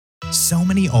So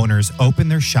many owners open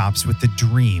their shops with the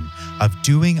dream of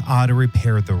doing auto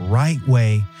repair the right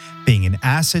way, being an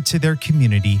asset to their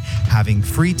community, having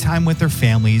free time with their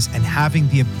families, and having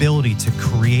the ability to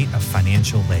create a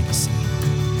financial legacy.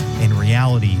 In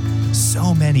reality,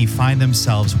 so many find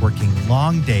themselves working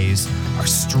long days, are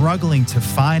struggling to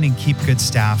find and keep good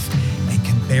staff, and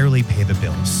can barely pay the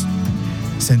bills.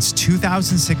 Since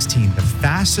 2016, the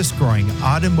fastest growing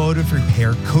automotive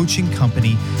repair coaching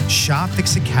company,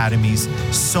 ShopFix Academy's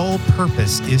sole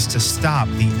purpose is to stop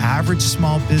the average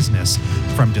small business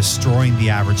from destroying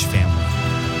the average family.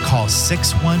 Call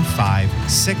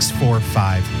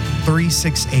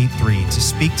 615-645-3683 to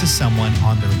speak to someone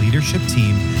on their leadership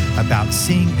team about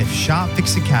seeing if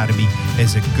ShopFix Academy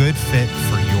is a good fit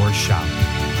for your shop.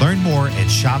 Learn more at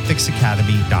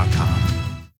shopfixacademy.com.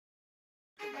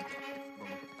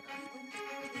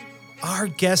 Our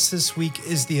guest this week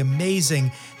is the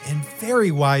amazing and very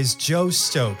wise Joe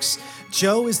Stokes.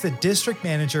 Joe is the district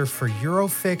manager for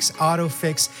Eurofix,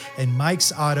 AutoFix, and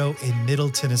Mike's Auto in Middle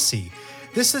Tennessee.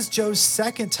 This is Joe's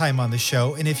second time on the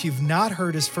show, and if you've not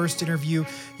heard his first interview,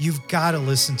 you've got to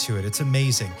listen to it. It's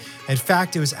amazing. In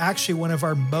fact, it was actually one of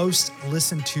our most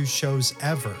listened to shows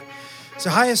ever.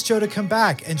 So I asked Joe to come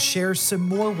back and share some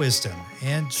more wisdom,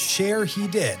 and share he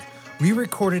did. We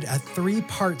recorded a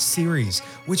 3-part series,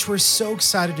 which we're so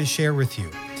excited to share with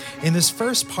you. In this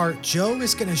first part, Joe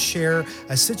is going to share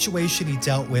a situation he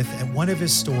dealt with at one of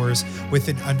his stores with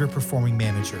an underperforming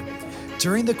manager.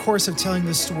 During the course of telling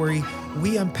this story,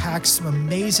 we unpack some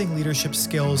amazing leadership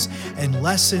skills and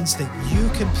lessons that you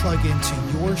can plug into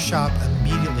your shop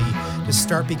immediately to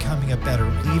start becoming a better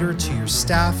leader to your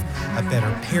staff, a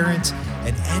better parent,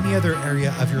 and any other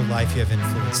area of your life you have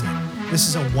influence in. This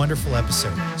is a wonderful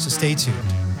episode, so stay tuned.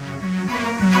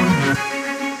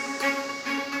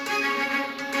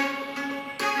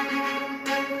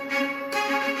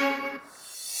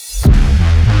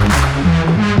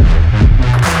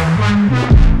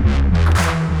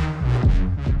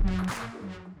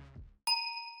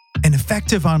 An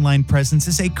effective online presence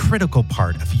is a critical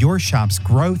part of your shop's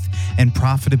growth and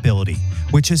profitability,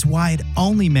 which is why it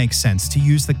only makes sense to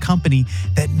use the company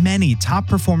that many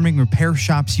top-performing repair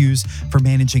shops use for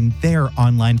managing their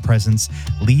online presence,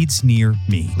 Leads Near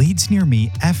Me. Leads Near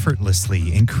Me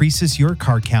effortlessly increases your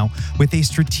car count with a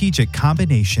strategic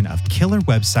combination of killer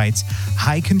websites,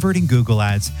 high-converting Google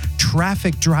ads,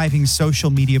 traffic-driving social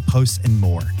media posts, and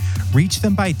more. Reach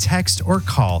them by text or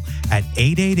call at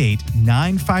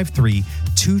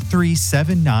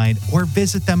 888-953-2379 or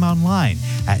visit them online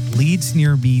at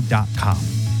leadsnearme.com.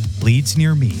 Leads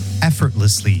Near Me,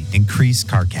 effortlessly increase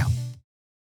car count.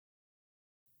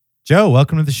 Joe,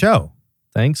 welcome to the show.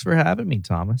 Thanks for having me,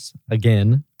 Thomas.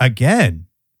 Again. Man.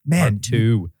 Part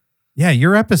 2. Yeah,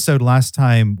 your episode last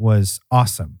time was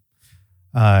awesome.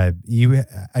 I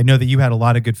know that you had a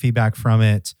lot of good feedback from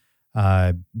it.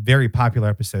 Very popular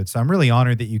episode. So I'm really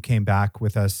honored that you came back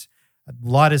with us. A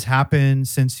lot has happened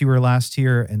since you were last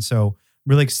here. And so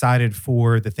I'm really excited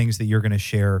for the things that you're going to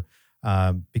share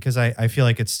because I feel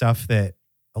like it's stuff that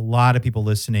a lot of people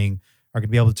listening are going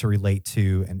to be able to relate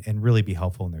to and really be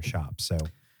helpful in their shop. So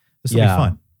this will be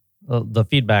fun. Well, the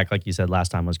feedback, like you said last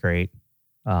time, was great.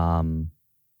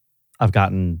 I've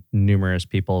gotten numerous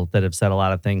people that have said a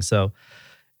lot of things. So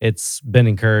it's been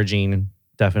encouraging.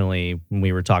 Definitely when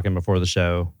we were talking before the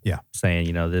show,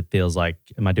 saying, that feels like,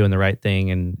 am I doing the right thing?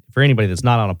 And for anybody that's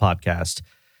not on a podcast,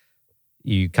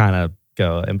 you kind of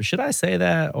go, should I say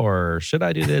that? Or should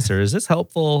I do this? Or is this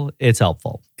helpful? It's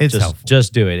helpful.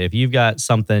 Just do it. If you've got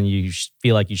something you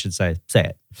feel like you should say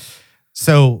it.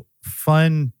 So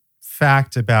fun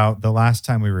fact about the last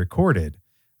time we recorded,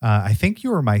 I think you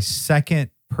were my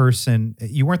second person.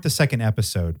 You weren't the second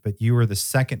episode, but you were the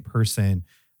second person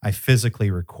I physically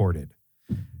recorded.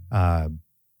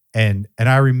 And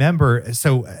I remember,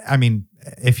 so, I mean,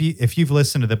 if you've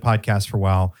listened to the podcast for a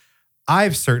while,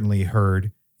 I've certainly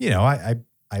heard, I've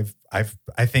I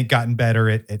think gotten better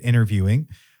at interviewing.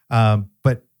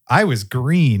 But I was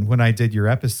green when I did your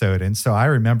episode. And so I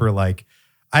remember I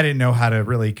didn't know how to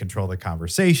really control the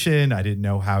conversation. I didn't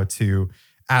know how to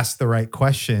ask the right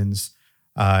questions.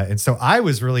 And so I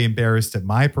was really embarrassed at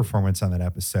my performance on that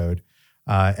episode.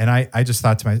 And I just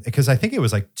thought to myself, because I think it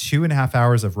was 2.5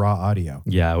 hours of raw audio.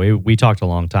 Yeah, we talked a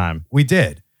long time. We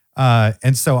did.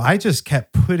 And so I just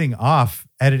kept putting off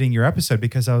editing your episode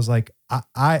because I was like,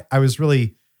 I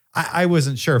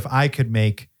wasn't sure if I could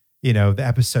make, the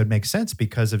episode make sense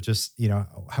because of just,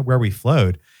 where we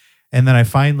flowed. And then I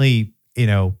finally,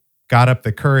 got up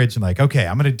the courage and okay,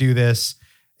 I'm going to do this.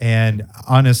 And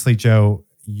honestly, Joe,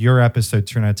 your episode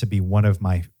turned out to be one of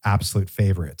my absolute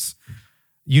favorites.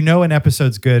 an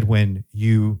episode's good when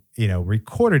you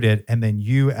recorded it and then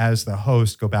you as the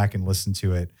host go back and listen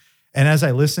to it. And as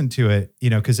I listened to it,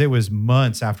 because it was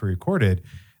months after recorded,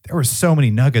 there were so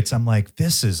many nuggets. I'm like,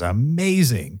 this is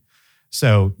amazing.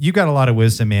 So you got a lot of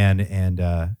wisdom, man. And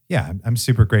I'm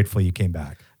super grateful you came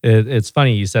back. It's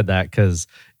funny you said that because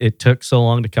it took so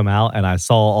long to come out and I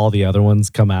saw all the other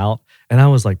ones come out and I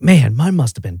was like, man, mine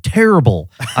must have been terrible.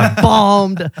 I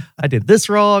bombed. I did this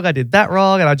wrong. I did that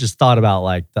wrong. And I just thought about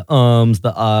like the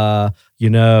the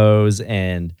knows,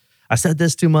 and I said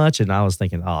this too much. And I was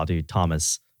thinking, oh, dude,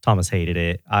 Thomas hated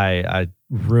it. I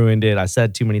ruined it. I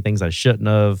said too many things I shouldn't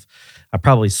have. I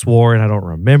probably swore and I don't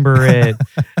remember it.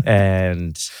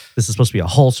 And this is supposed to be a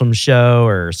wholesome show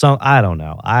or something. I don't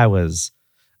know. I was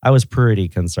pretty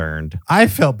concerned. I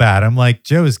felt bad. I'm like,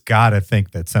 Joe's got to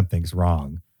think that something's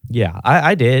wrong. Yeah,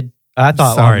 I did. I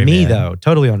thought on me, though.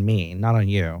 Totally on me, not on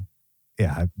you.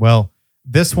 Yeah. Well,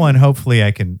 this one, hopefully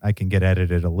I can get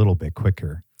edited a little bit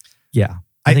quicker. Yeah.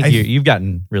 I think you've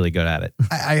gotten really good at it.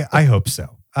 I hope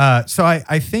so. So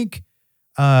I think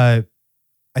that,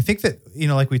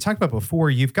 like we talked about before,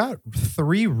 you've got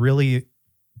 3 really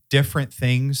different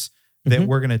things that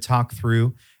we're going to talk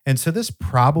through. And so this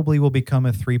probably will become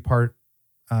a 3-part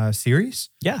series.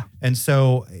 Yeah. And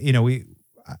so,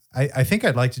 I think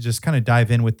I'd like to just kind of dive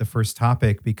in with the first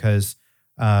topic because,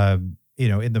 in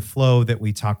the flow that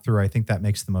we talk through, I think that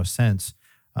makes the most sense.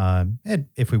 And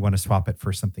if we want to swap it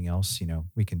for something else,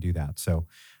 we can do that. So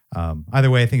either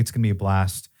way, I think it's going to be a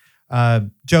blast.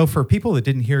 Joe, for people that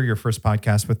didn't hear your first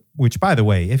podcast, which by the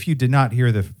way, if you did not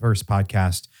hear the first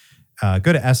podcast,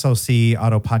 go to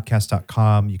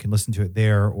slcautopodcast.com. You can listen to it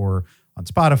there or on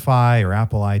Spotify or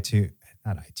Apple iTunes.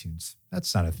 Not iTunes.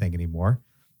 That's not a thing anymore.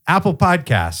 Apple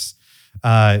Podcasts.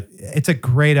 It's a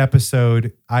great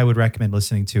episode. I would recommend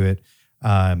listening to it.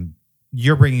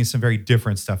 You're bringing some very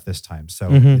different stuff this time, so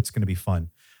it's going to be fun.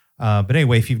 But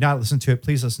anyway, if you've not listened to it,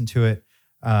 please listen to it.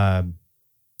 And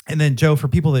then, Joe, for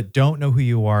people that don't know who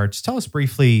you are, just tell us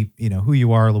briefly, who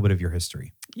you are, a little bit of your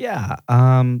history. Yeah.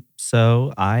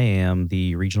 So I am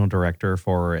the regional director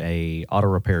for a auto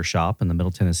repair shop in the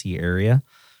Middle Tennessee area.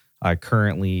 I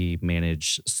currently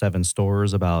manage 7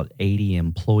 stores, about 80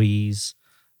 employees.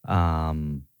 I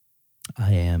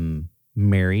am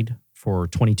married for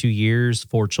 22 years,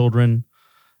 4 children.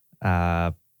 2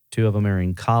 of them are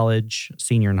in college,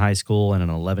 senior in high school, and an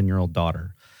 11-year-old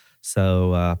daughter.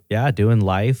 So, doing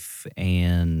life,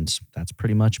 and that's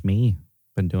pretty much me.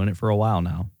 Been doing it for a while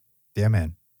now. Yeah,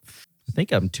 man. I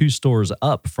think I'm 2 stores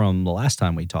up from the last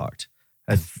time we talked.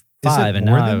 I had 5, and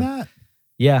more now than that?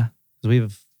 Yeah,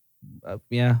 we've I've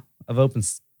opened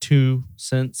 2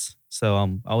 since.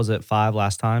 So I was at 5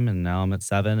 last time, and now I'm at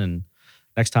 7. And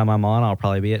next time I'm on, I'll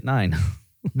probably be at 9.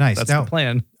 Nice. That's now, the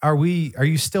plan. Are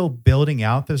you still building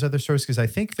out those other stores? Because I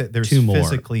think that there's 2 more.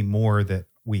 Physically more that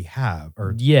we have,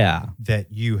 or that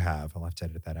you have. I'll have to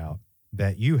edit that out.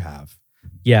 That you have.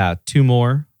 Yeah, 2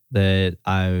 more that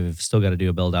I've still got to do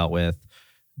a build out with,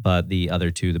 but the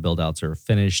other 2, the build outs are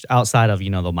finished outside of,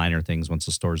 the minor things once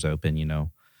the store's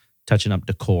open, touching up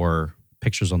decor,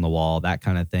 pictures on the wall, that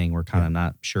kind of thing. We're kind of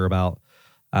not sure about.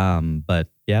 But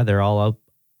yeah, they're all up,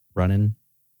 running,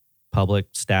 public,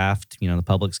 staffed, the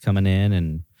public's coming in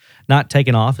and not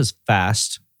taking off as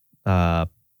fast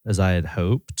as I had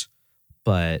hoped,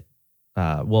 but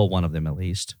one of them at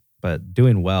least, but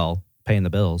doing well, paying the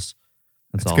bills.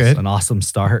 That's good. An awesome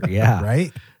start. Yeah.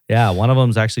 Right? Yeah. One of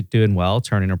them's actually doing well,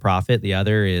 turning a profit. The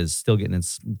other is still getting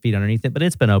its feet underneath it, but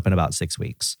it's been open about 6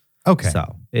 weeks. Okay.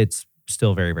 So it's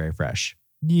still very, very fresh.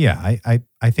 Yeah.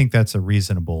 I think that's a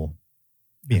reasonable.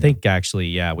 I think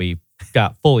actually, we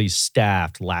got fully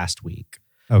staffed last week.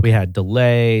 Okay. We had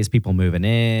delays, people moving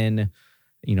in,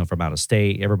 from out of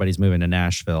state. Everybody's moving to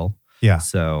Nashville. Yeah.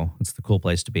 So it's the cool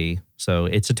place to be. So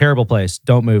it's a terrible place.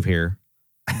 Don't move here.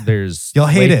 You'll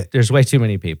hate it. There's way too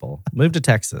many people. Move to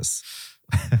Texas.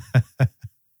 I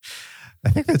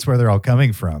think that's where they're all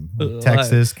coming from.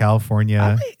 Texas,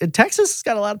 California. Texas has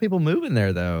got a lot of people moving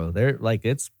there, though. They're like,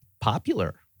 it's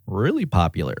popular, really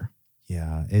popular.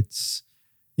 Yeah,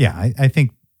 I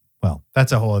think, well,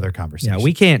 that's a whole other conversation. Yeah,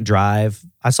 we can't drive.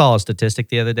 I saw a statistic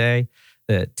the other day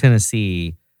that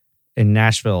Tennessee, in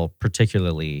Nashville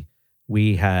particularly,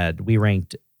 we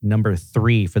ranked number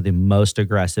 3 for the most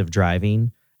aggressive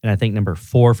driving, and I think number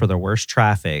 4 for the worst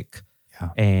traffic. Yeah.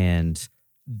 And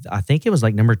I think it was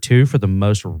like number 2 for the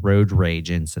most road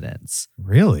rage incidents.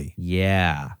 Really?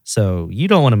 Yeah. So you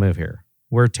don't want to move here.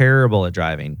 We're terrible at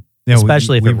driving,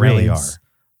 especially if it rains. Really are.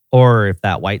 Or if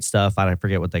that white stuff, I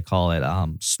forget what they call it,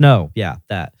 snow. Yeah,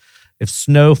 that. If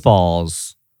snow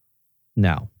falls,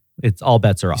 no, it's all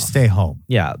bets are off. Stay home.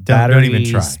 Yeah, don't even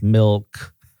try.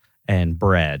 Milk, and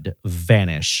bread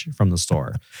vanish from the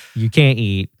store. You can't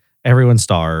eat. Everyone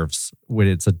starves when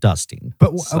it's a dusting.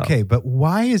 But okay, but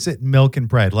why is it milk and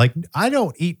bread? Like, I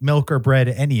don't eat milk or bread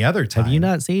any other time. Have you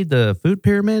not seen the food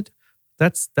pyramid?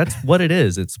 That's what it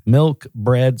is. It's milk,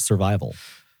 bread, survival.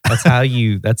 That's how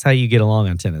you get along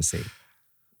in Tennessee.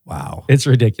 Wow. It's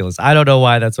ridiculous. I don't know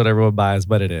why that's what everyone buys,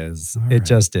 but it is. All it right.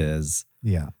 just is.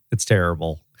 Yeah. It's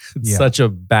terrible. It's such a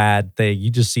bad thing. You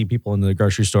just see people in the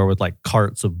grocery store with like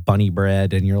carts of bunny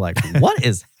bread, and you're like, what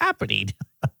is happening?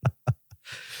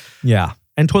 Yeah.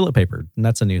 And toilet paper. And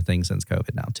that's a new thing since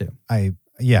COVID now, too.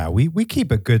 We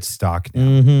keep a good stock now.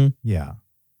 Mm-hmm. Yeah.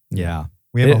 Yeah.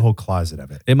 We have a whole closet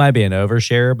of it. It might be an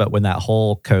overshare, but when that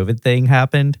whole COVID thing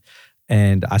happened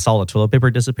and I saw the toilet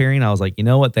paper disappearing, I was like, you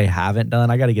know what they haven't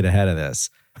done? I got to get ahead of this.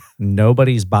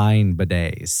 Nobody's buying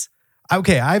bidets.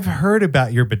 Okay, I've heard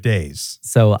about your bidets.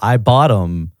 So I bought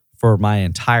them for my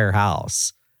entire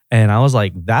house. And I was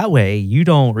like, that way you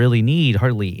don't really need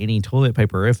hardly any toilet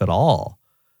paper, if at all.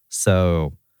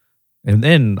 So, and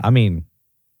then, I mean,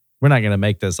 we're not going to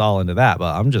make this all into that,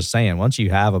 but I'm just saying, once you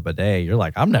have a bidet, you're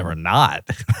like, I'm never not.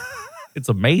 It's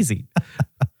amazing.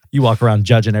 You walk around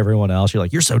judging everyone else. You're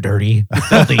like, you're so dirty. You're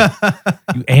filthy.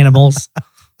 You animals.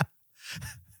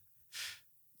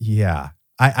 Yeah.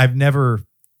 I've never.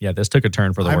 Yeah, this took a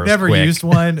turn for the worse. I've never used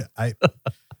one.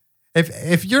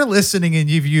 If you're listening and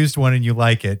you've used one and you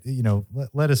like it,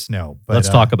 let us know. But, let's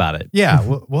talk about it. Yeah,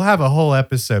 we'll have a whole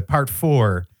episode, part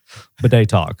 4. Bidet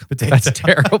talk. That's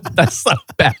terrible. That's so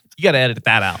bad. You got to edit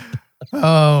that out.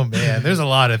 Oh, man. There's a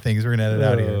lot of things we're going to edit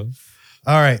out here.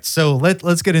 All right. So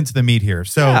let's get into the meat here.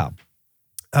 So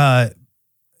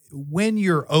when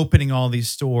you're opening all these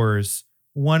stores,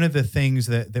 one of the things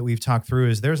that we've talked through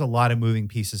is there's a lot of moving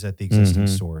pieces at the existing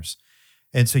stores.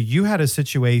 And so you had a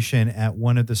situation at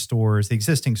one of the stores, the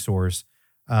existing stores,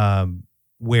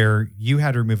 where you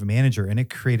had to remove a manager, and it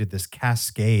created this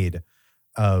cascade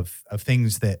of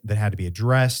things that had to be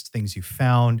addressed, things you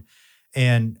found.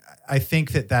 And I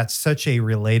think that's such a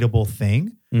relatable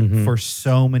thing for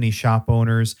so many shop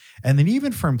owners. And then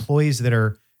even for employees that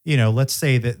are, let's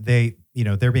say that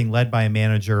they're being led by a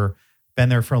manager, been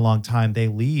there for a long time, they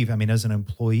leave. I mean, as an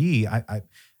employee, I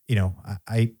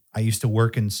used to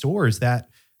work in stores. That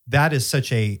is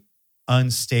such a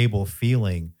unstable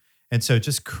feeling. And so it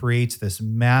just creates this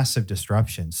massive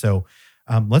disruption. So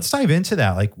let's dive into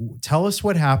that. Like, tell us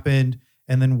what happened,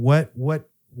 and then what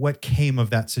came of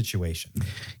that situation.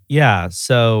 Yeah.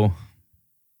 So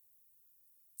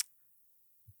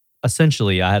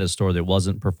essentially, I had a store that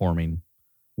wasn't performing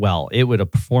well. It would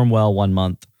have performed well one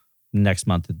month. Next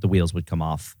month, the wheels would come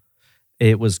off.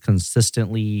 It was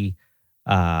consistently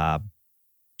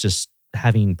just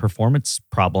having performance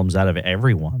problems out of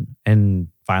everyone. And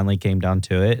finally came down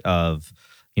to it of,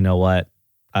 you know what?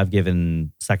 I've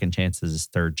given second chances,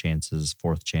 third chances,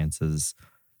 fourth chances.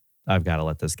 I've got to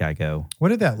let this guy go. What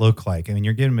did that look like? I mean,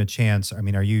 you're giving him a chance. I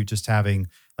mean, are you just having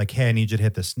like, hey, I need you to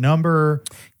hit this number?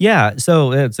 Yeah.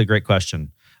 So it's a great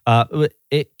question.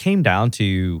 It came down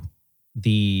to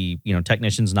the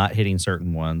technicians not hitting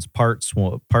certain ones, parts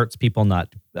people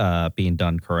not being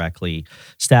done correctly,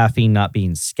 staffing not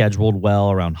being scheduled well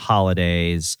around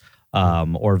holidays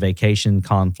or vacation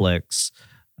conflicts.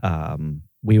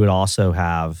 We would also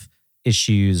have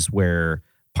issues where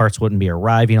parts wouldn't be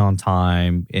arriving on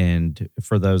time. And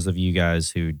for those of you guys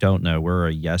who don't know, we're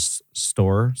a yes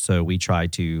store, so we try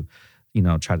to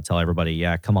tell everybody,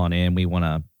 yeah, come on in, we want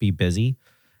to be busy.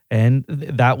 And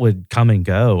that would come and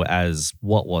go as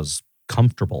what was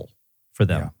comfortable for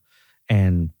them. Yeah.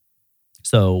 And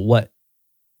so what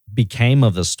became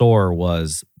of the store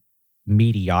was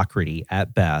mediocrity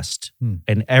at best.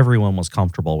 And everyone was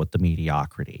comfortable with the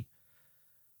mediocrity.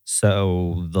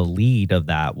 So the lead of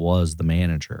that was the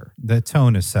manager. The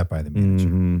tone is set by the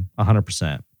manager.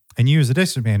 100%. And you as a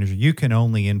district manager, you can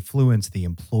only influence the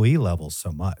employee level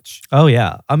so much. Oh,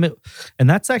 yeah. I mean, and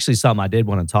that's actually something I did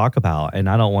want to talk about, and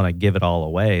I don't want to give it all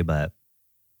away, but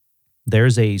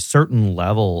there's a certain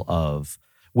level of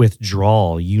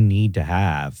withdrawal you need to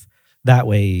have. That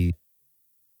way,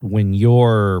 when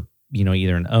you're,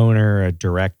 either an owner,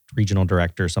 a regional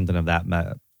director, something of that,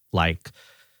 like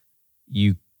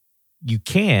you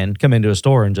can come into a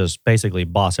store and just basically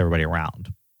boss everybody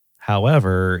around.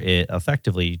 However, it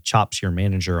effectively chops your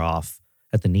manager off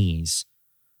at the knees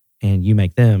and you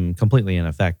make them completely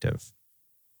ineffective.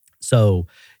 So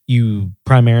you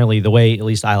primarily, the way at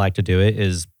least I like to do it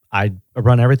is I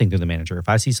run everything through the manager. If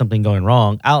I see something going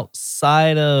wrong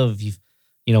outside of,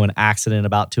 an accident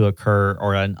about to occur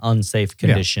or an unsafe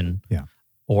condition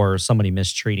or somebody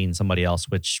mistreating somebody else,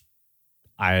 which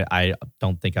I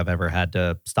don't think I've ever had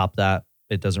to stop that.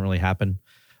 It doesn't really happen.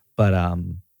 But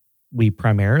we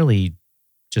primarily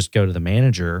just go to the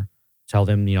manager, tell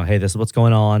them, hey, this is what's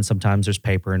going on. Sometimes there's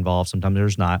paper involved, sometimes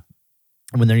there's not.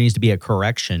 And when there needs to be a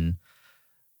correction,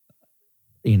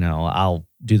 I'll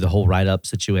do the whole write-up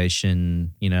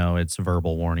situation. It's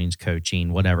verbal warnings,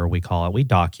 coaching, whatever we call it. We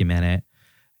document it.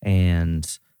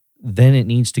 And then it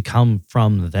needs to come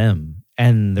from them.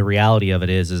 And the reality of it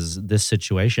is this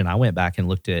situation, I went back and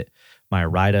looked at my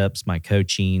write-ups, my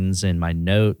coachings, and my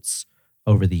notes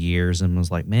over the years and was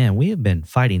like, man, we have been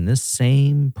fighting this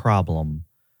same problem.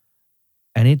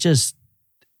 And it just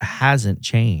hasn't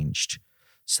changed.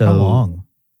 So how long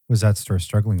was that store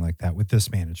struggling like that with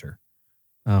this manager?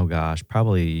 Oh gosh,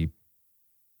 probably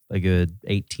a good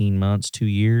 18 months, 2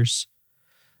 years.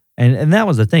 And that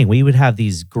was the thing. We would have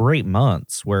these great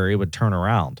months where it would turn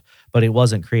around, but it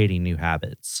wasn't creating new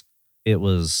habits. It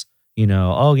was,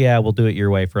 oh yeah, we'll do it your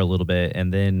way for a little bit.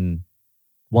 And then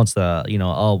once the,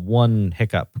 one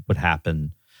hiccup would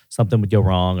happen, something would go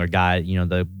wrong, or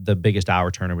the biggest hour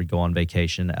turner would go on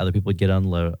vacation. Other people would get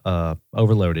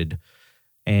overloaded.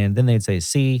 And then they'd say,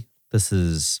 see, this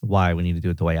is why we need to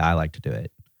do it the way I like to do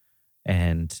it.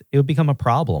 And it would become a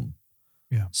problem.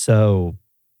 Yeah. So,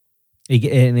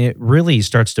 it really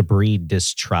starts to breed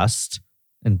distrust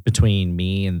between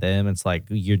me and them. It's like,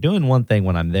 you're doing one thing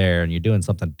when I'm there and you're doing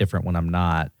something different when I'm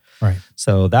not. Right.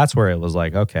 So that's where it was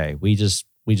like, okay, we just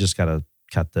got to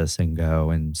cut this and go.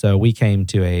 And so we came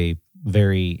to a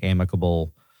very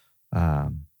amicable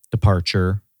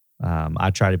departure. I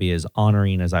try to be as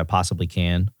honoring as I possibly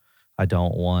can. I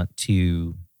don't want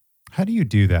to. How do you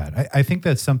do that? I think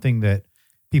that's something that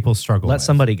people struggle with. Let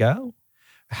somebody go?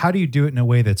 How do you do it in a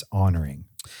way that's honoring?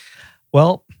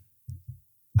 Well,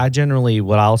 I generally,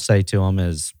 what I'll say to them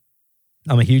is,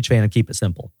 I'm a huge fan of keep it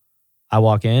simple. I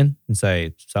walk in and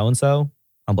say, so-and-so,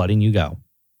 I'm letting you go.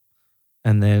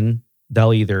 And then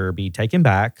they'll either be taken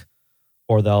back,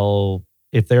 or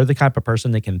if they're the type of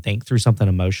person that can think through something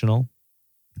emotional,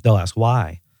 they'll ask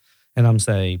why. And I'm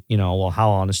saying, well, how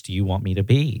honest do you want me to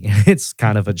be? It's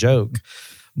kind of a joke,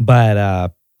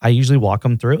 but I usually walk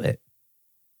them through it.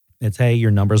 It's, hey, your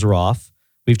numbers are off.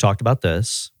 We've talked about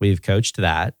this. We've coached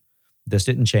that. This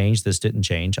didn't change. This didn't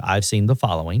change. I've seen the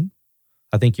following.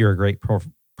 I think you're a great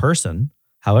person.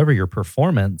 However, your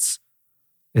performance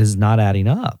is not adding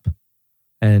up.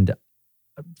 And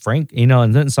Frank,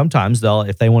 and then sometimes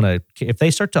if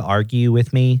they start to argue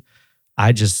with me,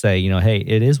 I just say, hey,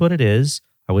 it is what it is.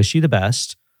 I wish you the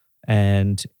best.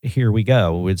 And here we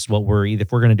go. It's what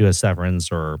if we're going to do a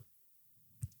severance or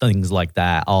things like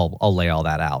that, I'll lay all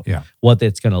that out. Yeah. What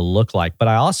it's going to look like. But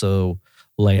I also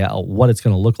lay out what it's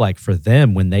going to look like for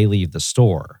them when they leave the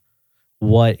store.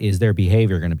 What is their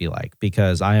behavior going to be like?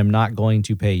 Because I am not going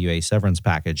to pay you a severance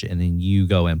package and then you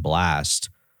go and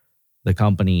blast the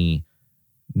company,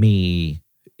 me,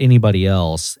 anybody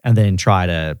else, and then try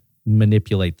to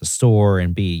manipulate the store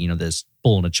and be, this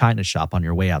bull in a china shop on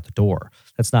your way out the door.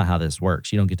 That's not how this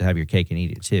works. You don't get to have your cake and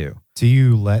eat it too. Do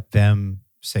you let them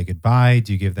say goodbye?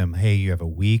 Do you give them, hey, you have a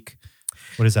week?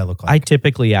 What does that look like? I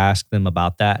typically ask them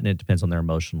about that, and it depends on their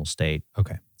emotional state.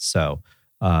 Okay. So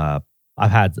I've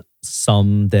had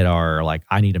some that are like,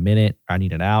 I need a minute, I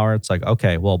need an hour. It's like,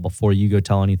 okay, well, before you go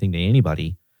tell anything to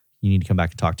anybody, you need to come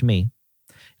back and talk to me.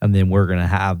 And then we're going to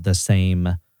have the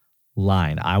same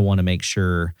line. I want to make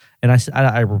sure, and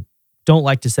I don't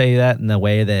like to say that in the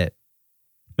way that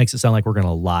makes it sound like we're going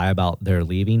to lie about their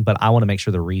leaving, but I want to make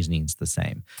sure the reasoning's the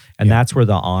same. And that's where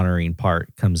the honoring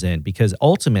part comes in, because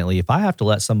ultimately, if I have to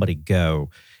let somebody go,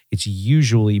 it's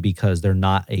usually because they're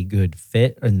not a good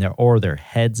fit or their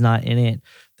head's not in it.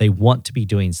 They want to be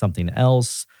doing something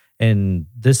else. And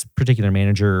this particular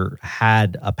manager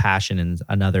had a passion in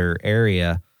another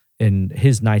area, and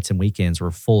his nights and weekends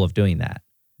were full of doing that.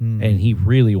 And he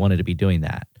really wanted to be doing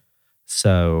that.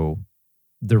 So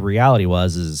the reality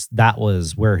is that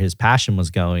was where his passion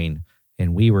was going,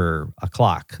 and we were a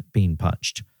clock being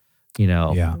punched.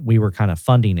 We were kind of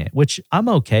funding it, which I'm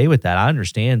okay with that. I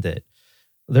understand that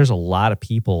there's a lot of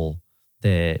people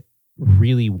that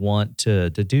really want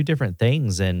to do different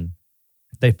things, and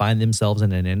they find themselves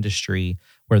in an industry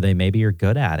where they maybe are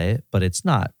good at it, but it's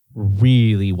not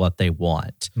really what they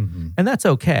want. Mm-hmm. And that's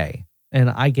okay. And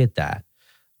I get that.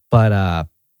 But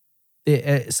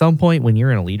at some point when you're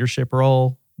in a leadership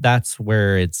role, that's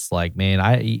where it's like, man,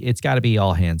 it's got to be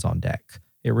all hands on deck.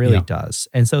 It really does.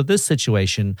 And so this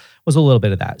situation was a little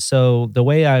bit of that. So the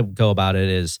way I go about it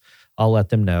is I'll let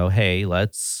them know, hey,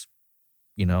 let's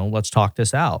talk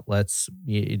this out.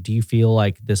 Do you feel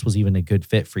like this was even a good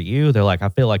fit for you? They're like, I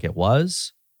feel like it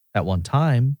was at one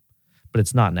time, but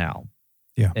it's not now.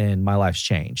 Yeah. And my life's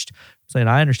changed. So, and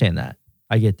I understand that.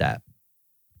 I get that.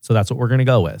 So that's what we're going to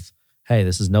go with. Hey,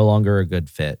 this is no longer a good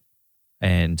fit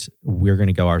and we're going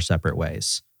to go our separate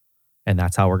ways. And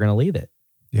that's how we're going to leave it.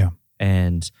 Yeah.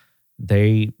 And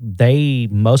they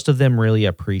most of them really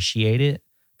appreciate it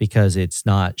because it's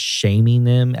not shaming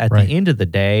them. At the end of the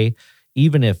day,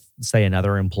 even if, say,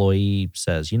 another employee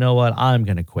says, you know what, I'm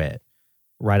going to quit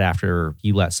right after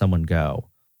you let someone go,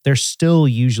 they're still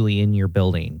usually in your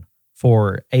building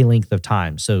for a length of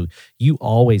time. So you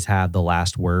always have the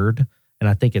last word. And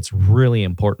I think it's really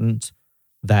important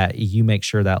that you make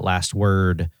sure that last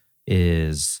word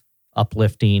is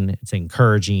uplifting, it's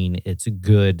encouraging, it's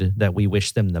good, that we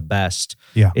wish them the best.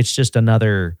 Yeah. It's just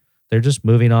they're just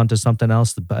moving on to something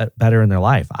else better in their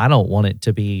life. I don't want it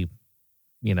to be,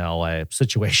 a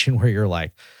situation where you're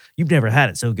like, you've never had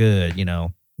it so good,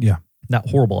 Yeah. That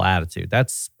horrible attitude.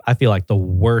 That's, I feel like, the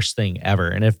worst thing ever.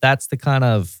 And if that's the kind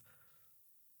of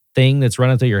thing that's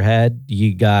running through your head,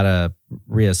 you gotta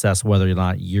reassess whether or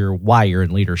not why you're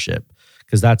in leadership,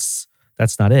 because that's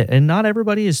not it. And not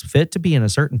everybody is fit to be in a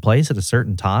certain place at a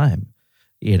certain time.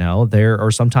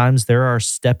 Sometimes there are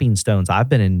stepping stones. I've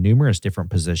been in numerous different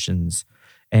positions,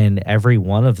 and every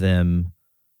one of them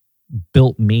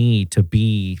built me to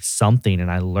be something,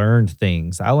 and I learned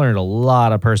things. I learned a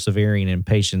lot of persevering and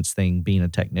patience thing being a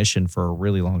technician for a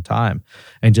really long time,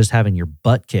 and just having your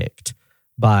butt kicked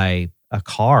by a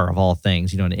car of all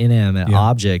things, an inanimate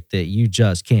object that you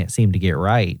just can't seem to get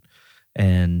right.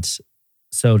 And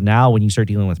so now when you start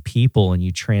dealing with people and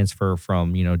you transfer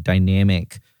from, a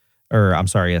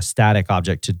static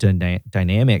object to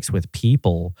dynamics with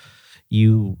people,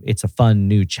 it's a fun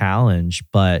new challenge,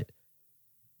 but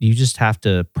you just have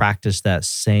to practice that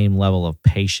same level of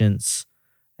patience.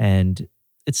 And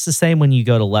it's the same when you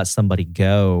go to let somebody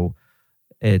go.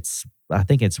 I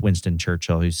think it's Winston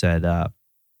Churchill who said,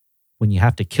 when you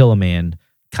have to kill a man,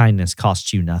 kindness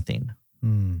costs you nothing.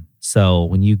 So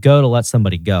when you go to let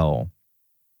somebody go,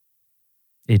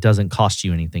 it doesn't cost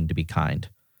you anything to be kind.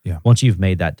 Yeah. Once you've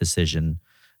made that decision,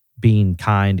 being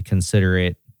kind,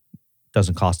 considerate,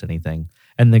 doesn't cost anything.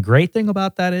 And the great thing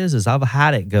about that is I've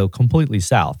had it go completely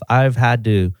south. I've had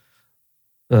to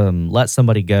let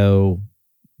somebody go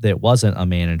that wasn't a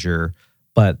manager,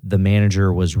 but the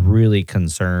manager was really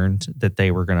concerned that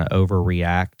they were going to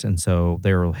overreact. And so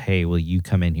they were, hey, will you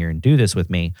come in here and do this with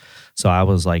me? So I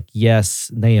was like, yes.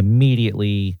 And they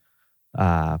immediately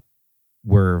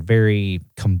were very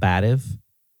combative.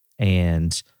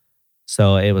 And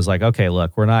so it was like, okay,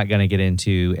 look, we're not going to get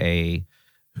into a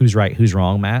who's right, who's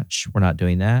wrong match. We're not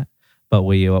doing that. But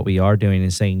what we are doing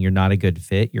is saying you're not a good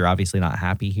fit. You're obviously not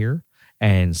happy here.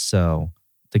 And so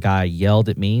the guy yelled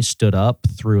at me, stood up,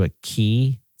 threw a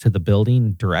key to the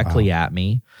building directly at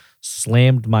me,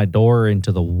 slammed my door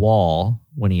into the wall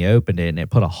when he opened it, and it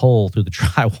put a hole through the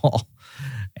drywall.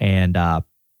 And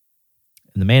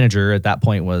the manager at that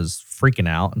point was freaking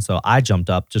out. And so I jumped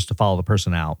up just to follow the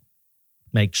person out,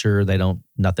 make sure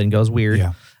nothing goes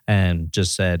weird, and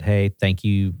just said, hey, thank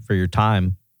you for your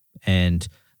time. And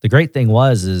the great thing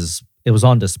is it was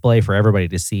on display for everybody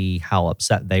to see how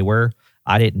upset they were.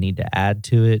 I didn't need to add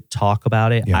to it, talk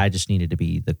about it. I just needed to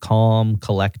be the calm,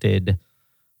 collected,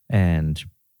 and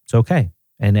it's okay.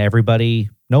 And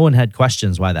no one had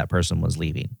questions why that person was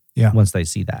leaving once they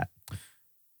see that.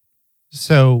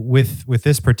 So with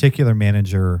this particular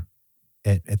manager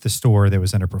at the store that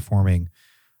was underperforming,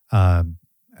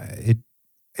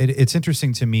 it's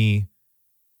interesting to me,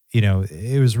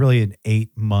 it was really an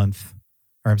 18-month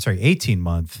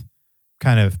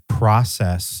kind of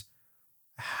process.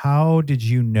 How did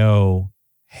you know,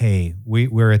 hey,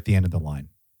 we're at the end of the line?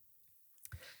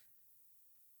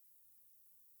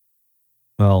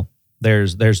 Well,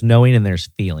 there's knowing and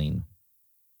there's feeling.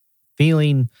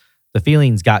 The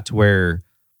feelings got to where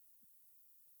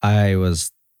I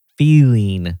was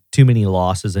feeling too many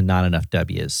losses and not enough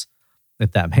W's,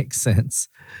 if that makes sense.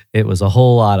 It was a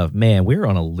whole lot of, man, we're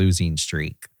on a losing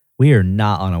streak. We are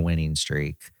not on a winning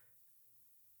streak.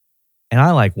 And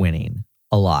I like winning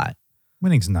a lot.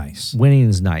 Winning's nice.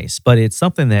 Winning's nice, but it's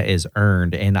something that is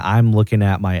earned. And I'm looking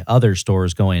at my other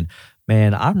stores going,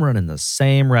 man, I'm running the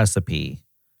same recipe,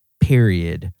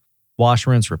 period. Wash,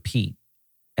 rinse, repeat.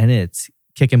 And it's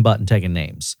kicking butt and taking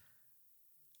names.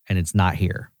 And it's not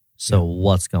here. So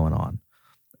what's going on?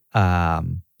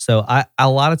 So a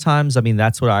lot of times,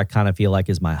 that's what I kind of feel like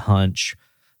is my hunch.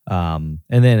 And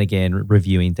then again,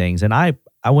 reviewing things. And I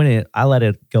let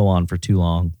it go on for too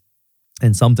long.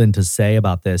 And something to say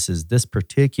about this is this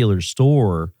particular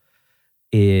store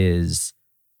it's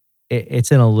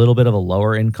in a little bit of a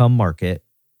lower income market,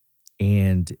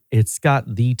 and it's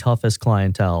got the toughest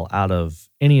clientele out of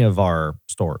any of our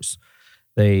stores.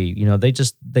 They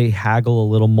haggle a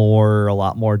little more, a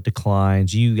lot more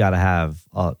declines. You got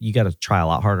to try a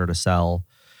lot harder to sell.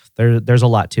 There's a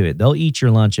lot to it. They'll eat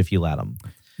your lunch if you let them.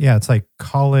 Yeah, it's like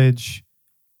college,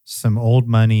 some old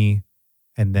money,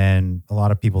 and then a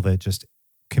lot of people that just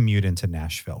commute into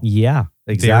Nashville. Yeah,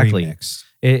 exactly. Very mixed.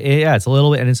 It's a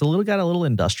little bit, and it's got a little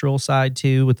industrial side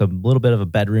too, with a little bit of a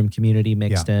bedroom community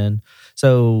mixed in.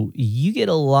 So you get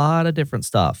a lot of different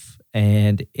stuff,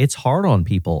 and it's hard on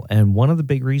people. And one of the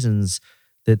big reasons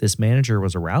that this manager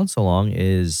was around so long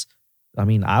is,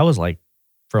 I was like,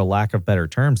 for a lack of better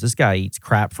terms, this guy eats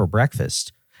crap for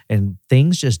breakfast, and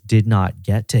things just did not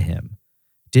get to him,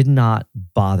 did not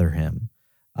bother him.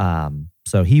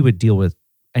 So he would deal with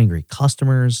angry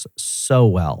customers so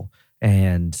well.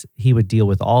 And he would deal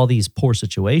with all these poor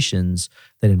situations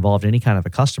that involved any kind of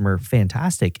a customer,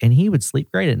 fantastic. And he would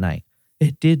sleep great at night.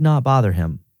 It did not bother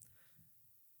him.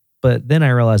 But then I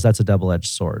realized that's a double-edged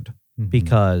sword,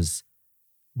 because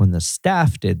when the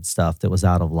staff did stuff that was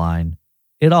out of line,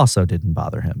 it also didn't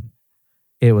bother him.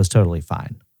 It was totally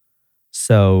fine.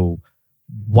 So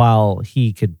while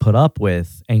he could put up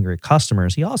with angry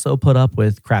customers, he also put up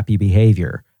with crappy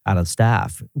behavior out of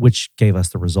staff, which gave us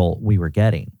the result we were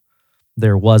getting.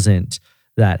 There wasn't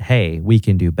that, hey, we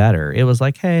can do better. It was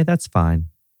like, hey, that's fine.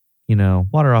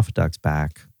 Water off a duck's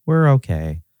back. We're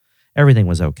okay. Everything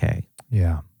was okay.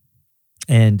 Yeah.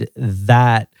 And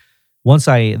once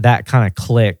that kind of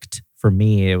clicked for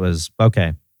me, it was,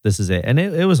 okay, this is it. And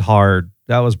it was hard.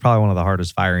 That was probably one of the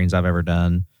hardest firings I've ever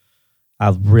done.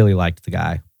 I really liked the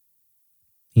guy.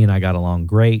 He and I got along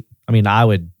great.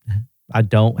 I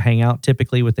don't hang out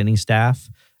typically with any staff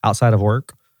outside of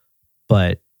work,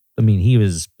 but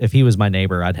if he was my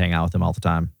neighbor, I'd hang out with him all the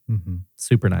time.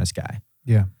 Super nice guy.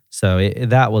 Yeah. So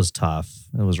that was tough.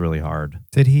 It was really hard.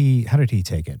 How did he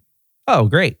take it? Oh,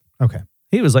 great. Okay.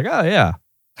 He was like, oh yeah,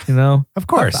 of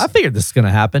course. I figured this is going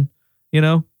to happen. He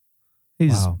knew that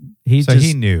things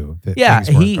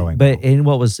weren't going well. And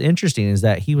what was interesting is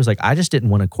that he was like, I just didn't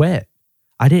want to quit.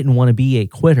 I didn't want to be a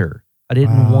quitter. I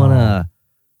didn't want to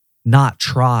not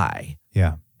try.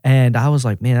 Yeah. And I was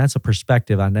like, man, that's a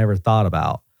perspective I never thought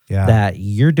about. Yeah. That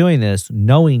you're doing this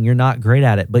knowing you're not great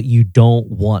at it, but you don't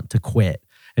want to quit.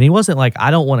 And he wasn't like,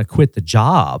 I don't want to quit the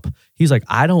job. He's like,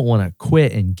 I don't want to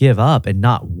quit and give up and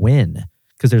not win,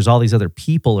 because there's all these other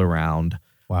people around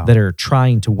that are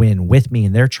trying to win with me,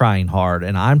 and they're trying hard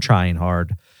and I'm trying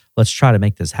hard. Let's try to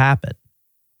make this happen.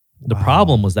 The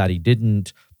problem was that he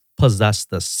didn't possess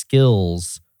the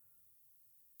skills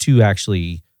to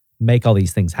actually make all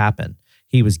these things happen.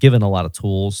 He was given a lot of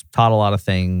tools, taught a lot of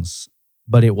things,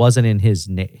 but it wasn't in his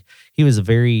he was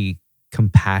very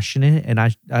compassionate, and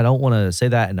I don't want to say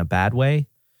that in a bad way,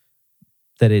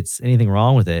 that it's anything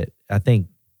wrong with it. I think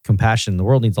compassion, the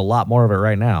world needs a lot more of it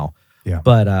right now. Yeah.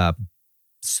 But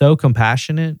so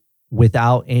compassionate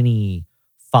without any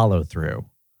follow through.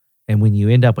 And when you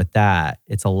end up with that,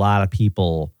 it's a lot of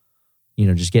people,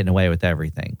 just getting away with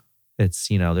everything. It's,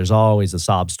 there's always a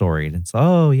sob story, and it's,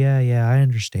 oh yeah, I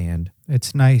understand.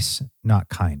 It's nice, not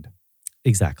kind.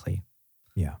 Exactly.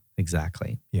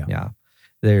 Yeah.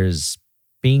 There's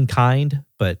being kind,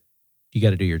 but you got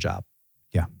to do your job.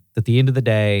 Yeah. At the end of the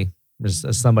day, as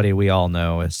somebody we all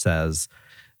know says,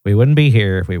 we wouldn't be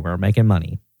here if we weren't making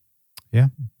money. Yeah.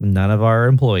 None of our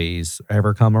employees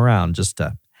ever come around just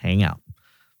to hang out.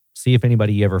 See if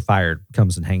anybody you ever fired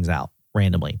comes and hangs out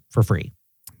randomly for free.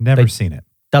 Never seen it.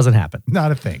 Doesn't happen.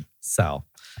 Not a thing. So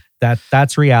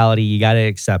that's reality. You got to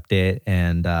accept it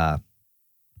and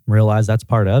realize that's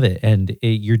part of it. And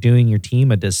you're doing your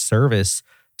team a disservice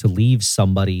to leave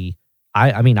somebody.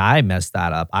 I messed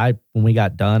that up. When we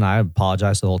got done, I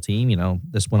apologized to the whole team.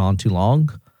 This went on too long.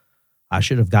 I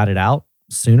should have got it out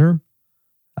sooner,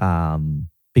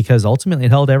 because ultimately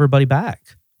it held everybody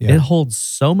back. Yeah. It holds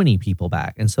so many people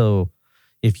back. And so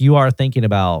if you are thinking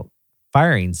about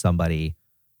firing somebody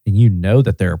and you know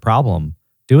that they're a problem,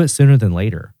 do it sooner than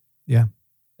later. Yeah.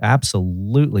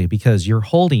 Absolutely. Because your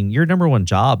number one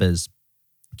job is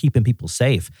keeping people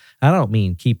safe. I don't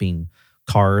mean keeping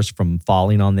cars from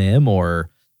falling on them or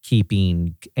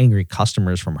keeping angry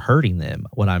customers from hurting them.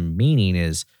 What I'm meaning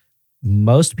is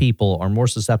most people are more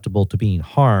susceptible to being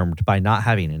harmed by not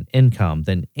having an income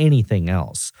than anything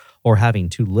else, or having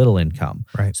too little income.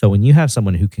 Right. So when you have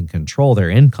someone who can control their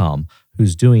income,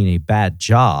 who's doing a bad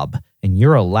job, and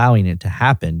you're allowing it to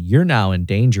happen, you're now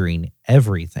endangering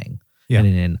everything. Yeah. And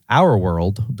in our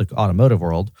world, the automotive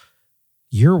world,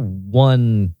 you're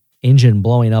one engine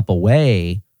blowing up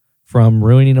away from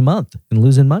ruining a month and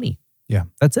losing money. Yeah.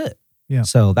 That's it. Yeah.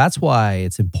 So that's why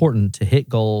it's important to hit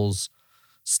goals,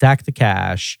 stack the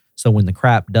cash, so when the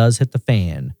crap does hit the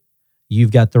fan,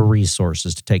 You've got the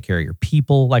resources to take care of your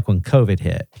people. Like when COVID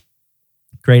hit,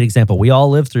 great example. We all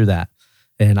lived through that.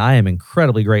 And I am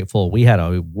incredibly grateful. We had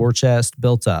a war chest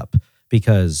built up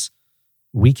because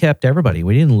we kept everybody.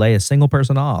 We didn't lay a single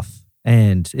person off.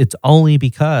 And it's only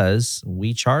because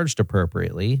we charged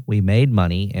appropriately, we made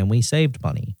money, and we saved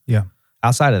money. Yeah.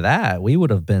 Outside of that, we would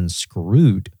have been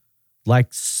screwed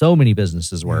like so many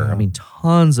businesses were. Yeah. I mean,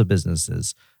 tons of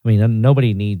businesses. I mean,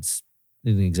 nobody needs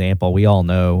an example. We all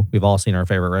know, we've all seen our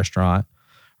favorite restaurant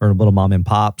or little mom and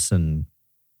pops, and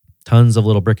tons of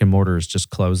little brick and mortars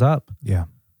just close up. Yeah.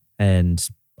 And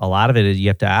a lot of it is you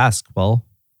have to ask, well,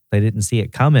 they didn't see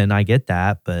it coming. I get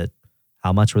that, but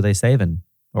how much were they saving?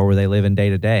 Or were they living day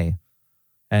to day?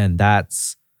 And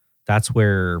that's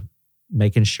where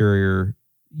making sure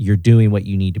you're doing what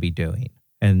you need to be doing.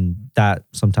 And that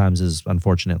sometimes is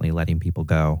unfortunately letting people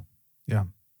go. Yeah.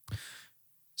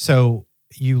 So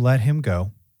you let him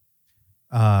go.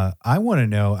 I want to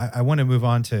know, I want to move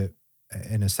on to,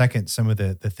 in a second, some of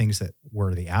the things that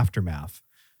were the aftermath.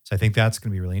 So I think that's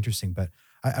going to be really interesting. But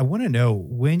I want to know,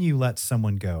 when you let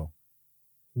someone go,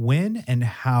 when and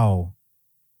how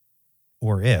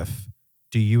or if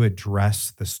do you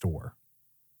address the store?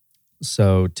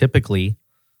 So typically,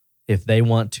 if they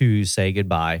want to say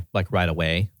goodbye, like right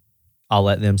away, I'll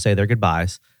let them say their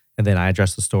goodbyes. And then I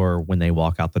address the store when they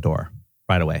walk out the door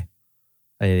right away.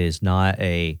 It is not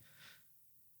a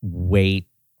wait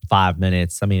 5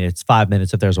 minutes. I mean, it's 5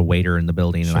 minutes if there's a waiter in the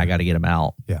building and I got to get them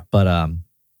out. Yeah. But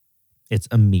it's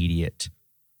immediate.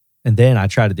 And then I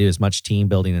try to do as much team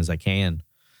building as I can.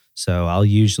 So I'll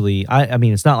usually, I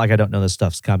mean, it's not like I don't know this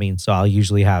stuff's coming. So I'll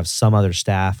usually have some other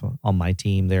staff on my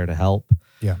team there to help.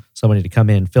 Yeah. Somebody to come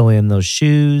in, fill in those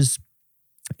shoes,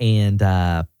 and,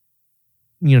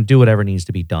 do whatever needs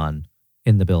to be done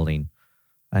in the building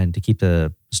and to keep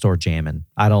the store jamming.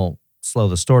 I don't slow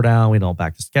the store down. We don't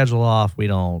back the schedule off. We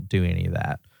don't do any of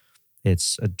that.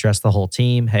 It's address the whole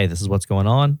team. Hey, this is what's going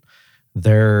on.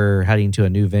 They're heading to a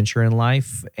new venture in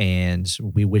life, and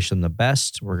we wish them the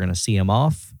best. We're going to see them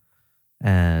off.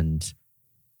 And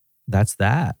that's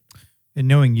that. And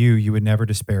knowing you would never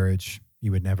disparage.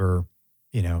 You would never,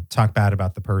 talk bad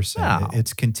about the person. No.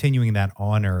 It's continuing that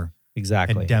honor.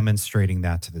 Exactly. And demonstrating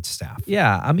that to the staff.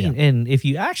 Yeah. I mean, and if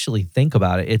you actually think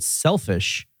about it, it's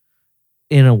selfish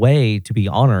in a way to be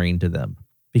honoring to them,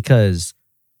 because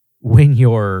when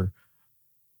you're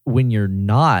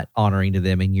not honoring to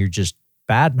them and you're just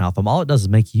badmouth them, all it does is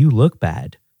make you look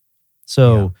bad.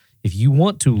 So if you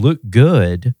want to look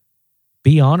good,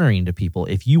 be honoring to people.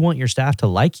 If you want your staff to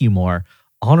like you more,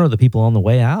 honor the people on the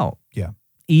way out. Yeah.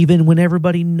 Even when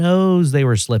everybody knows they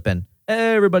were slipping,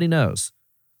 everybody knows.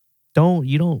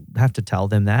 You don't have to tell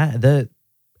them that.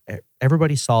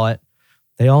 Everybody saw it.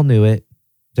 They all knew it.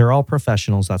 They're all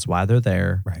professionals. That's why they're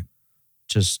there. Right.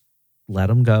 Just let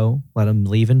them go. Let them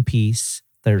leave in peace.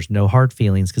 There's no hard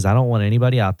feelings, because I don't want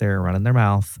anybody out there running their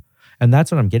mouth. And that's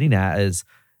what I'm getting at, is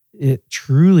it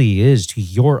truly is to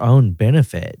your own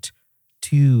benefit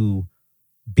to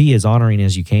be as honoring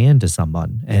as you can to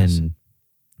someone. Yes. And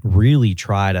really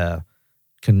try to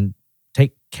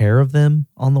take care of them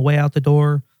on the way out the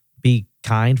door. Be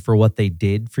kind for what they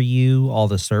did for you, all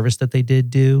the service that they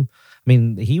did do. I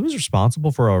mean, he was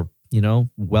responsible for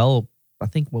I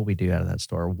think what we do out of that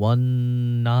store,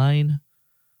 1.9,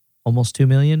 almost 2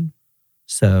 million.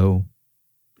 So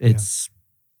it's,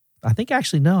 I think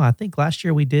last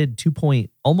year we did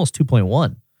almost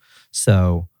 2.1.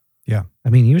 So yeah, I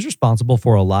mean, he was responsible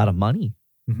for a lot of money.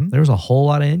 Mm-hmm. There was a whole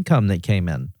lot of income that came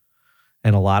in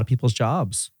and a lot of people's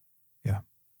jobs. Yeah.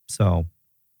 So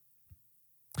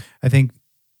I think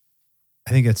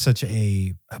it's such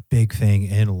a big thing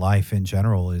in life in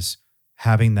general, is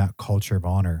having that culture of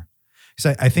honor.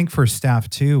 Because I think for staff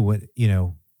too,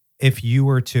 if you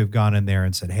were to have gone in there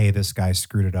and said, hey, this guy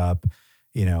screwed it up,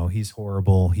 he's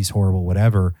horrible,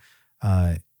 whatever.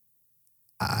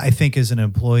 I think as an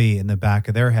employee, in the back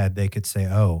of their head, they could say,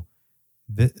 oh,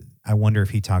 I wonder if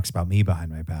he talks about me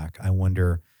behind my back. I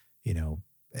wonder,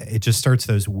 it just starts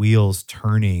those wheels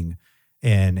turning,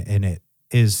 and it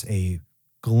is a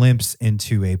glimpse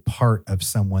into a part of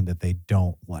someone that they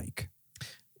don't like.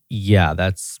 Yeah,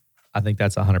 I think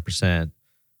that's 100%.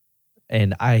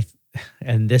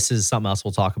 And this is something else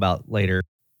we'll talk about later,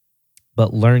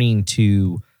 but learning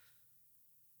to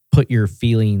put your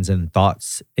feelings and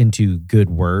thoughts into good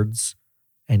words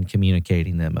and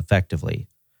communicating them effectively.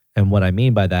 And what I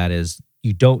mean by that is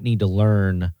you don't need to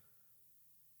learn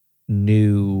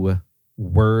new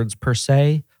words per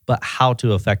se, but how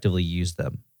to effectively use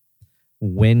them,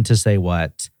 when to say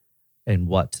what and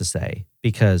what to say,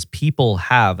 because people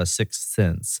have a sixth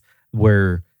sense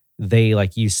where they,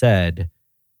 like you said,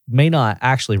 may not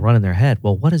actually run in their head,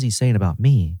 well, what is he saying about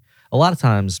me? A lot of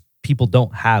times people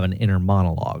don't have an inner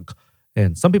monologue,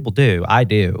 and some people do. I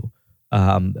do.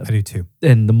 I do too.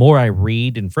 And the more I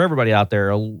read, and for everybody out there,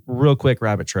 a real quick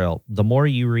rabbit trail, the more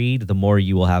you read, the more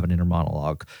you will have an inner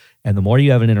monologue. And the more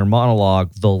you have an inner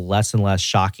monologue, the less and less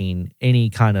shocking any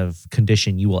kind of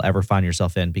condition you will ever find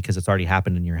yourself in, because it's already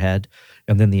happened in your head.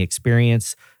 And then the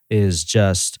experience is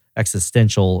just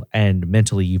existential, and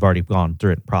mentally you've already gone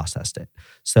through it and processed it.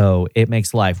 So it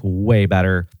makes life way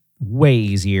better, way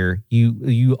easier.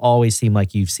 You always seem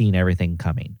like you've seen everything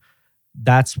coming.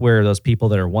 That's where those people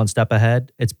that are one step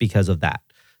ahead, it's because of that.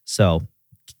 So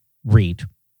read,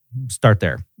 start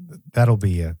there. That'll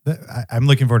be I'm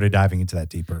looking forward to diving into that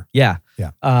deeper. Yeah.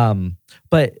 Yeah.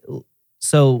 But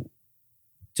so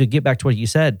to get back to what you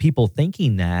said, people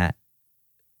thinking that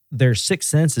their sixth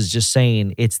sense is just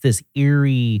saying it's this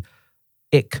eerie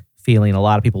ick feeling. A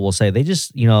lot of people will say they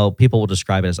just, people will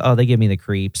describe it as, oh, they give me the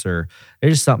creeps, or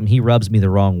there's just something, he rubs me the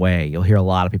wrong way. You'll hear a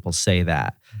lot of people say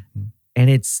that. Mm-hmm.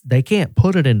 And they can't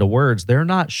put it into words. They're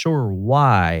not sure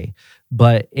why,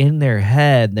 but in their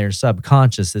head, their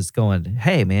subconscious is going,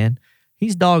 hey man,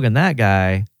 he's dogging that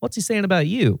guy. What's he saying about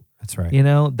you? That's right.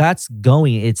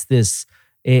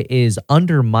 It is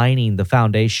undermining the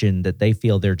foundation that they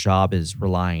feel their job is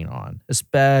relying on,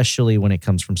 especially when it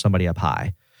comes from somebody up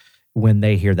high, when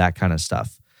they hear that kind of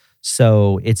stuff.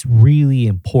 So it's really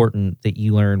important that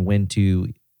you learn when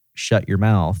to shut your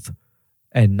mouth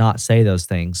and not say those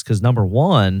things. Because number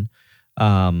one,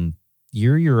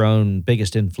 you're your own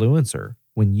biggest influencer.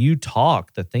 When you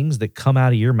talk, the things that come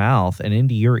out of your mouth and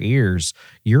into your ears,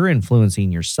 you're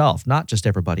influencing yourself, not just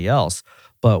everybody else.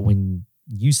 But when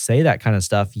you say that kind of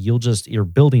stuff, you're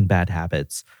building bad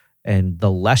habits. And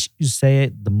the less you say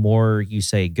it, the more you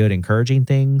say good, encouraging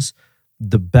things,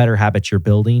 the better habits you're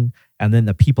building. And then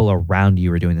the people around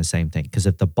you are doing the same thing. Because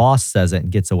if the boss says it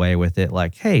and gets away with it,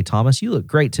 like, hey, Thomas, you look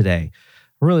great today.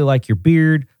 I really like your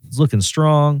beard. It's looking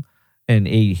strong. And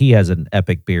he has an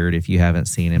epic beard if you haven't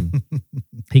seen him.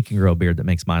 He can grow a beard that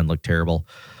makes mine look terrible.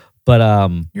 But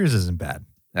yours isn't bad.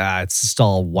 It's just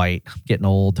all white. I'm getting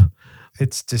old.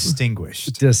 It's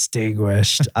distinguished.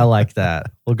 Distinguished. I like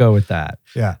that. We'll go with that.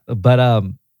 Yeah. But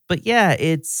yeah,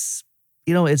 it's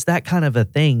that kind of a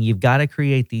thing. You've got to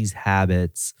create these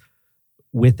habits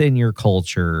within your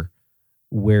culture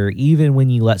where even when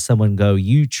you let someone go,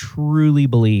 you truly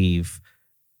believe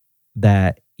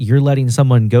that you're letting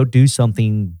someone go do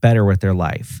something better with their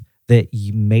life. That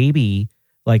you maybe,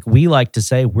 like we like to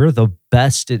say, we're the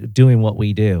best at doing what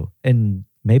we do. And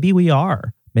maybe we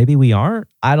are. Maybe we aren't.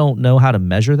 I don't know how to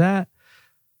measure that.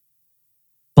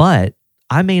 But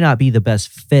I may not be the best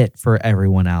fit for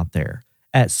everyone out there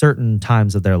at certain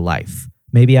times of their life.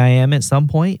 Maybe I am at some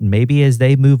point, and maybe as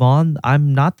they move on,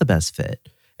 I'm not the best fit.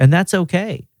 And that's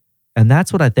okay. And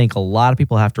that's what I think a lot of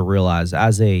people have to realize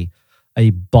as a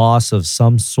boss of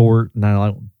some sort. And I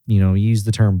don't, use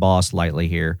the term boss lightly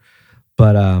here.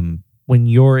 But when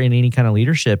you're in any kind of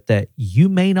leadership, that you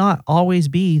may not always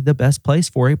be the best place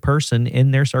for a person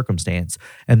in their circumstance.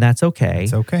 And that's okay.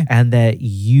 It's okay. And that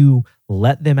you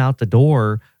let them out the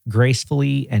door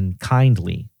gracefully and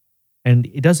kindly. And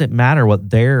it doesn't matter what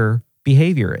their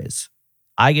behavior is.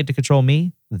 I get to control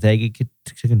me. They get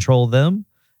to control them.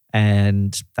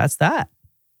 And that's that.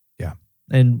 Yeah.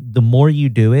 And the more you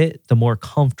do it, the more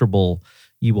comfortable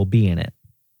you will be in it.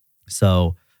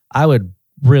 So I would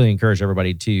really encourage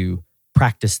everybody to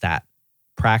practice that.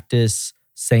 Practice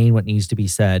saying what needs to be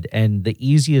said. And the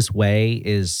easiest way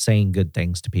is saying good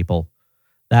things to people.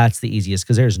 That's the easiest,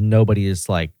 because there's nobody that's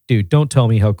like, dude, don't tell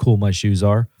me how cool my shoes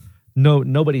are. No,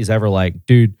 nobody's ever like,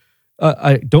 dude,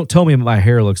 don't tell me my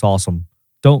hair looks awesome.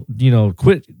 Don't,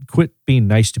 quit being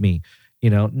nice to me.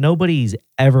 Nobody's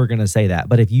ever going to say that.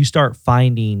 But if you start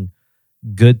finding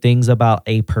good things about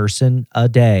a person a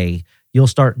day, you'll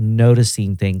start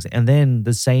noticing things. And then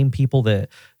the same people that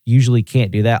usually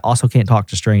can't do that also can't talk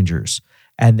to strangers.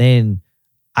 And then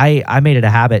I made it a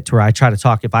habit to where I try to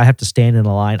talk. If I have to stand in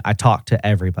a line, I talk to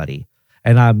everybody.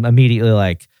 And I'm immediately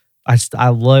like, I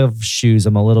love shoes.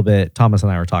 I'm a little bit, Thomas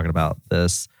and I were talking about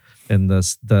this in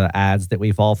the ads that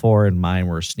we fall for, and mine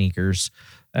were sneakers.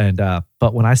 And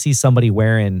but when I see somebody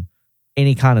wearing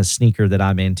any kind of sneaker that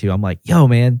I'm into, I'm like, yo,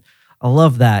 man, I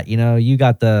love that. You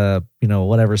got the,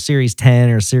 whatever, Series 10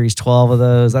 or Series 12 of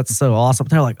those. That's so awesome.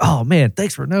 They're like, oh, man,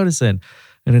 thanks for noticing.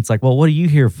 And it's like, well, what are you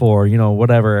here for?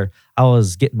 Whatever. I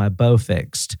was getting my bow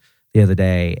fixed the other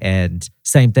day, and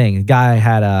same thing. The guy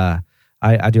had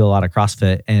I do a lot of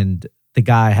CrossFit, and the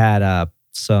guy had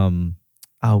some,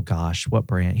 oh gosh, what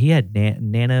brand? He had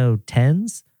Nano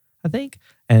 10s, I think.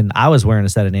 And I was wearing a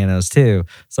set of Nanos too.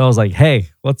 So I was like, hey,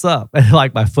 what's up? And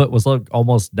like my foot was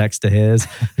almost next to his.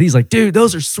 And he's like, dude,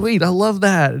 those are sweet. I love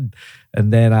that.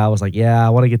 And then I was like, yeah, I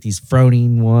want to get these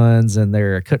Froning ones. And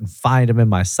I couldn't find them in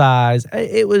my size.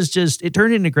 It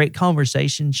turned into great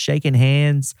conversation, shaking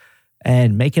hands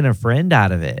and making a friend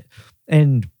out of it.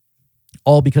 And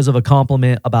all because of a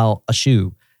compliment about a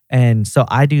shoe. And so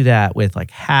I do that with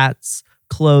like hats,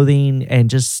 clothing, and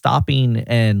just stopping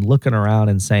and looking around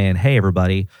and saying, hey,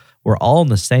 everybody, we're all in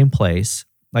the same place.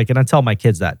 Like, and I tell my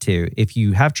kids that too. If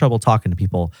you have trouble talking to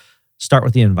people, start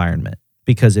with the environment.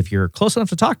 Because if you're close enough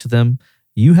to talk to them,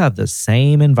 you have the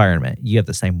same environment. You have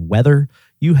the same weather.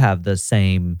 You're in the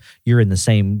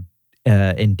same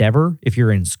endeavor. If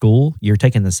you're in school, you're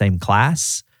taking the same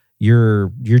class.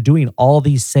 You're doing all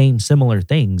these same similar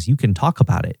things. You can talk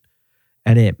about it,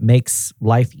 and it makes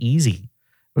life easy.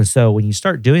 So when you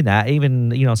start doing that,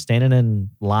 even, standing in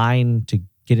line to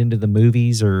get into the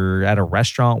movies or at a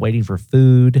restaurant waiting for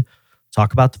food,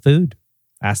 talk about the food.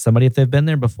 Ask somebody if they've been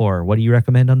there before. What do you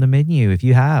recommend on the menu? If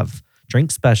you have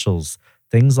drink specials,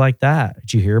 things like that.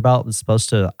 Did you hear about it's supposed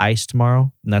to ice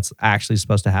tomorrow? And that's actually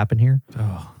supposed to happen here.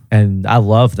 Oh. And I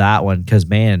love that one because,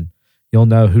 man, you'll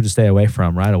know who to stay away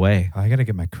from right away. I got to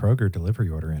get my Kroger delivery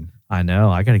order in. I know.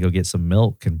 I got to go get some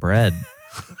milk and bread.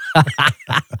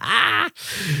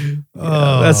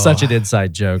 That's such an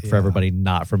inside joke for everybody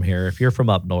not from here. If you're from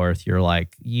up north, you're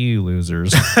like, you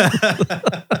losers.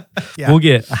 We'll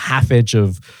get a half inch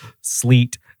of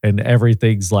sleet and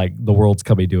everything's like the world's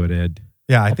coming to an end.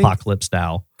 Yeah, Apocalypse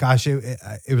now. Gosh, it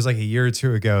was like a year or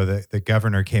two ago that the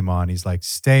governor came on. He's like,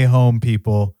 stay home,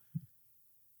 people.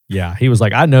 Yeah, he was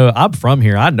like, I know, I'm from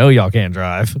here. I know y'all can't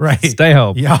drive. Right. Stay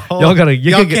home. Y'all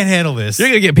can't handle this. You're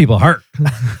going to get people hurt.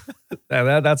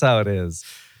 That's how it is.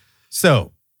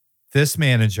 So this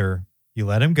manager, you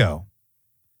let him go.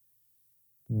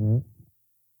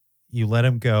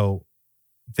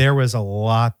 There was a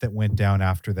lot that went down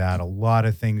after that, a lot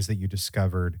of things that you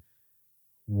discovered.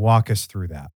 Walk us through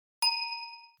that.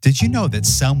 Did you know that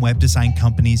some web design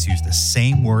companies use the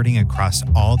same wording across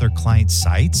all their client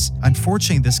sites?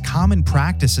 Unfortunately, this common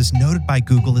practice is noted by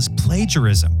Google as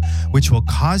plagiarism, which will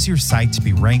cause your site to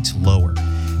be ranked lower.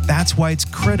 That's why it's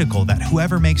critical that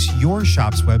whoever makes your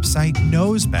shop's website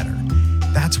knows better.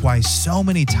 That's why so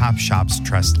many top shops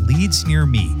trust Leads Near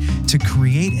Me to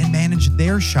create and manage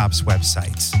their shop's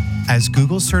websites. As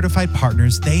Google certified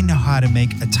partners, they know how to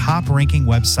make a top ranking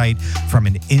website from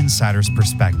an insider's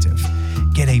perspective.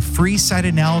 Get a free site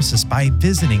analysis by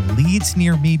visiting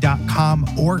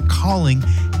leadsnearme.com or calling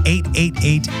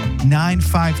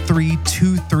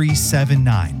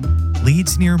 888-953-2379.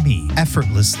 Leads Near Me,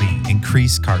 effortlessly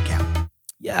increase car count.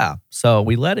 Yeah, so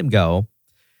we let him go,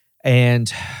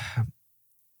 and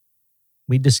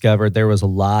we discovered there was a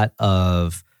lot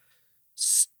of,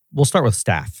 we'll start with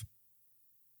staff.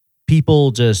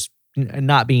 People just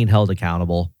not being held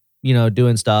accountable,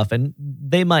 doing stuff, and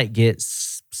they might get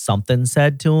something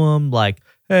said to them like,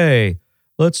 hey,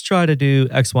 let's try to do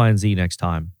X, Y, and Z next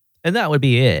time. And that would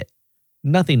be it.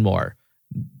 Nothing more.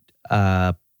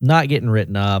 Not getting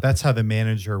written up. That's how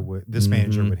manager would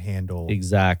handle.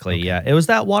 Exactly. Okay. Yeah. It was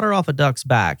that water off a duck's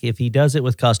back. If he does it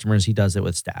with customers, he does it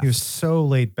with staff. He was so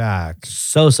laid back.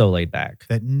 So laid back.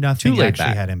 That nothing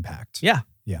actually had impact. Yeah.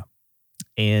 Yeah.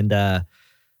 And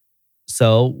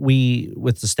so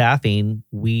with the staffing,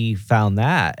 we found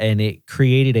that, and it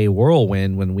created a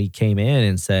whirlwind when we came in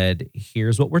and said,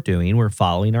 here's what we're doing. We're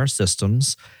following our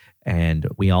systems, and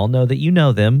we all know that you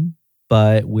know them,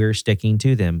 but we're sticking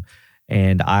to them.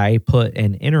 And I put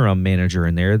an interim manager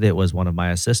in there that was one of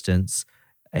my assistants,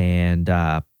 and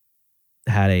had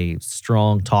a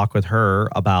strong talk with her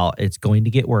about it's going to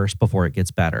get worse before it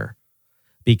gets better.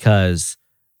 Because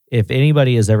if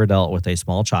anybody has ever dealt with a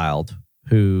small child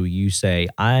who you say,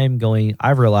 I've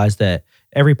realized that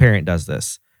every parent does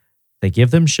this. They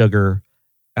give them sugar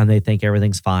and they think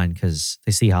everything's fine because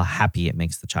they see how happy it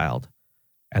makes the child.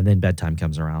 And then bedtime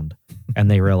comes around and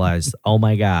they realize, oh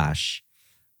my gosh,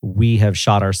 we have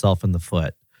shot ourselves in the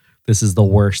foot. This is the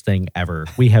worst thing ever.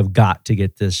 We have got to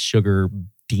get this sugar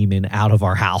demon out of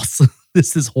our house.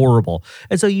 This is horrible.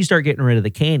 And so you start getting rid of the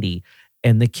candy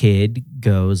and the kid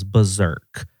goes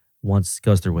berserk.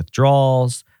 Goes through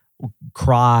withdrawals,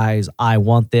 cries, I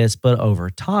want this, but over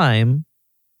time,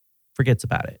 forgets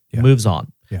about it, moves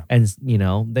on. Yeah. And,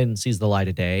 then sees the light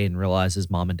of day and realizes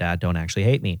mom and dad don't actually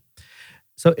hate me.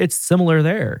 So it's similar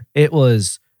there. It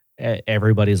was,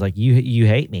 everybody's like, you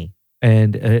hate me.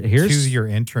 And here's to your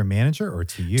interim manager or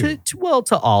to you?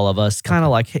 To all of us, kind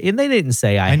of like, and they didn't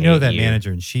say I know hate that you.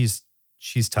 manager, and she's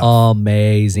tough.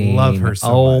 Amazing. Love her so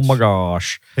much. Oh my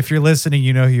gosh. If you're listening,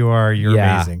 you know who you are. You're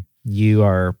amazing. You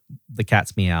are the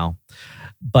cat's meow.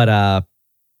 But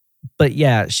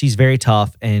yeah, she's very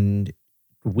tough, and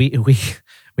we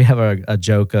we have a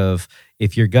joke of,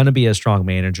 if you're gonna be a strong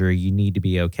manager, you need to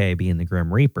be okay being the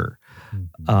Grim Reaper.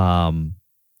 Mhm.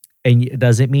 And it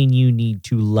doesn't mean you need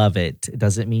to love it. It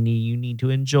doesn't mean you need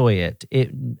to enjoy it.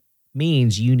 It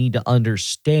means you need to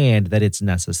understand that it's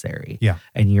necessary. Yeah.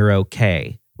 And you're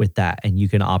okay with that, and you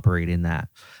can operate in that.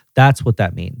 That's what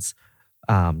that means.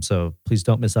 So please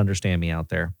don't misunderstand me out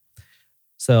there.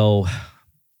 So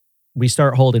we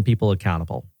start holding people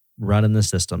accountable, running the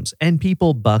systems, and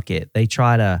people bucket. They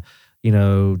try to,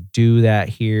 do that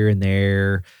here and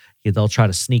there. They'll try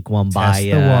to sneak one by Test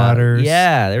you. the waters.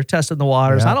 Yeah, they're testing the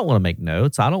waters. Yeah. I don't want to make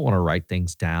notes. I don't want to write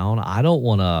things down. I don't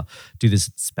want to do this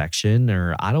inspection,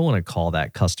 or I don't want to call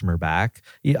that customer back.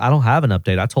 I don't have an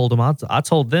update. I told them, I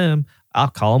told them I'll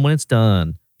call them when it's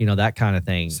done. That kind of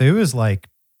thing. So it was like,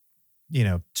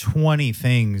 20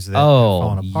 things that had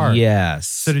fallen apart. Yes.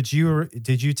 So did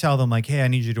you tell them like, hey, I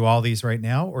need you to do all these right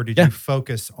now? Or did you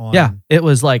focus on? Yeah. It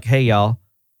was like, hey, y'all,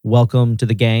 welcome to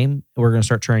the game. We're going to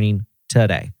start training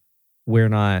today. We're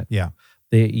not. Yeah.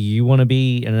 You want to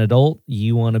be an adult.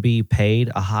 You want to be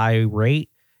paid a high rate.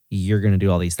 You're going to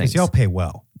do all these things. Because y'all pay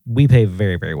well. We pay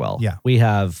very, very well. Yeah. We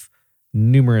have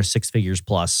numerous 6 figures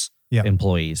plus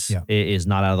employees. Yeah. It is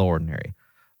not out of the ordinary.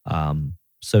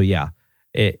 So yeah,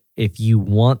 if you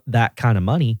want that kind of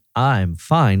money, I'm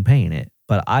fine paying it,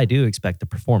 but I do expect the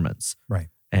performance. Right.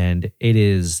 And it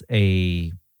is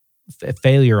a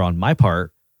failure on my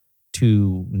part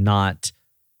to not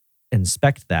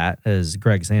inspect that, as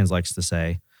Greg Sands likes to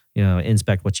say,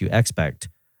 inspect what you expect.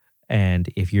 And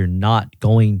if you're not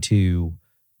going to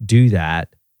do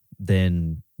that,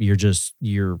 then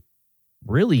you're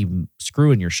really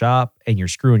screwing your shop, and you're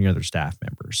screwing your other staff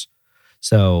members.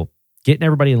 So getting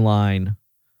everybody in line,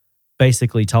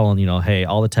 basically telling, hey,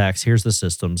 all the techs, here's the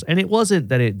systems. And it wasn't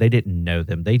that they didn't know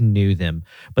them. They knew them,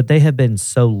 but they had been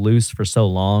so loose for so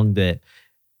long that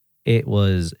it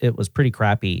was pretty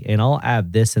crappy. And I'll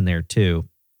add this in there too.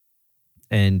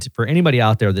 And for anybody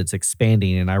out there that's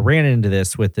expanding, and I ran into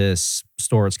this with this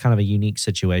store, it's kind of a unique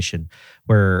situation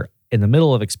where in the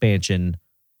middle of expansion,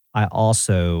 I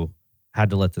also had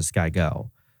to let this guy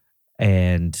go.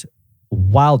 And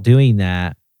while doing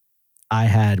that, I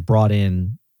had brought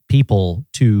in people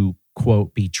to,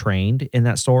 quote, be trained in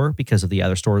that store because of the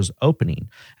other stores opening,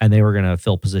 and they were going to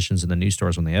fill positions in the new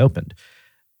stores when they opened.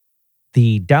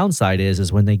 The downside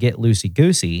is when they get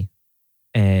loosey-goosey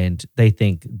and they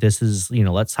think this is,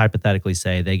 let's hypothetically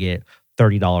say they get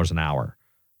 $30 an hour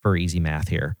for easy math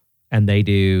here, and they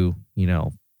do,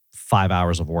 5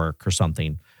 hours of work or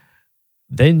something.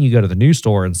 Then you go to the new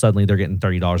store and suddenly they're getting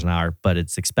 $30 an hour, but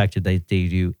it's expected they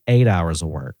do 8 hours of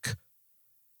work.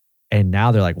 And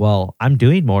now they're like, well, I'm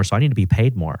doing more, so I need to be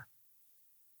paid more.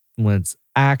 When it's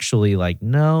actually like,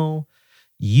 no,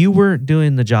 you weren't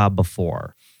doing the job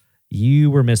before.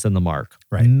 You were missing the mark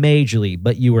majorly,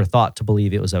 but you were thought to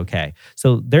believe it was okay.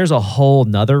 So there's a whole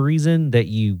nother reason that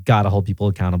you got to hold people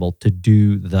accountable to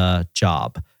do the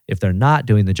job. If they're not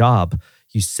doing the job,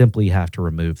 you simply have to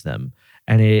remove them.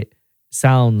 And it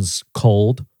sounds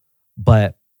cold,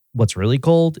 but what's really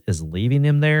cold is leaving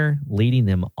them there, leading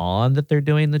them on that they're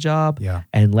doing the job,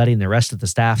 and letting the rest of the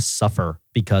staff suffer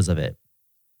because of it.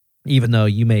 Even though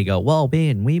you may go, well,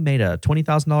 man, we made a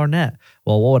 $20,000 net.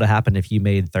 Well, what would have happened if you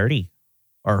made 30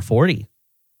 or 40?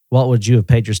 What would you have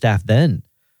paid your staff then?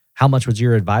 How much would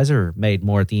your advisor made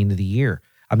more at the end of the year?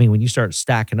 I mean, when you start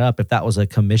stacking up, if that was a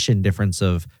commission difference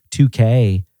of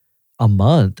 $2,000 a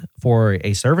month for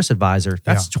a service advisor,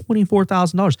 that's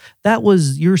 $24,000. That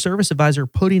was your service advisor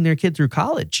putting their kid through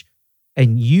college.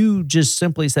 And you just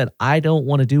simply said, I don't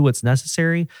want to do what's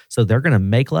necessary, so they're going to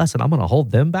make less and I'm going to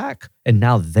hold them back. And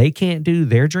now they can't do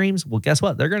their dreams. Well, guess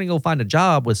what? They're going to go find a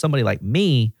job with somebody like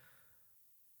me.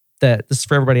 That this is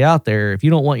for everybody out there. If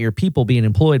you don't want your people being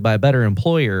employed by a better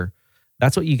employer,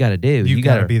 that's what you got to do. You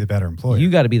got to be the better employer. You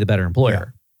got to be the better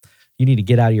employer. Yeah. You need to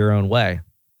get out of your own way.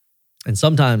 And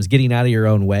sometimes getting out of your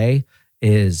own way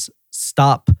is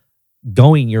stop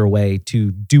going your way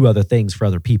to do other things for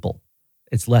other people.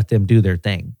 It's let them do their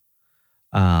thing.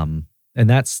 And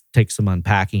that's takes some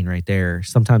unpacking right there.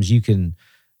 Sometimes you can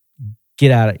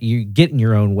you get in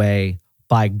your own way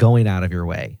by going out of your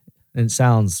way. And it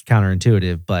sounds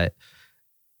counterintuitive, but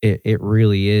it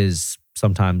really is.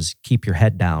 Sometimes keep your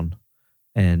head down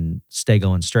and stay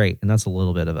going straight. And that's a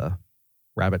little bit of a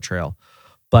rabbit trail.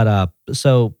 But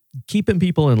so keeping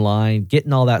people in line,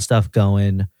 getting all that stuff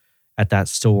going at that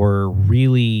store,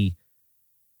 really,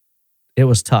 it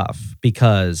was tough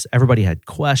because everybody had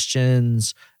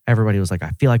questions. Everybody was like,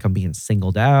 I feel like I'm being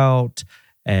singled out.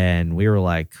 And we were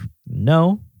like,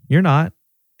 no, you're not.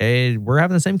 And we're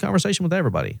having the same conversation with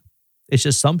everybody. It's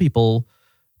just some people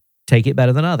take it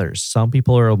better than others. Some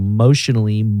people are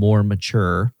emotionally more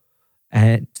mature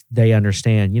and they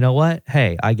understand, you know what?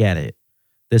 Hey, I get it.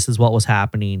 This is what was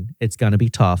happening. It's going to be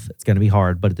tough. It's going to be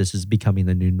hard, but this is becoming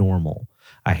the new normal.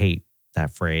 I hate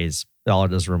that phrase. All it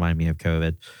does remind me of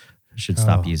COVID. I should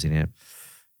stop using it.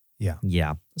 Yeah.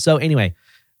 Yeah. So anyway,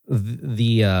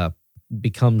 the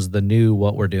becomes the new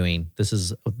what we're doing. This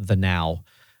is the now.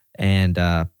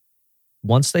 And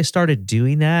once they started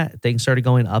doing that, things started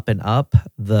going up and up.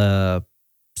 The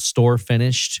store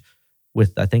finished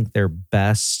with, I think, their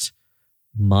best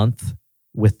month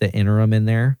with the interim in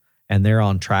there. And they're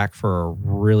on track for a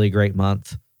really great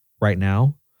month right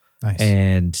now. Nice.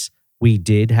 And we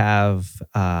did have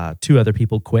 2 other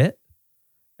people quit.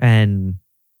 And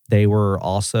they were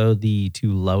also the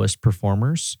 2 lowest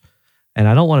performers. And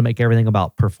I don't want to make everything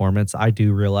about performance. I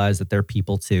do realize that they're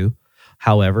people too.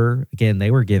 However, again,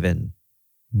 they were given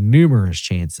numerous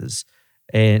chances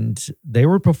and they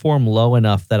would perform low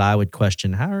enough that I would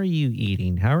question, how are you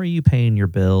eating? How are you paying your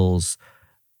bills?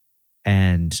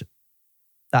 And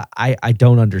I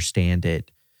don't understand it.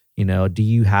 You know, do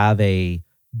you have a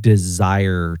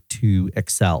desire to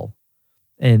excel?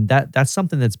 And that's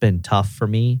something that's been tough for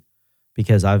me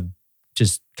because I've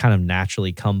just kind of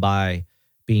naturally come by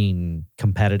being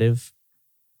competitive,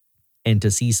 and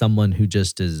to see someone who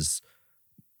just is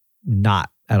not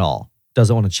at all,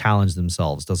 doesn't want to challenge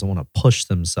themselves, doesn't want to push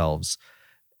themselves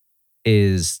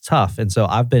is tough. And so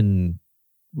I've been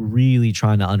really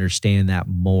trying to understand that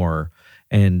more.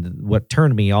 And what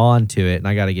turned me on to it, and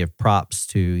I got to give props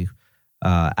to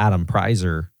Adam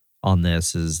Preiser on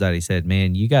this, is that he said,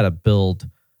 man, you got to build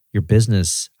your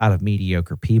business out of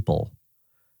mediocre people.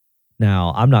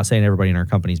 Now, I'm not saying everybody in our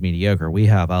company is mediocre. We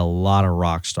have a lot of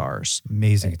rock stars.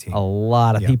 Amazing team. A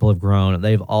lot of people have grown.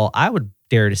 I would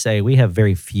dare to say we have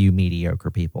very few mediocre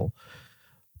people.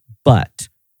 But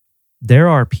there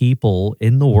are people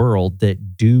in the world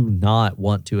that do not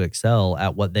want to excel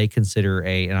at what they consider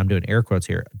and I'm doing air quotes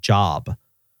here, job.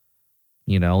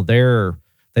 You know,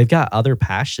 they've got other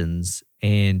passions,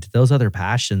 and those other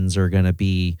passions are going to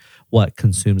be what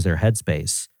consumes their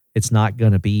headspace. It's not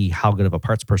going to be how good of a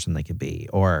parts person they can be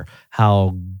or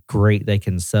how great they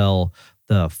can sell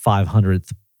the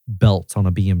 500th belt on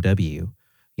a BMW,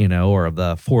 you know, or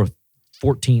the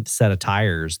 14th set of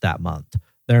tires that month.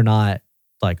 They're not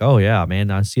like, oh yeah, man,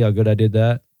 I see how good I did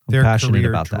that. I'm their passionate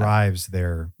career about drives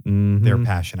that. their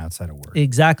passion outside of work.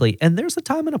 Exactly. And there's a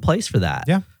time and a place for that.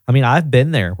 Yeah. I mean, I've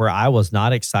been there where I was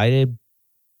not excited,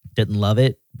 didn't love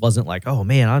it, wasn't like, oh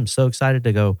man, I'm so excited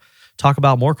to go talk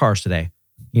about more cars today.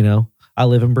 You know, I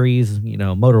live and breathe, you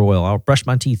know, motor oil. I'll brush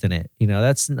my teeth in it. You know,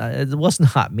 it was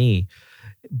not me.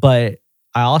 But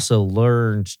I also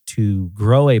learned to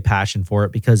grow a passion for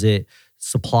it because it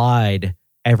supplied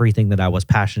everything that I was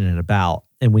passionate about.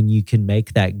 And when you can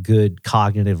make that good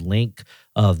cognitive link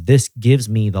of this gives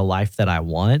me the life that I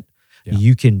want,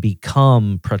 you can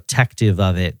become protective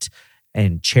of it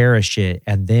and cherish it.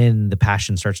 And then the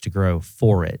passion starts to grow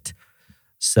for it.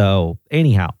 So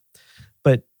anyhow,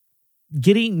 but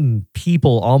getting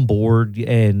people on board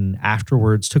and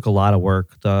afterwards took a lot of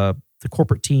work. The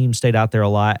corporate team stayed out there a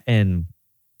lot. And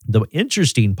the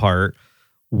interesting part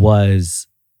was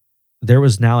there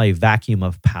was now a vacuum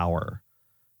of power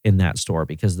in that store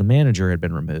because the manager had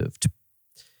been removed.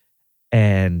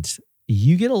 And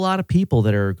you get a lot of people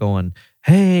that are going,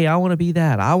 hey, I want to be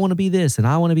that. I want to be this and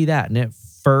I want to be that. And at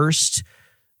first,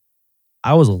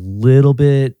 I was a little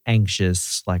bit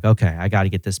anxious, like, okay, I got to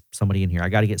get somebody in here. I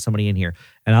got to get somebody in here.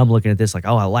 And I'm looking at this like,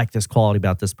 oh, I like this quality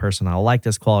about this person. I like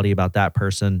this quality about that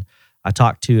person. I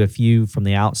talked to a few from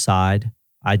the outside.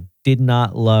 I did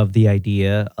not love the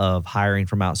idea of hiring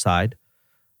from outside.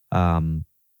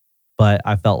 But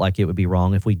I felt like it would be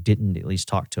wrong if we didn't at least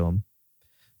talk to them.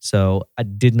 So I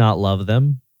did not love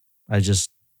them. I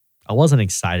wasn't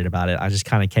excited about it. I just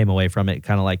kind of came away from it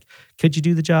kind of like, could you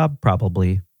do the job?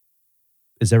 Probably.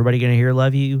 Is everybody going to hear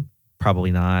love you?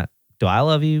 Probably not. Do I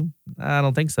love you? I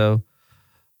don't think so.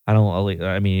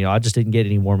 I just didn't get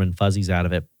any warm and fuzzies out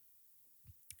of it.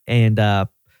 And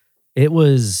it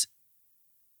was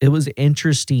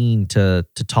interesting to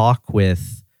talk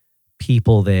with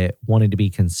people that wanted to be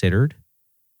considered.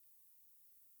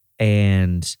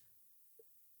 And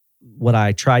what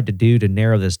I tried to do to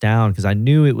narrow this down, because I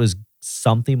knew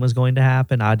something was going to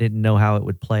happen. I didn't know how it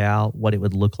would play out, what it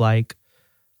would look like.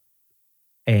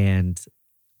 And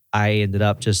I ended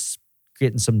up just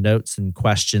getting some notes and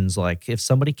questions. Like if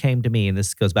somebody came to me, and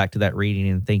this goes back to that reading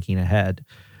and thinking ahead.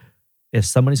 If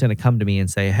somebody's going to come to me and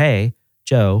say, hey,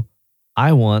 Joe,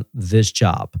 I want this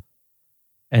job.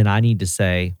 And I need to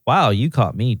say, wow, you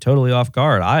caught me totally off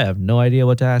guard. I have no idea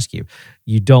what to ask you.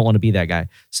 You don't want to be that guy.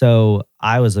 So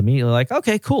I was immediately like,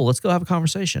 okay, cool. Let's go have a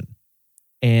conversation.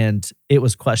 And it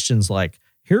was questions like,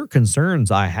 here are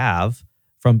concerns I have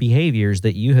from behaviors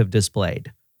that you have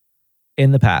displayed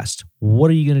in the past. What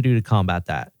are you going to do to combat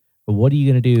that? What are you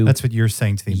going to do? That's what you're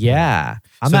saying to the employee. Yeah.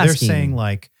 So they're saying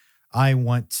like, I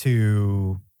want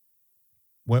to,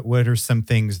 what are some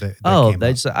things that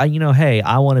that's, hey,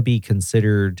 I want to be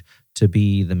considered to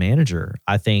be the manager.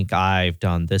 I think I've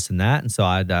done this and that. And so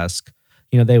I'd ask,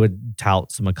 they would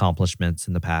tout some accomplishments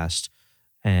in the past,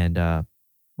 and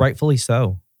rightfully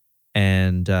so.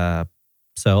 And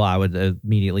so I would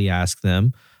immediately ask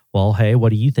them, well, hey, what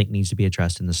do you think needs to be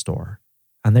addressed in the store?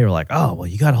 And they were like, oh, well,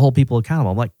 you got to hold people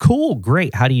accountable. I'm like, cool,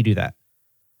 great. How do you do that?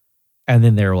 And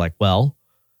then they were like, well,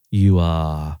 you,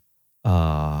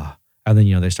 and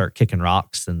then, they start kicking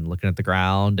rocks and looking at the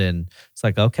ground. And it's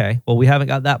like, okay, well, we haven't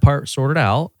got that part sorted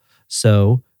out.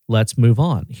 So let's move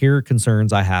on. Here are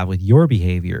concerns I have with your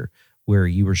behavior where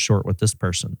you were short with this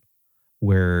person,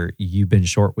 where you've been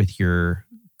short with your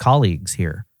colleagues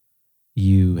here.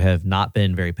 You have not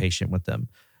been very patient with them.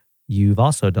 You've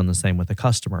also done the same with a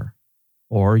customer,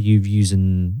 or you've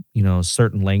using,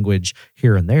 certain language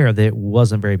here and there that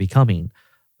wasn't very becoming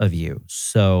of you.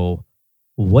 So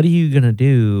what are you going to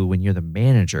do when you're the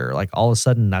manager? Like all of a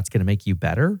sudden that's going to make you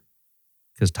better?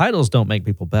 Because titles don't make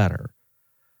people better.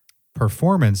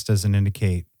 Performance doesn't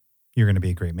indicate you're going to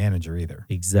be a great manager either.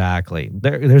 Exactly.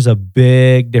 There's a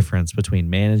big difference between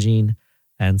managing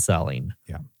and selling.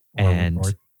 Yeah.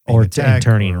 Or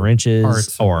turning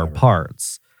wrenches or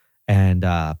parts. And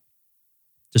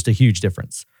just a huge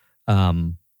difference.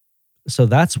 So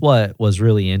that's what was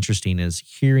really interesting, is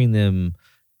hearing them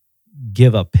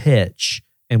give a pitch.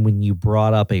 And when you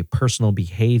brought up a personal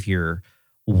behavior,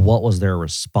 what was their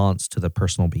response to the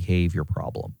personal behavior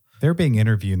problem? They're being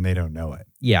interviewed and they don't know it.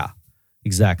 Yeah,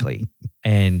 exactly.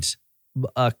 And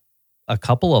a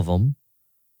couple of them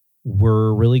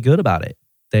were really good about it.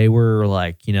 They were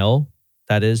like,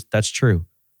 that's true.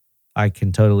 I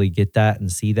can totally get that and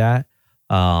see that.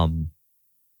 And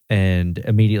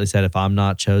immediately said, if I'm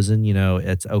not chosen,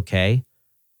 it's okay.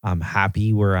 I'm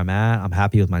happy where I'm at. I'm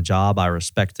happy with my job. I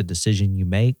respect the decision you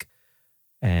make,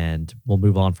 and we'll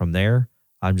move on from there.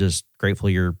 I'm just grateful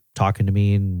you're talking to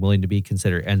me and willing to be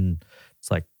considered. And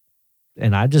it's like,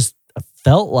 and I just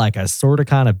felt like I sort of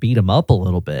kind of beat him up a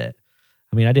little bit.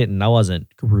 I mean, I wasn't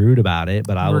rude about it,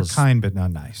 but I was kind, but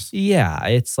not nice. Yeah.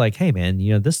 It's like, hey man,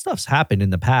 this stuff's happened in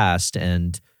the past.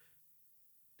 And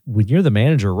when you're the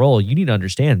manager role, you need to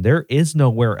understand there is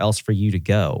nowhere else for you to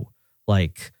go.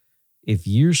 Like, if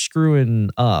you're screwing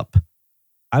up,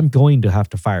 I'm going to have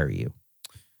to fire you.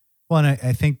 Well, and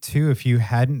I think too, if you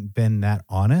hadn't been that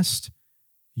honest,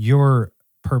 you're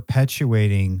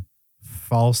perpetuating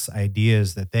false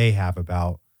ideas that they have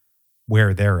about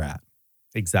where they're at.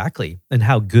 Exactly. And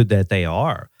how good that they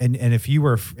are. And if you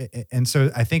were, and so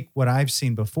I think what I've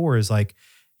seen before is like,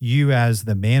 you as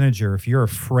the manager, if you're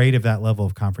afraid of that level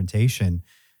of confrontation,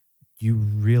 you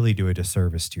really do a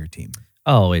disservice to your team.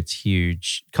 Oh, it's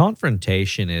huge.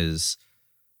 Confrontation it's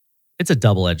a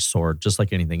double-edged sword, just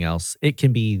like anything else. It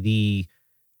can be the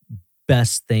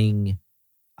best thing.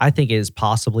 I think it is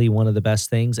possibly one of the best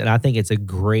things. And I think it's a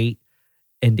great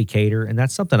indicator. And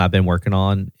that's something I've been working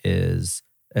on, is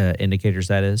indicators,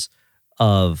 that is,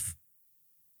 of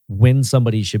when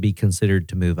somebody should be considered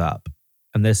to move up.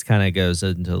 And this kind of goes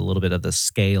into a little bit of the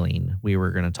scaling we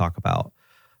were going to talk about.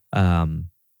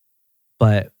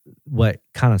 But what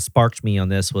kind of sparked me on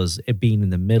this was it being in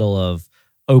the middle of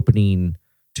opening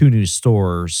 2 new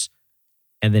stores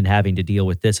and then having to deal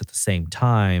with this at the same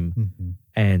time,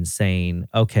 and saying,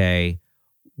 okay,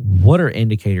 what are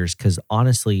indicators? Because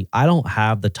honestly, I don't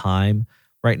have the time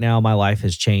right now. My life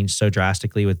has changed so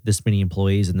drastically with this many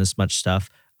employees and this much stuff.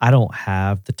 I don't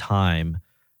have the time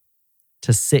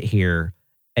to sit here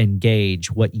and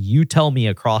gauge what you tell me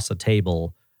across a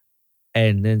table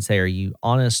and then say, are you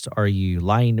honest? Are you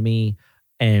lying to me?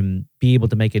 And be able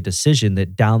to make a decision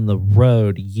that down the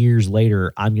road, years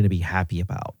later, I'm going to be happy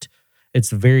about. It's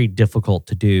very difficult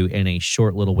to do in a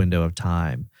short little window of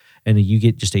time. And you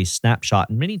get just a snapshot.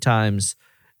 And many times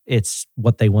it's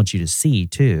what they want you to see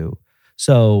too.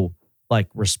 So like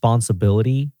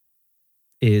responsibility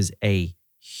is a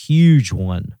huge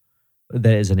one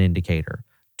that is an indicator.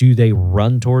 Do they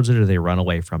run towards it or do they run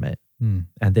away from it?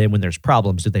 And then when there's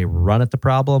problems, do they run at the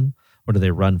problem or do they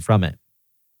run from it?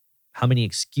 How many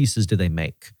excuses do they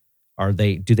make? Do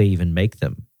they even make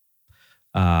them?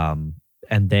 And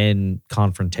then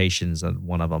confrontations, and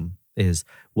one of them is,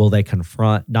 will they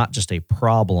confront not just a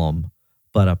problem,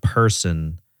 but a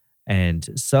person. And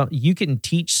so you can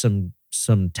teach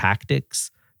some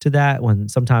tactics to that when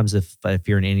sometimes if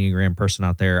you're an Enneagram person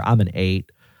out there, I'm an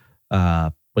 8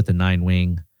 with a 9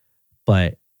 wing.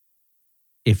 But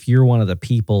if you're one of the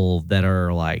people that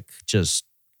are like just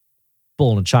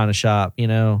bull in a china shop,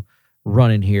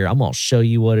 running here, I'm going to show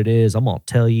you what it is. I'm going to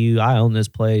tell you I own this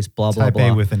place, blah, blah, Type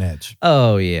blah. A with an edge.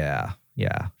 Oh, yeah.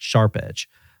 Yeah. Sharp edge.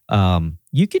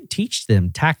 You can teach them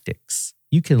tactics.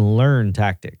 You can learn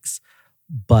tactics.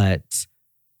 But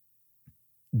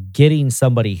getting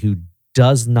somebody who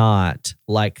does not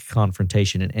like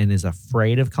confrontation and is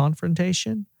afraid of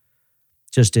confrontation,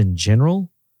 just in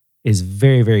general, is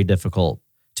very, very difficult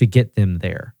to get them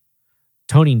there.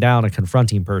 Toning down a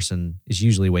confronting person is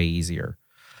usually way easier.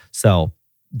 So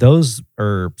those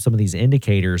are some of these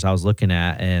indicators I was looking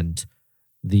at, and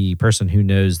the person who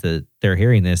knows that they're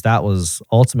hearing this, that was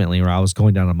ultimately where I was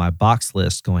going down on my box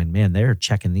list going, man, they're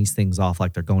checking these things off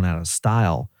like they're going out of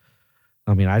style.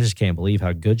 I mean, I just can't believe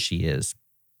how good she is.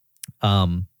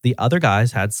 The other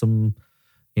guys had some,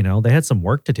 they had some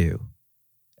work to do,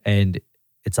 and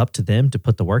it's up to them to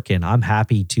put the work in. I'm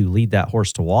happy to lead that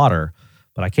horse to water,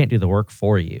 but I can't do the work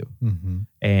for you. Mm-hmm.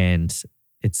 And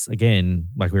it's, again,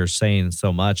 like we were saying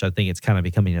so much, I think it's kind of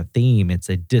becoming a theme. It's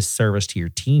a disservice to your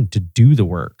team to do the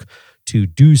work, to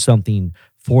do something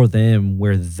for them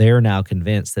where they're now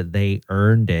convinced that they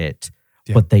earned it,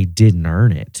 but they didn't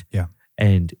earn it. Yeah.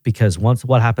 And because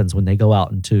what happens when they go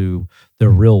out into the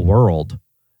real world,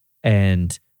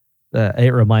 and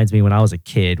it reminds me when I was a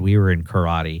kid, we were in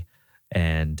karate,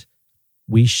 and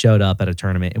we showed up at a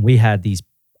tournament, and we had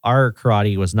our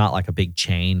karate was not like a big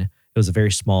chain. It was a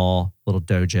very small little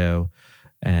dojo,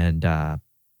 and the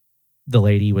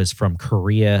lady was from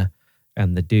Korea,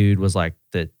 and the dude was like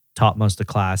that taught most of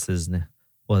the classes and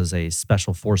was a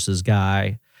special forces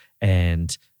guy,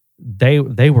 and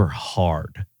they were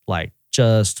hard, like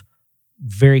just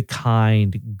very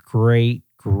kind, great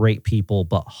people,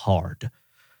 but hard.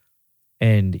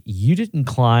 And you didn't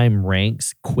climb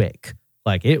ranks quick.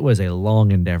 Like, it was a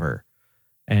long endeavor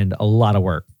and a lot of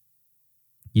work.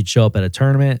 You'd show up at a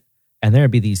tournament, and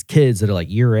there'd be these kids that are like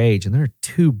your age, and they're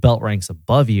 2 belt ranks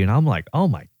above you. And I'm like, oh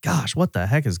my gosh, what the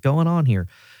heck is going on here?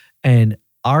 And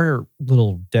our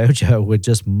little dojo would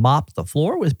just mop the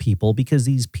floor with people because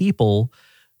these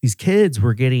kids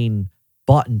were getting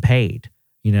bought and paid.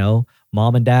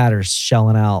 Mom and dad are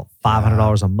shelling out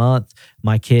 $500 a month.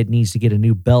 My kid needs to get a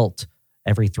new belt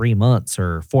every 3 months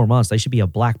or 4 months. They should be a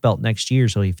black belt next year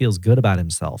so he feels good about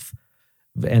himself.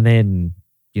 And then,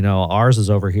 ours is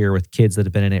over here with kids that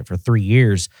have been in it for 3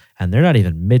 years, and they're not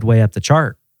even midway up the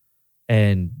chart.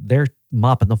 And they're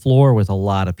mopping the floor with a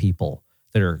lot of people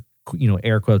that are,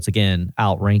 air quotes again,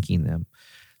 outranking them.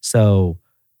 So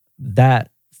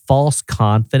that false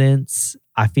confidence,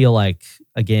 I feel like,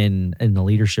 again, in the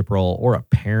leadership role or a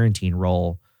parenting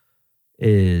role,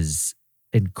 is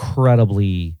an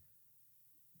incredibly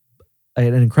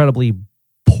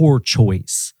poor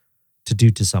choice to do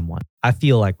to someone. I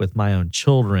feel like with my own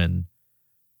children,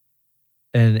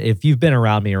 and if you've been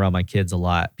around my kids a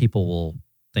lot, people will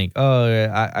think, oh,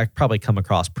 I probably come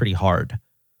across pretty hard.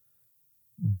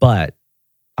 But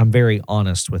I'm very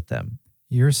honest with them.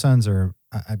 Your sons are,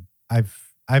 I've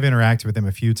interacted with them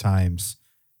a few times,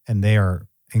 and they are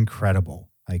incredible.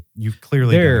 Like, you've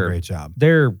clearly done a great job.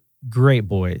 They're great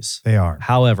boys. They are.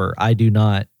 However, I do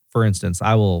not, for instance,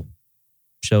 I will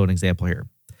show an example here.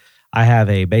 I have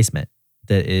a basement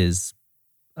that is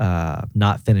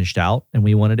not finished out, and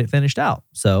we wanted it finished out.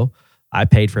 So I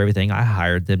paid for everything. I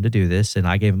hired them to do this, and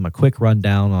I gave them a quick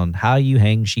rundown on how you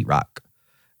hang sheetrock.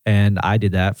 And I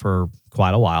did that for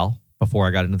quite a while before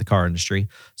I got into the car industry.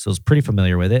 So I was pretty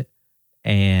familiar with it.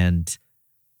 And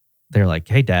they're like,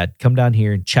 hey, Dad, come down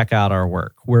here and check out our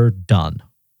work. We're done.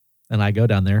 And I go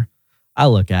down there. I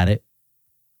look at it,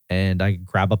 and I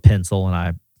grab a pencil, and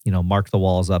I mark the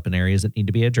walls up in areas that need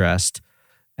to be addressed.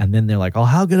 And then they're like, oh,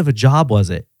 how good of a job was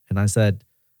it? And I said,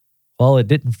 well, it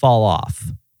didn't fall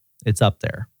off. It's up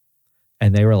there.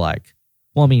 And they were like,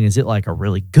 well, I mean, is it like a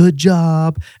really good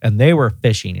job? And they were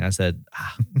fishing. And I said,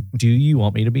 do you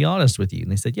want me to be honest with you?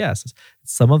 And they said, yes. It's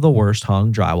some of the worst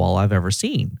hung drywall I've ever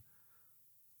seen.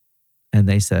 And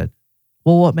they said,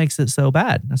 well, what makes it so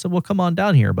bad? And I said, well, come on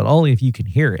down here, but only if you can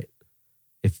hear it.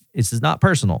 If this is not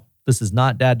personal. This is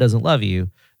not Dad doesn't love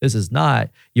you. This is not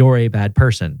you're a bad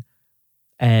person.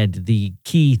 And the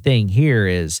key thing here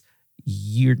is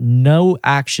no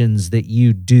actions that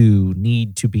you do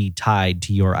need to be tied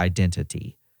to your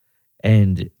identity.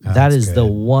 And that is good. The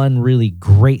one really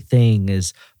great thing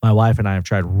is my wife and I have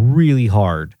tried really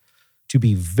hard to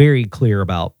be very clear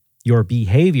about Your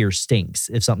behavior stinks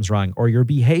if something's wrong, or your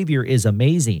behavior is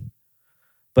amazing.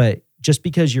 But just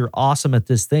because you're awesome at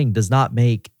this thing does not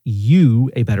make you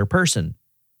a better person.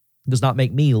 Does not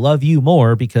make me love you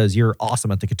more because you're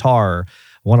awesome at the guitar.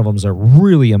 One of them's a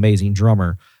really amazing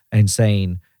drummer and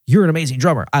saying, you're an amazing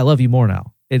drummer. I love you more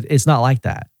now. It's not like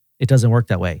that. It doesn't work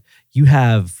that way. You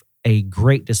have a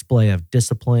great display of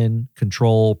discipline,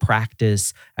 control,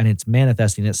 practice, and it's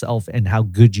manifesting itself in how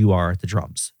good you are at the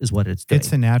drums is what it's doing.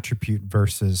 It's an attribute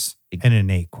versus an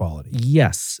innate quality.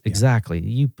 Yes, exactly. Yeah.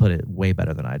 You put it way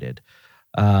better than I did.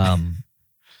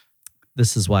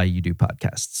 This is why you do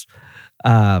podcasts.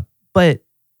 But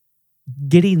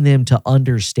getting them to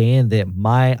understand that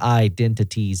my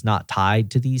identity is not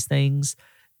tied to these things.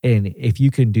 And if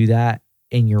you can do that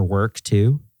in your work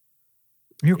too,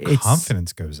 your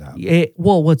confidence goes up.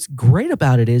 Well, what's great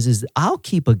about it is I'll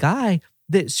keep a guy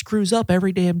that screws up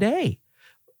every damn day.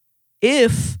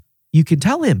 If you can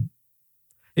tell him,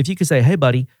 if you can say, hey,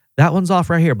 buddy, that one's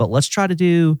off right here, but let's try to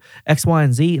do X, Y,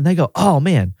 and Z. And they go, oh,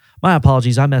 man, my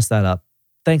apologies. I messed that up.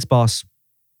 Thanks, boss.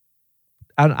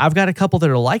 I've got a couple that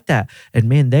are like that. And,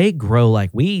 man, they grow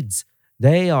like weeds.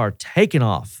 They are taking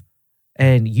off.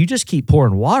 And you just keep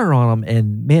pouring water on them.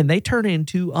 And, man, they turn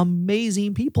into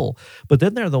amazing people. But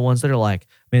then they're the ones that are like,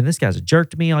 man, this guy's a jerk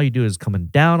to me. All you do is coming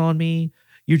down on me.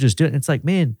 You're just doing it. It's like,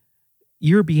 man,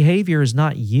 your behavior is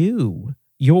not you.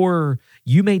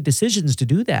 You made decisions to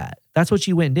do that. That's what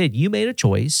you went and did. You made a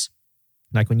choice.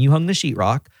 Like when you hung the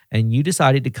sheetrock and you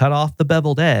decided to cut off the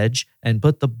beveled edge and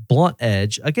put the blunt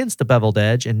edge against the beveled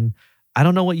edge. And I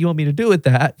don't know what you want me to do with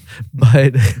that,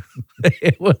 but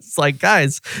it was like,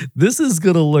 guys, this is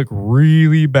going to look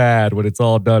really bad when it's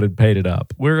all done and painted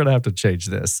up. We're going to have to change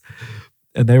this.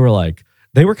 And they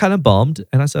were kind of bummed.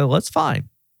 And I said, well, that's fine.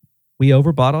 We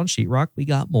overbought on sheetrock. We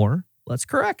got more. Let's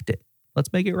correct it.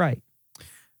 Let's make it right.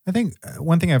 I think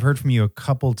one thing I've heard from you a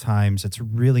couple times that's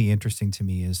really interesting to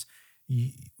me is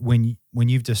when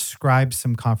you've described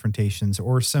some confrontations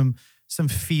or some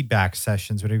feedback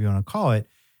sessions, whatever you want to call it,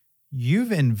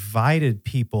 you've invited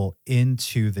people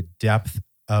into the depth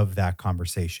of that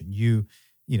conversation. You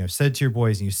said to your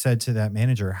boys and you said to that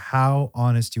manager, how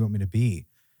honest do you want me to be?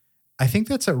 I think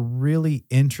that's a really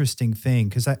interesting thing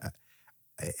because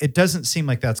it doesn't seem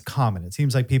like that's common. It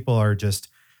seems like people are just,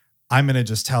 I'm going to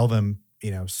just tell them,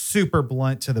 super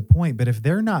blunt to the point. But if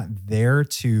they're not there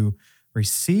to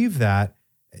receive that,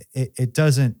 it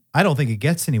doesn't, I don't think it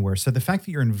gets anywhere. So the fact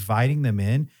that you're inviting them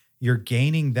in, you're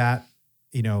gaining that,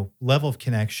 level of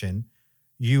connection.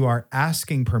 You are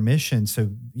asking permission. So,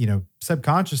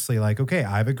 subconsciously like, okay,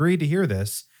 I've agreed to hear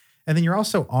this. And then you're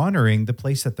also honoring the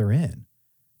place that they're in.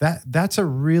 That's a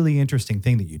really interesting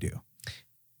thing that you do.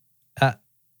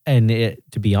 And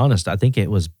to be honest, I think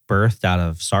it was birthed out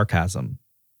of sarcasm.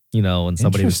 And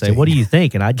somebody would say, what do you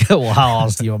think? And I'd go, well, how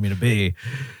honest do you want me to be?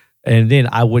 And then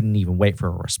I wouldn't even wait for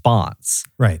a response.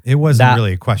 Right. It wasn't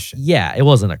really a question. Yeah, it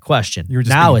wasn't a question. You were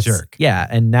just being a jerk. Yeah,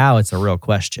 and now it's a real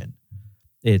question.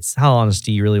 It's how honest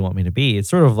do you really want me to be? It's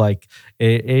sort of like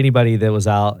anybody that was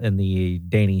out in the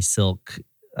Danny Silk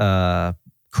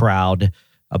crowd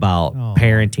about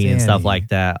parenting and stuff like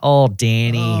that.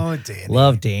 Danny.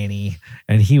 Love Danny.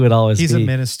 And he would always He's a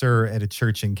minister at a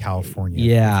church in California.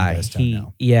 Yeah.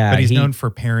 But he's known for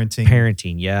parenting.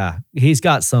 Parenting, yeah. He's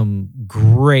got some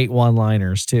great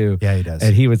one-liners too. Yeah, he does.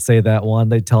 And he would say that one,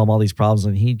 they'd tell him all these problems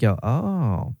and he'd go,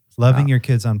 Loving Your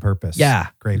Kids on Purpose. Yeah.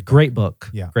 Great book.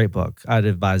 Yeah. Great book. I'd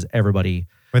advise everybody.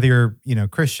 Whether you're,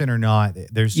 Christian or not,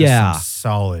 there's just some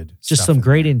solid just some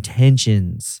great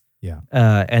intentions. Yeah.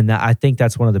 And I think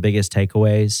that's one of the biggest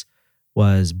takeaways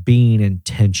was being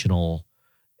intentional.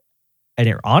 And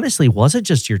it honestly wasn't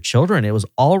just your children. It was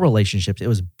all relationships. It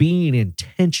was being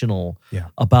intentional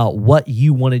about what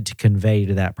you wanted to convey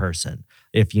to that person.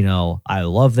 If, I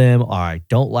love them or I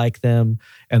don't like them.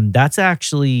 And that's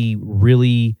actually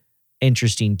really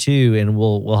interesting too. And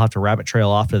we'll have to rabbit trail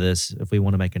off to this if we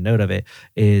want to make a note of it,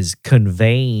 is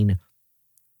conveying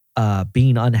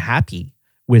being unhappy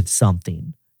with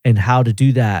something. And how to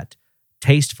do that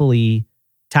tastefully,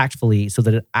 tactfully, so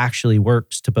that it actually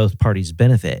works to both parties'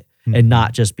 benefit and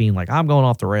not just being like, I'm going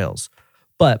off the rails.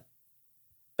 But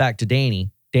back to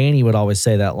Danny. Danny would always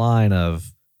say that line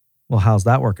of, well, how's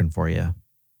that working for you?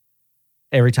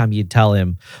 Every time you'd tell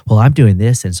him, well, I'm doing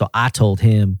this. And so I told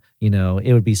him,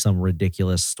 it would be some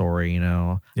ridiculous story,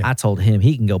 I told him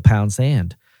he can go pound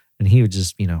sand. And he would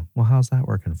just, well, how's that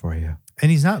working for you? And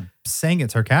he's not saying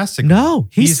it sarcastically. No,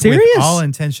 he's serious. With all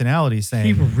intentionality saying.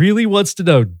 He really wants to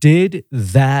know, did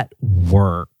that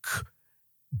work?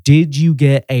 Did you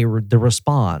get the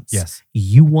response yes.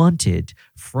 you wanted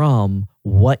from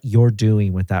what you're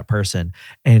doing with that person.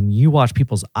 And you watch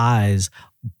people's eyes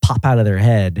pop out of their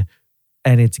head,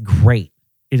 and it's great.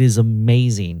 It is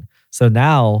amazing. So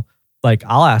now, like,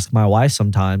 I'll ask my wife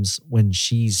sometimes when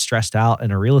she's stressed out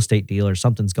in a real estate deal or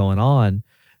something's going on,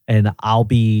 and I'll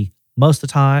be, most of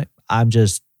the time, I'm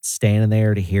just standing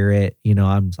there to hear it. You know,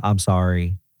 I'm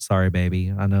sorry. Sorry,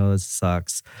 baby. I know this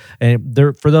sucks. And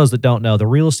there, for those that don't know, the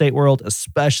real estate world,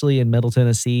 especially in Middle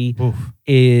Tennessee,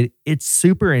 it's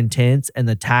super intense, and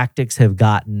the tactics have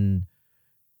gotten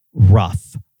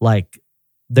rough. Like,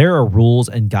 there are rules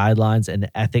and guidelines and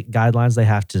ethic guidelines they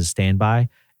have to stand by,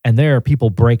 and there are people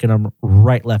breaking them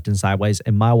right, left, and sideways.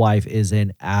 And my wife is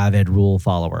an avid rule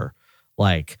follower.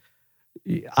 Like,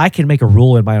 I can make a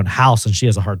rule in my own house, and she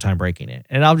has a hard time breaking it.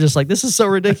 And I'm just like, this is so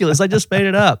ridiculous. I just made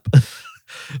it up.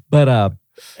 But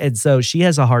and so she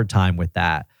has a hard time with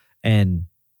that. And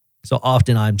so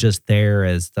often I'm just there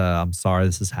as I'm sorry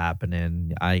this is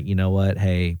happening. You know what?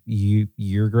 Hey,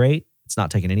 you're great. It's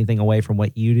not taking anything away from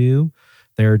what you do.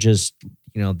 They're just,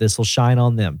 this will shine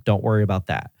on them. Don't worry about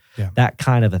that. Yeah. That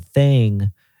kind of a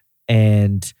thing.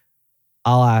 And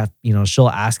she'll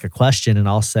ask a question, and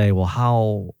I'll say, well,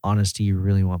 how honest do you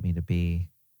really want me to be?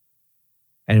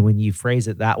 And when you phrase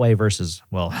it that way versus,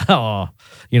 well, how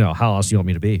else do you want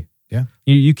me to be? Yeah.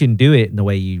 You can do it in the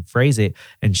way you phrase it,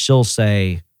 and she'll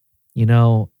say, I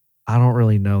don't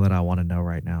really know that I want to know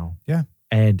right now. Yeah.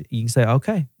 And you can say,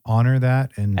 okay. Honor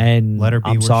that and let her be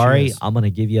I'm where sorry. she is. I'm going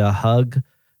to give you a hug.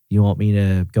 You want me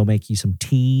to go make you some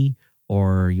tea,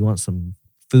 or you want some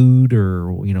food,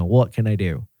 or, what can I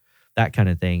do? That kind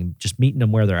of thing. Just meeting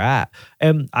them where they're at.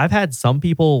 And I've had some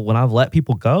people, when I've let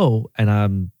people go and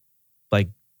I'm like,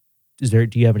 do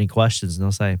you have any questions? And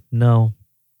they'll say, no.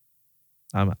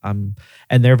 And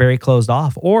they're very closed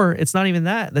off. Or it's not even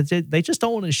that. They just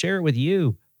don't want to share it with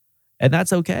you. And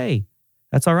that's okay.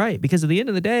 That's all right. Because at the end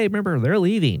of the day, remember, they're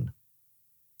leaving.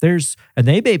 And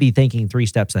they may be thinking 3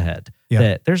 steps ahead. Yeah.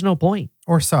 That there's no point.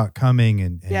 Or saw it coming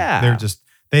and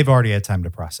they've already had time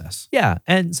to process. Yeah.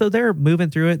 And so they're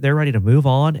moving through it. They're ready to move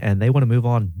on, and they want to move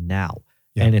on now.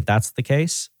 Yeah. And if that's the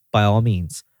case, by all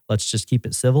means, let's just keep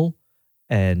it civil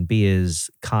and be as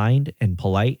kind and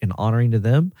polite and honoring to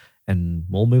them, and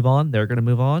we'll move on. They're going to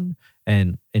move on.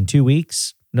 And in 2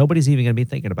 weeks, nobody's even going to be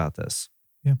thinking about this.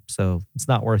 Yeah. So it's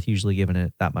not worth usually giving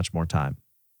it that much more time.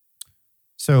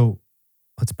 So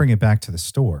let's bring it back to the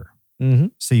store. Mm-hmm.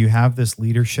 So you have this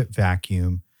leadership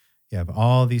vacuum. You have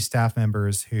all these staff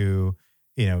members who,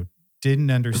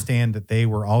 didn't understand that they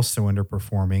were also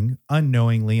underperforming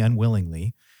unknowingly,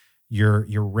 unwillingly. You're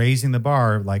raising the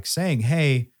bar, like saying,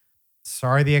 hey,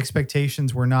 sorry, the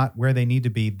expectations were not where they need to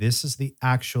be. This is the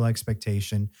actual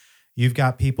expectation. You've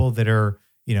got people that are,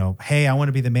 hey, I want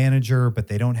to be the manager, but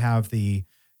they don't have the,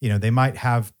 they might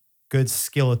have good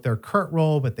skill at their current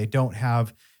role, but they don't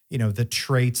have, the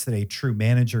traits that a true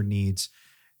manager needs.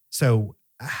 So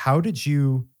how did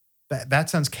you, that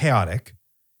sounds chaotic.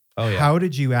 Oh, yeah. How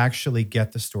did you actually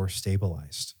get the store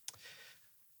stabilized?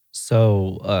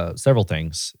 So several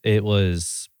things.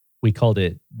 We called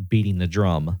it beating the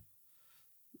drum.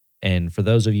 And for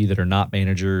those of you that are not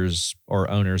managers or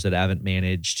owners that haven't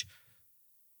managed,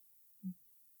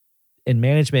 in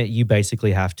management, you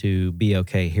basically have to be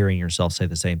okay hearing yourself say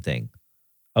the same thing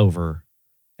over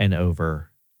and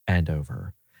over and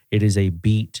over. It is a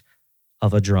beat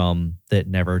of a drum that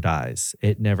never dies.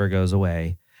 It never goes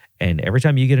away. And every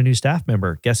time you get a new staff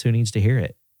member, guess who needs to hear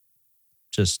it?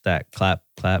 Just that clap,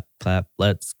 clap, clap.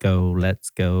 Let's go, let's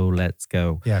go, let's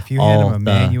go. Yeah, if you hand them a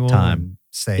manual and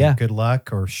say good luck,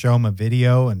 or show them a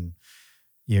video, and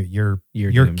you're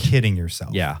kidding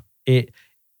yourself. Yeah.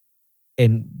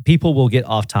 And people will get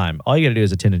off time. All you got to do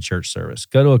is attend a church service.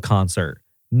 Go to a concert.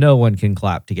 No one can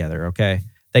clap together, okay?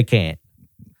 They can't.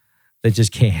 They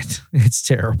just can't. It's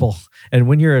terrible. And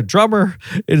when you're a drummer,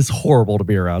 it is horrible to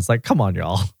be around. It's like, come on,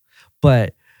 y'all.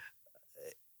 But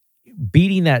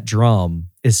beating that drum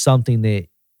is something that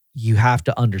you have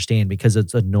to understand, because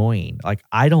it's annoying. Like,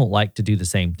 I don't like to do the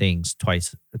same things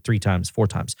twice, 3 times, 4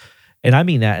 times. And I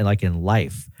mean that in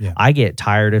life. Yeah. I get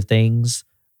tired of things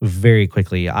very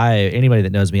quickly. Anybody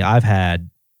that knows me, I've had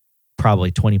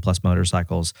probably 20 plus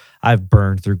motorcycles. I've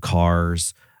burned through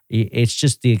cars. It's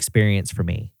just the experience for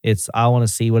me. I want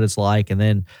to see what it's like. And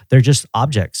then they're just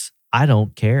objects. I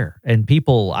don't care. And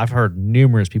I've heard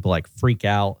numerous people like freak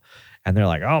out, and they're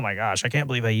like, oh my gosh, I can't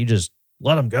believe that you just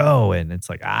let them go. And it's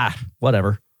like,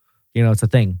 whatever. It's a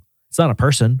thing. It's not a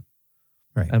person.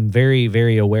 Right. I'm very,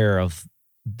 very aware of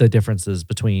the differences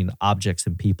between objects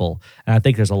and people. And I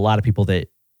think there's a lot of people that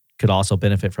could also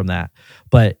benefit from that.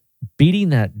 But beating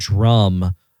that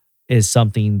drum is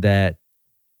something that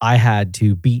I had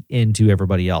to beat into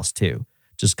everybody else too.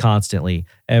 just constantly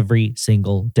every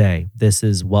single day. This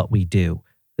is what we do.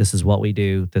 This is what we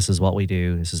do. This is what we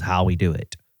do. This is how we do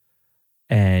it.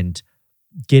 And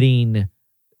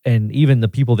and even the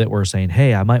people that were saying,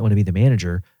 hey, I might want to be the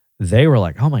manager, they were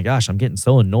like, oh my gosh, I'm getting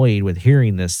so annoyed with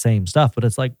hearing this same stuff. But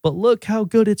it's like, but look how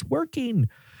good it's working.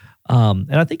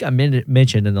 And I think I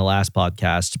mentioned in the last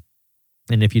podcast,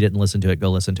 and if you didn't listen to it, go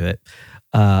listen to it,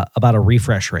 about a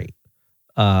refresh rate.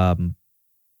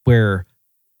 Where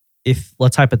if,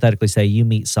 let's hypothetically say you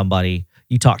meet somebody,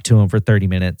 you talk to them for 30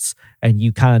 minutes, and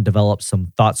you kind of develop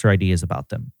some thoughts or ideas about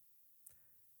them.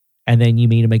 And then you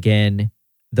meet them again,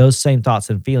 those same thoughts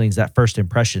and feelings, that first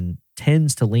impression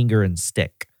tends to linger and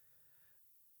stick.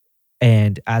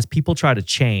 And as people try to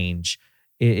change,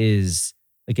 it is,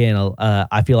 again,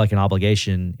 I feel like an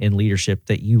obligation in leadership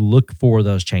that you look for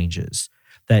those changes,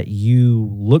 that you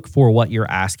look for what you're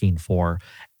asking for,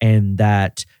 and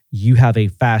that you have a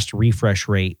fast refresh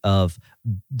rate of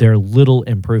their little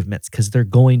improvements, because they're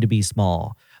going to be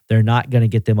small. They're not going to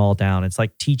get them all down. It's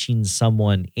like teaching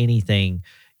someone anything.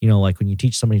 Like when you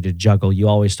teach somebody to juggle, you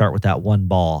always start with that one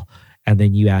ball, and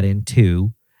then you add in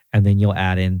 2, and then you'll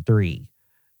add in 3,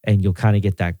 and you'll kind of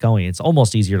get that going. It's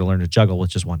almost easier to learn to juggle with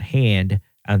just one hand,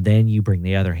 and then you bring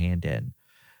the other hand in.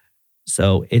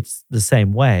 So it's the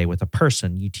same way with a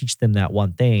person. You teach them that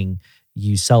one thing,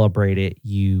 you celebrate it,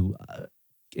 you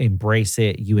embrace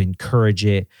it, you encourage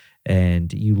it,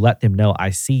 and you let them know, I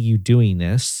see you doing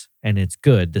this, and it's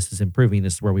good. This is improving.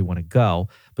 This is where we want to go.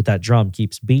 But that drum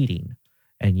keeps beating,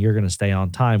 and you're going to stay on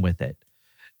time with it.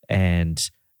 And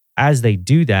as they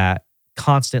do that,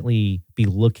 constantly be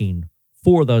looking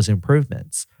for those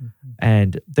improvements. Mm-hmm.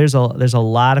 And there's a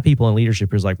lot of people in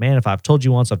leadership who's like, man, if I've told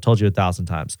you once, I've told you 1,000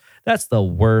 times. That's the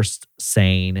worst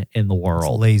saying in the world.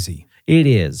 It's lazy. It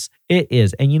is.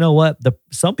 And you know what?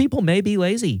 Some people may be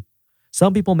lazy.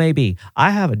 Some people may be.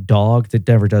 I have a dog that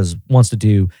never wants to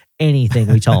do anything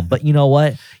we tell him. But you know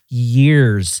what?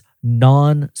 Years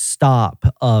non-stop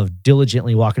of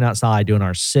diligently walking outside, doing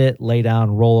our sit, lay down,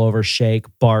 roll over, shake,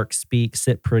 bark, speak,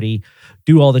 sit pretty,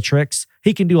 do all the tricks.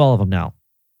 He can do all of them now.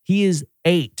 He is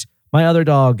 8. My other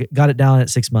dog got it down at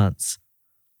 6 months.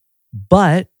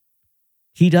 But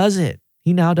he does it.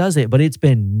 He now does it. But it's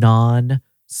been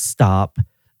non-stop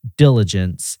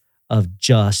diligence of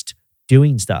just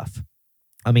doing stuff.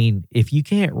 I mean, if you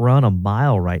can't run a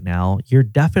mile right now, you're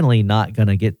definitely not going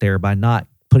to get there by not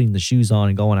putting the shoes on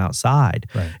and going outside.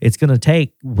 Right. It's going to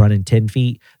take running 10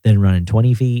 feet, then running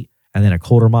 20 feet, and then a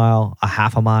quarter mile, a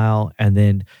half a mile. And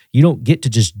then you don't get to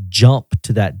just jump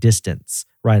to that distance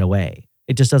right away.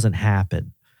 It just doesn't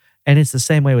happen. And it's the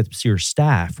same way with your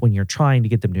staff when you're trying to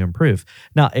get them to improve.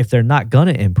 Now, if they're not going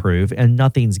to improve and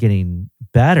nothing's getting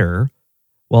better,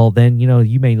 well, then,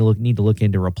 you may need to look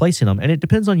into replacing them. And it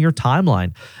depends on your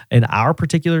timeline. In our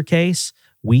particular case,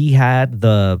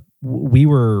 the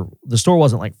store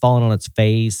wasn't like falling on its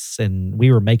face and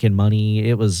we were making money.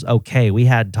 It was okay. We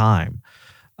had time.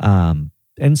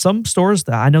 And some stores,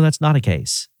 I know that's not a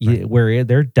case, right, where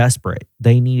they're desperate.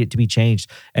 They need it to be changed.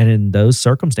 And in those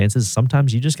circumstances,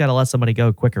 sometimes you just got to let somebody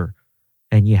go quicker,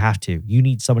 and you have to. You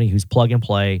need somebody who's plug and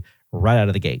play right out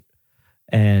of the gate.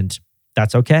 And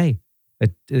that's okay.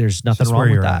 There's nothing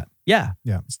wrong with that. Yeah.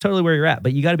 It's totally where you're at.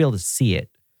 But you got to be able to see it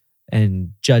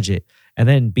and judge it, and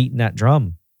then beating that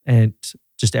drum. And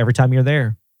just every time you're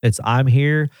there, I'm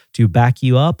here to back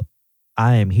you up.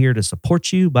 I am here to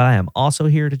support you, but I am also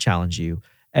here to challenge you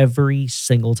every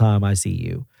single time I see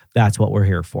you. That's what we're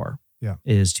here for. Yeah.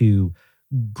 Is to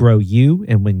grow you.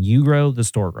 And when you grow, the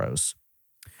store grows.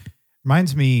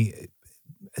 Reminds me,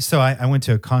 so I went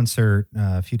to a concert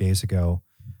a few days ago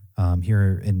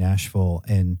here in Nashville,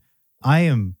 and I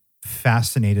am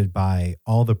fascinated by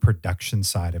all the production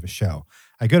side of a show.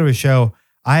 I go to a show,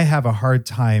 I have a hard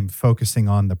time focusing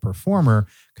on the performer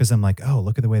because I'm like, oh,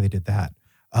 look at the way they did that.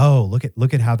 Oh,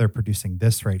 look at how they're producing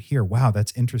this right here. Wow,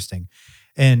 that's interesting.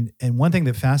 And one thing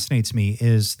that fascinates me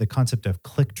is the concept of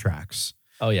click tracks.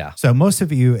 Oh, yeah. So most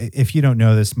of you, if you don't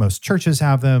know this, most churches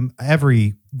have them.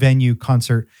 Every venue,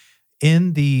 concert,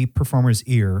 in the performer's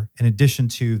ear, in addition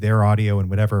to their audio and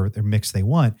whatever their mix they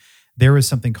want, there is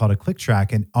something called a click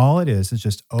track. And all it is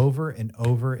just over and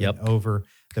over and over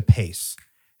the pace.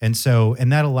 And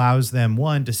that allows them,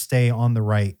 one, to stay on the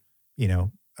right,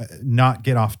 not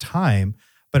get off time,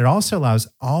 but it also allows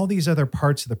all these other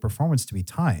parts of the performance to be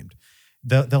timed.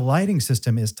 The lighting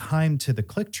system is timed to the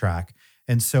click track.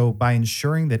 And so by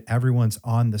ensuring that everyone's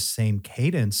on the same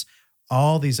cadence,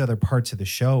 all these other parts of the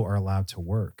show are allowed to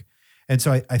work. And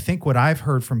so I think what I've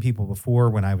heard from people before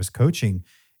when I was coaching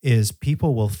is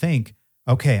people will think,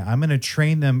 okay, I'm going to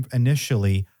train them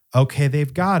initially. Okay,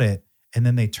 they've got it. And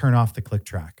then they turn off the click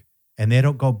track and they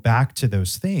don't go back to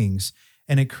those things.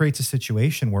 And it creates a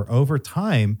situation where over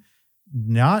time,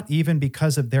 not even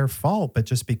because of their fault, but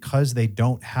just because they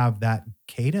don't have that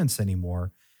cadence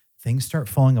anymore, things start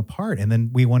falling apart. And then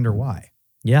we wonder why.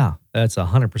 Yeah, that's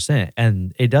 100%.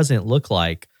 And it doesn't look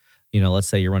like, let's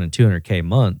say you're running 200K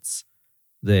months.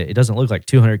 It doesn't look like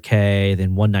 200K,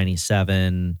 then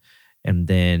 197, and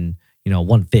then,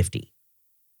 150.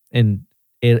 And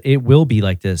it will be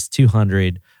like this: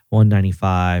 200,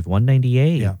 195,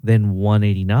 198, then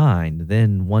 189,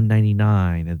 then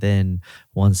 199, and then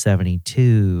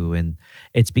 172. And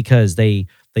it's because they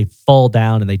fall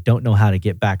down and they don't know how to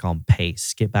get back on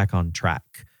pace, get back on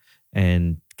track.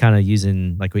 And kind of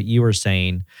using like what you were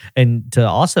saying. And to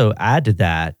also add to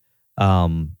that, a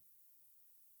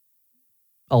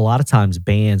lot of times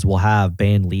bands will have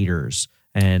band leaders,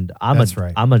 and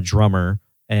I'm a drummer,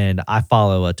 and I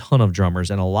follow a ton of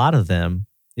drummers, and a lot of them,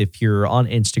 if you're on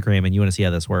Instagram and you want to see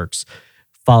how this works,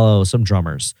 follow some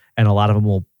drummers, and a lot of them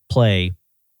will play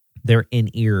their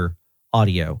in-ear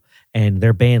audio, and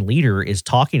their band leader is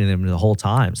talking to them the whole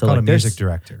time. So like a music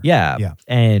director. Yeah.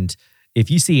 And if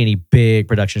you see any big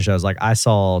production shows, like I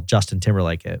saw Justin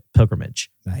Timberlake at Pilgrimage.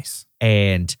 Nice.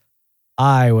 And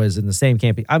I was in the same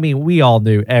camping. I mean, we all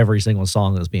knew every single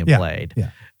song that was being played.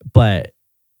 Yeah. But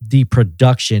the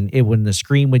production, when the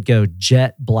screen would go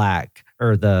jet black,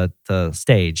 or the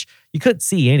stage, you couldn't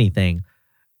see anything.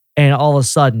 And all of a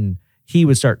sudden, he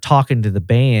would start talking to the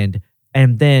band,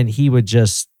 and then he would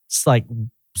just, like,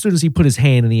 as soon as he put his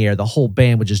hand in the air, the whole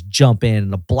band would just jump in,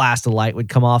 and a blast of light would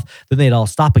come off. Then they'd all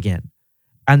stop again.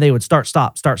 And they would start,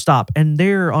 stop. And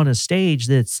they're on a stage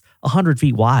that's 100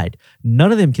 feet wide.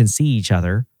 None of them can see each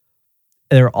other.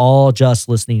 They're all just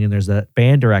listening. And there's a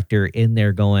band director in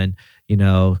there going,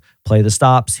 play the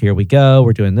stops. Here we go.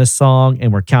 We're doing this song,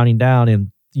 and we're counting down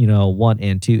in, 1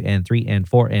 and 2 and 3 and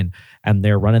 4. And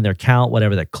they're running their count,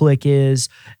 whatever the click is.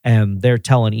 And they're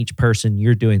telling each person,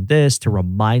 you're doing this, to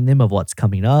remind them of what's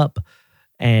coming up.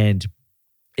 And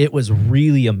it was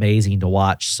really amazing to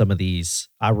watch some of these.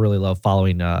 I really love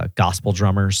following gospel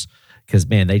drummers, because,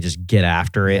 man, they just get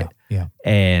after it. Yeah.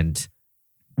 And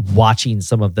watching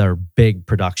some of their big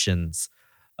productions,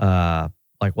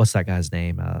 like, what's that guy's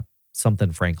name?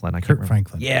 Something Franklin. Kurt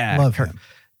Franklin. Yeah. Love him.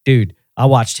 Dude, I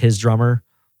watched his drummer,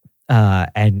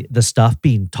 and the stuff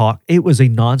being talked. It was a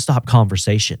nonstop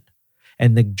conversation.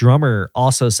 And the drummer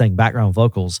also sang background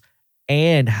vocals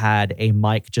and had a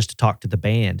mic just to talk to the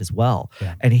band as well.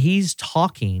 Yeah. And he's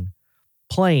talking,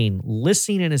 playing,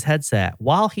 listening in his headset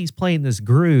while he's playing this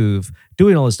groove,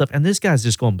 doing all this stuff. And this guy's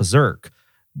just going berserk.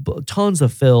 Tons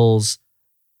of fills,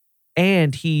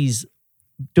 and he's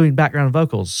doing background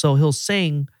vocals. So he'll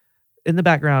sing in the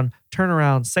background, turn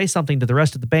around, say something to the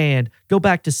rest of the band, go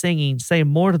back to singing, say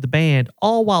more to the band,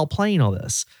 all while playing all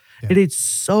this. Yeah. And it's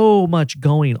so much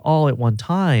going all at one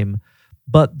time.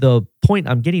 But the point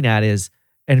I'm getting at is,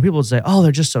 and people would say, oh,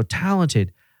 they're just so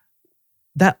talented.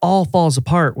 That all falls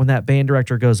apart when that band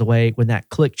director goes away, when that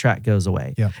click track goes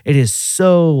away. Yeah. It is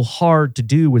so hard to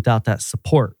do without that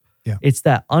support. Yeah. It's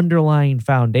that underlying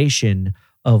foundation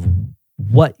of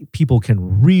what people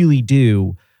can really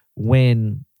do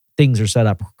when things are set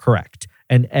up correct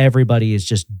and everybody is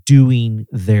just doing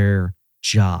their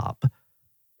job.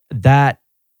 That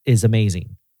is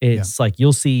amazing. It's like,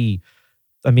 you'll see,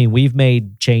 I mean, we've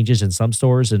made changes in some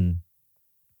stores, and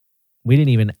we didn't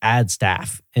even add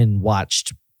staff, and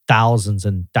watched thousands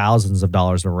and thousands of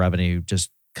dollars of revenue just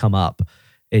come up.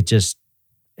 It just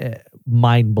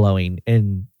mind blowing.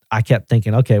 And I kept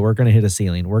thinking, okay, we're going to hit a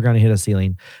ceiling. We're going to hit a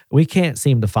ceiling. We can't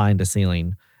seem to find a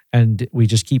ceiling. And we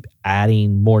just keep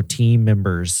adding more team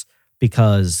members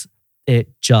because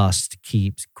it just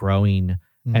keeps growing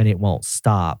and it won't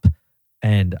stop.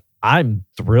 And I'm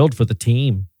thrilled for the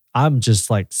team. I'm just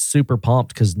like super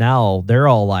pumped, because now they're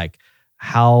all like,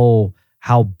 how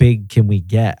big can we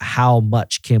get? How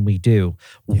much can we do?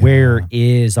 Yeah. Where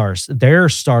is they're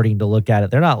starting to look at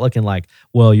it. They're not looking like,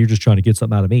 well, you're just trying to get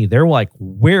something out of me. They're like,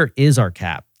 where is our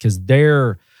cap? Because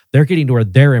they're getting to where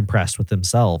they're impressed with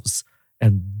themselves,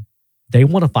 and they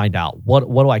want to find out, what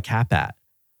do I cap at?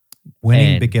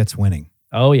 Winning begets winning.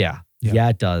 Oh yeah. Yeah,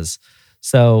 it does.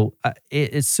 So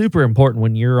it's super important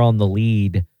when you're on the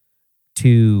lead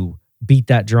to beat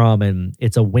that drum, and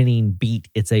it's a winning beat.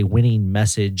 It's a winning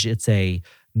message. It's a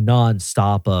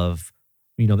nonstop of,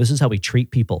 this is how we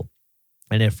treat people.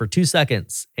 And if for 2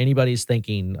 seconds, anybody's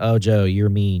thinking, oh, Joe, you're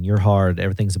mean, you're hard,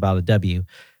 everything's about a W,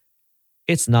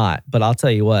 it's not. But I'll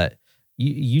tell you what,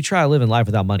 you try living life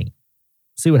without money.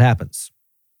 See what happens.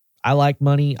 I like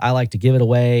money. I like to give it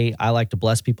away. I like to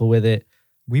bless people with it.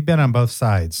 We've been on both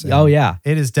sides. Oh, yeah.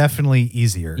 It is definitely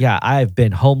easier. Yeah, I have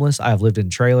been homeless. I have lived in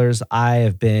trailers. I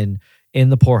have been in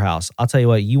the poorhouse. I'll tell you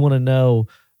what, you want to know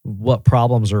what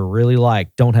problems are really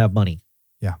like, don't have money.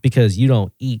 Yeah. Because you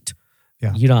don't eat.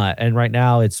 Yeah. You know, and right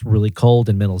now it's really cold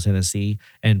in Middle Tennessee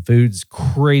and food's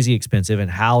crazy expensive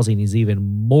and housing is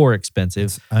even more expensive.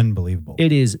 It's unbelievable.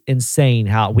 It is insane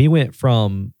how we went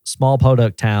from small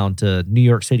podunk town to New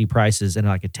York City prices in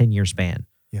like a 10-year span.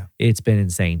 Yeah. It's been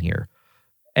insane here.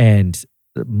 And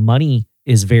money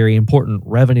is very important.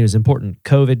 Revenue is important.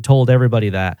 COVID told everybody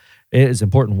that. It is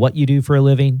important what you do for a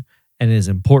living, and it is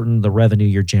important the revenue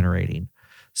you're generating.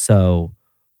 So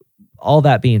all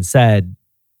that being said,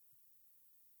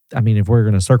 I mean, if we're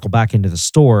going to circle back into the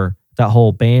store, that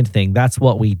whole band thing, that's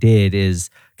what we did is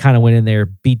kind of went in there,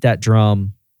 beat that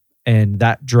drum, and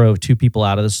that drove 2 people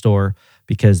out of the store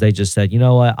because they just said, you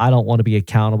know what, I don't want to be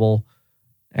accountable.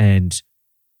 And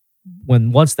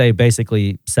once they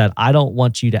basically said, I don't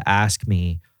want you to ask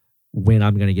me when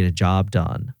I'm going to get a job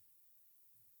done,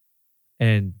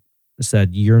 and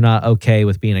said, you're not okay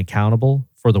with being accountable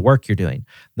for the work you're doing. And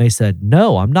they said,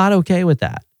 no, I'm not okay with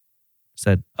that. I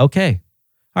said, okay.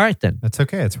 All right, then. That's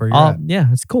okay. It's where you're at. Yeah,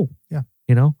 it's cool. Yeah.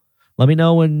 You know, let me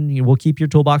know when we'll keep your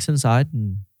toolbox inside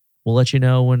and we'll let you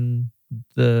know when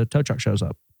the tow truck shows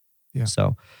up. Yeah.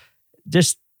 So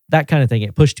just that kind of thing.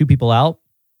 It pushed 2 people out,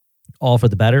 all for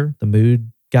the better. The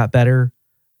mood got better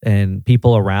and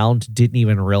people around didn't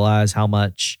even realize how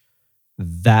much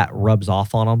that rubs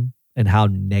off on them and how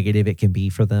negative it can be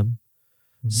for them.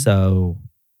 Mm-hmm. So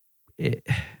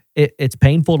it's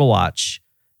painful to watch.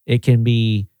 It can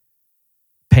be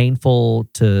painful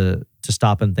to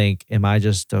stop and think, am I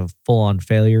just a full-on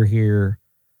failure here?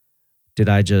 Did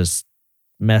I just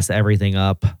mess everything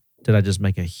up? Did I just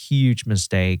make a huge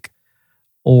mistake?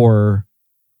 Or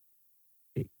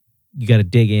you got to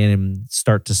dig in and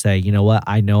start to say, you know what?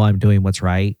 I know I'm doing what's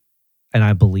right and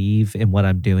I believe in what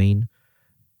I'm doing,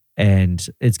 and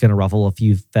it's going to ruffle a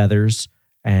few feathers,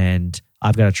 and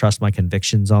I've got to trust my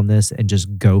convictions on this and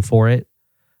just go for it.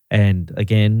 And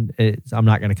again, I'm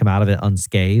not going to come out of it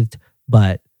unscathed,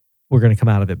 but we're going to come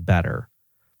out of it better.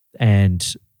 And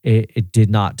it did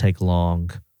not take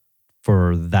long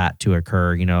for that to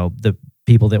occur. You know, the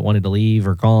people that wanted to leave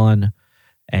are gone,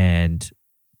 and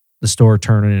the store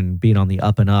turning and being on the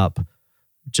up and up,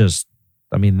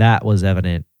 that was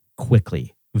evident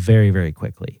quickly, very, very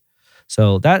quickly.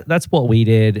 So that's what we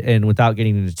did. And without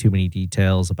getting into too many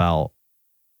details about,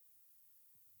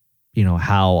 you know,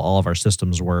 how all of our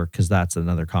systems work, because that's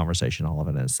another conversation all of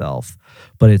it in itself.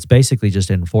 But it's basically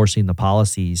just enforcing the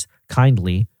policies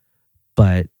kindly,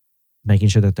 but making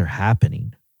sure that they're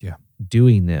happening. Yeah.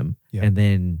 Doing them. Yeah. And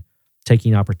then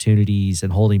taking opportunities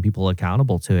and holding people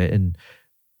accountable to it. And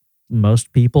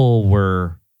most people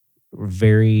were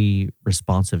very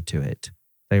responsive to it.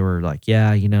 They were like,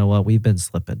 yeah, you know what, we've been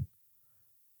slipping.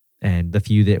 And the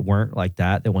few that weren't like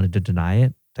that wanted to deny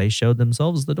it, they showed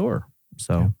themselves the door.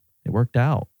 So yeah. It worked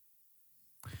out.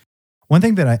 One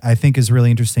thing that I think is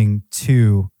really interesting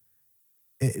too,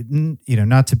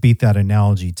 not to beat that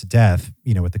analogy to death,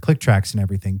 with the click tracks and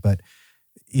everything, but,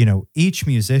 each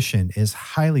musician is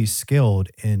highly skilled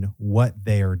in what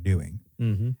they are doing.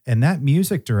 Mm-hmm. And that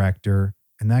music director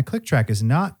and that click track is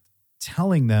not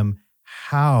telling them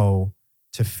how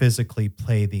to physically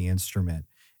play the instrument.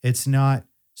 It's not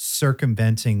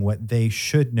circumventing what they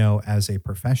should know as a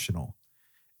professional.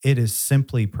 It is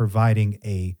simply providing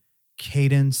a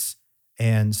cadence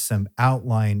and some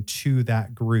outline to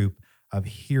that group of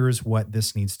here's what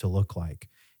this needs to look like.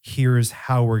 Here's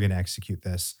how we're going to execute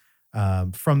this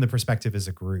from the perspective as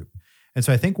a group. And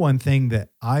so I think one thing that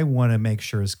I want to make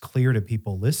sure is clear to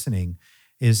people listening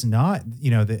is not,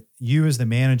 that you as the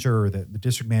manager or the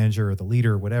district manager or the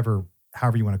leader, whatever,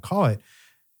 however you want to call it,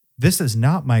 this is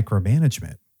not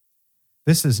micromanagement.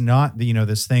 This is not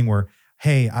this thing where,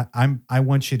 hey, I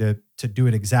want you to do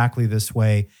it exactly this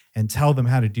way and tell them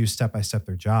how to do step by step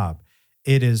their job.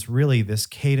 It is really this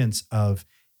cadence of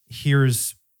here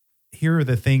are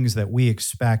the things that we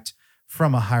expect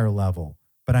from a higher level,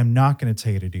 but I'm not going to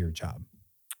tell you to do your job.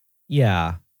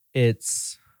 Yeah,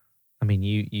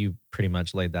 you pretty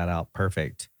much laid that out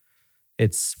perfect.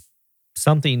 It's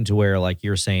something to where, like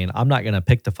you're saying, I'm not going to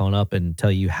pick the phone up and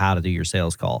tell you how to do your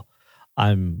sales call. I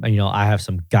have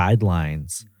some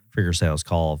guidelines for your sales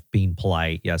call of being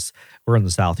polite. Yes, we're in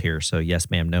the South here, so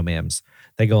yes, ma'am, no ma'ams.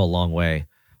 They go a long way.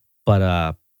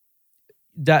 But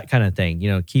that kind of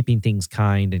thing, keeping things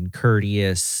kind and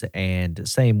courteous, and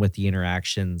same with the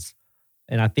interactions.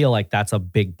 And I feel like that's a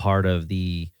big part of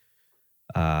the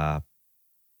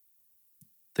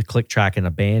click track and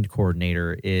a band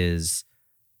coordinator is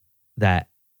that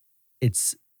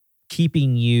it's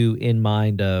keeping you in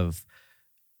mind of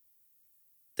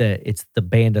it's the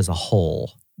band as a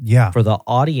whole. Yeah. For the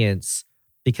audience,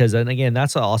 because, and again,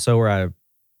 that's also where I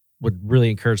would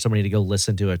really encourage somebody to go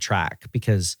listen to a track,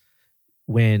 because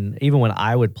even when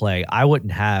I would play, I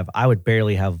would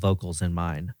barely have vocals in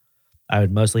mine. I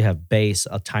would mostly have bass,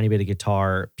 a tiny bit of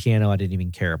guitar, piano I didn't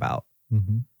even care about.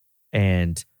 Mm-hmm.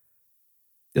 And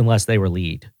unless they were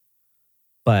lead.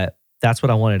 But that's what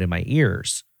I wanted in my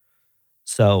ears.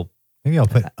 So maybe I'll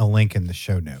put a link in the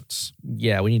show notes.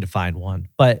 Yeah, we need to find one.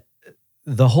 But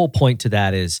the whole point to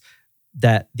that is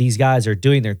that these guys are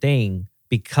doing their thing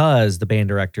because the band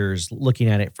director's looking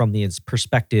at it from the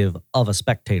perspective of a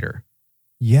spectator.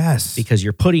 Yes. Because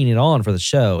you're putting it on for the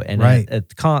show. And right.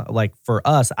 Like for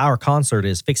us, our concert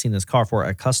is fixing this car for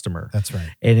a customer. That's right.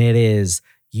 And it is,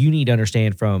 you need to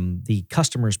understand from the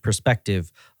customer's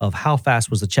perspective of how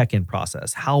fast was the check-in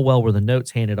process? How well were the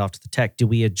notes handed off to the tech? Did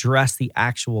we address the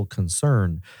actual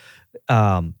concern?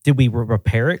 Did we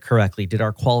repair it correctly? Did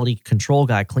our quality control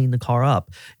guy clean the car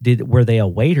up? Were they a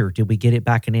waiter? Did we get it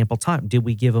back in ample time? Did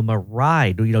we give them a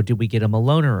ride? Did we get them a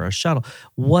loaner or a shuttle?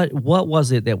 What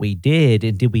was it that we did,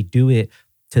 and did we do it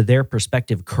to their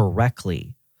perspective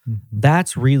correctly? Mm-hmm.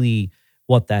 That's really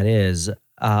what that is.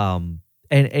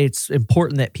 And it's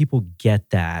important that people get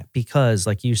that, because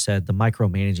like you said, the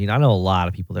micromanaging, I know a lot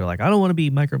of people that are like, I don't want to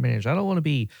be micromanaged. I don't want to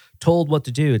be told what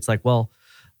to do. It's like, well,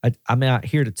 I'm not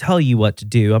here to tell you what to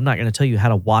do. I'm not going to tell you how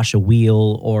to wash a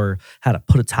wheel or how to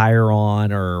put a tire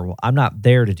on, or I'm not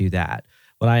there to do that.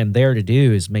 What I am there to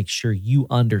do is make sure you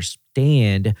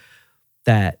understand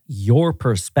that your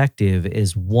perspective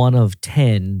is one of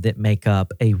 10 that make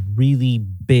up a really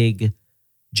big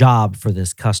job for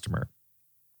this customer.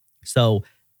 So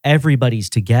everybody's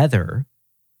together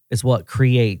is what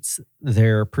creates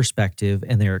their perspective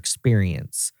and their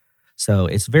experience. So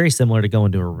it's very similar to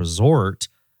going to a resort.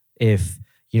 If,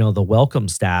 the welcome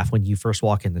staff, when you first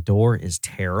walk in the door, is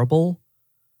terrible,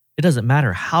 it doesn't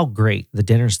matter how great the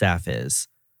dinner staff is.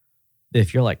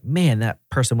 If you're like, man, that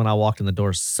person when I walked in the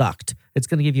door sucked, it's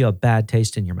going to give you a bad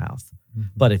taste in your mouth. Mm-hmm.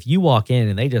 But if you walk in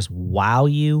and they just wow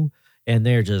you and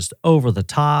they're just over the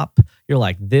top, you're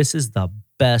like, this is the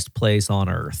best place on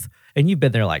earth. And you've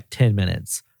been there like 10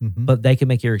 minutes, mm-hmm. but they can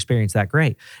make your experience that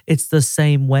great. It's the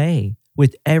same way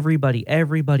with everybody.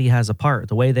 Everybody has a part.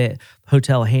 The way that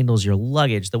hotel handles your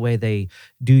luggage, the way they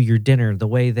do your dinner, the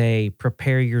way they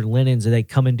prepare your linens, and they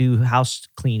come and do house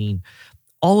cleaning.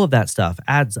 All of that stuff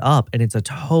adds up, and it's a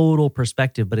total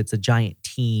perspective, but it's a giant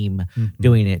team mm-hmm.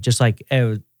 doing it. Just like,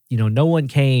 no one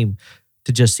came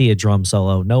to just see a drum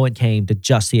solo. No one came to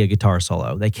just see a guitar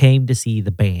solo. They came to see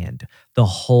the band, the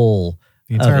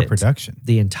entire production.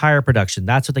 The entire production.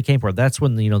 That's what they came for. That's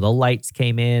when, the lights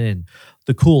came in and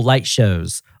the cool light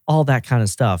shows, all that kind of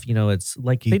stuff. It's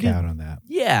like geek out on that.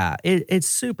 Yeah, it's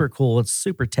super cool. It's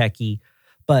super techy.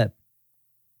 But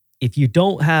if you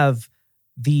don't have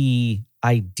the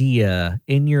idea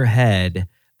in your head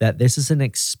that this is an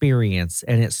experience,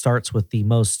 and it starts with the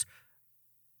most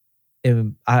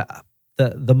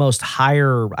the most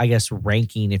higher, I guess,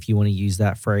 ranking, if you want to use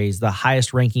that phrase, the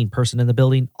highest ranking person in the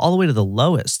building, all the way to the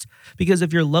lowest. Because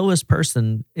if your lowest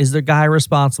person is the guy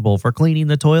responsible for cleaning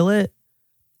the toilet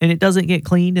and it doesn't get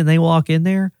cleaned and they walk in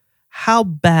there, how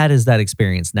bad is that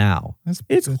experience now?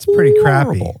 It's pretty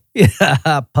crappy.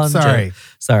 Yeah.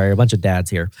 Sorry, a bunch of dads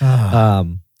here.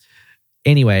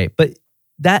 Anyway, but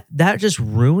that just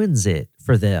ruins it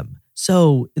for them.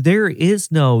 So there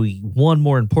is no one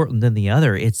more important than the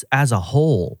other. It's as a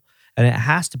whole, and it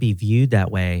has to be viewed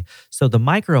that way. So the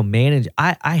micromanage,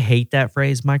 I hate that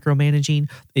phrase,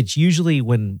 micromanaging. It's usually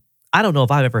when, I don't know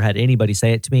if I've ever had anybody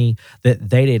say it to me that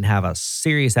they didn't have a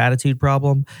serious attitude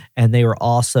problem, and they were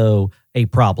also a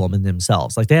problem in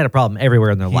themselves. Like they had a problem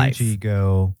everywhere in their life.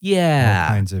 Ego. Yeah.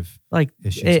 All kinds of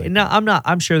issues.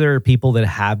 I'm sure there are people that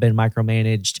have been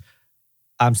micromanaged.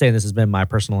 I'm saying this has been my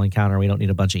personal encounter. We don't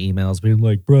need a bunch of emails being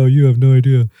like, bro, you have no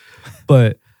idea.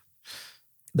 But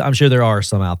I'm sure there are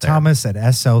some out there. Thomas at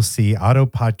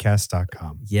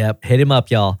slcautopodcast.com. Yep. Hit him up,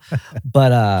 y'all.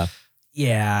 But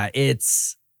yeah,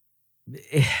 it's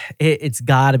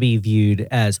got to be viewed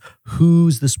as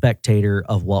who's the spectator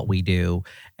of what we do.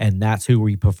 And that's who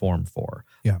we perform for.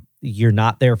 Yeah. You're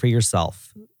not there for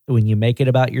yourself. When you make it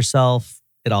about yourself,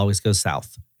 it always goes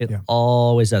south. It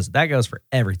always does. That goes for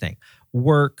everything.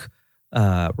 Work,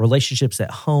 relationships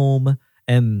at home.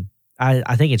 And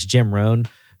I think it's Jim Rohn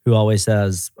who always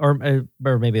says, or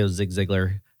maybe it was Zig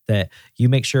Ziglar, that you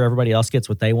make sure everybody else gets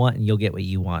what they want and you'll get what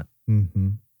you want. Mm-hmm.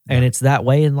 Yeah. And it's that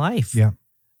way in life. Yeah.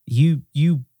 You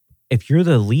if you're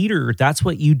the leader, that's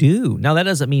what you do. Now that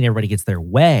doesn't mean everybody gets their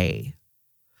way,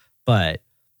 but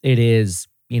it is,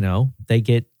 they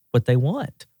get what they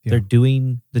want. Yeah. They're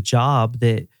doing the job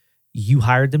that you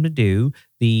hired them to do.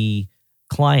 The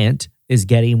client is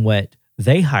getting what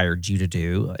they hired you to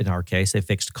do. In our case, a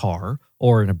fixed car,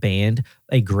 or in a band,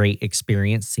 a great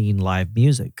experience seeing live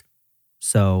music.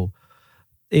 So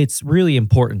it's really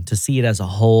important to see it as a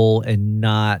whole and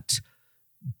not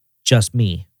just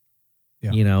me,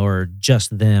 or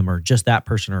just them or just that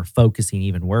person, or focusing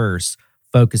even worse,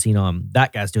 focusing on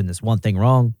that guy's doing this one thing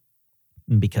wrong.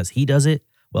 And because he does it,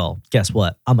 well, guess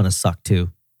what? I'm going to suck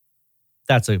too.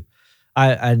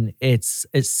 And it's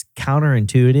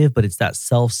counterintuitive, but it's that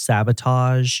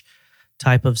self-sabotage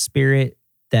type of spirit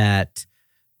that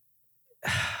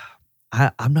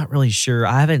I'm not really sure.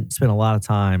 I haven't spent a lot of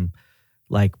time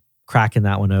like cracking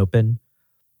that one open,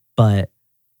 but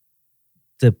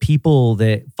the people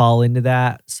that fall into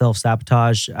that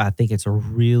self-sabotage, I think it's a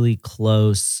really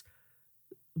close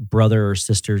brother or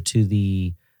sister to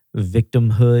the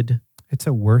victimhood. It's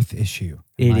a worth issue,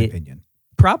 in my opinion.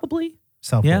 Probably.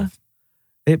 Self-worth. Yeah,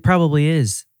 it probably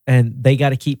is. And they got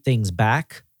to keep things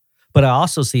back. But I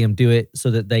also see them do it so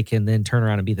that they can then turn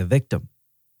around and be the victim.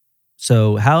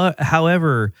 So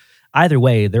however, either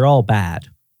way, they're all bad.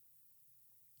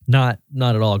 Not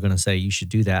at all going to say you should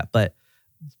do that, but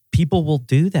people will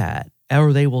do that,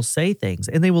 or they will say things,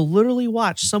 and they will literally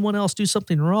watch someone else do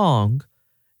something wrong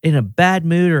in a bad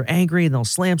mood or angry, and they'll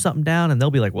slam something down, and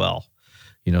they'll be like, well,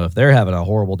 if they're having a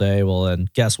horrible day, well, then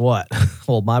guess what?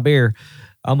 Well, my beer,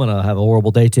 I'm going to have a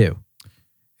horrible day too.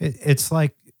 It's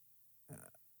like,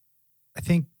 I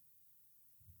think,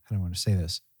 I don't want to say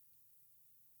this.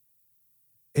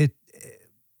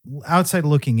 Outside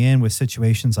looking in with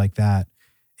situations like that,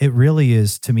 it really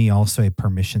is, to me, also a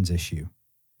permissions issue.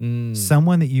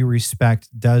 Someone that you respect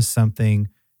does something,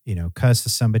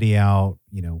 cusses somebody out,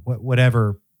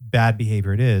 whatever bad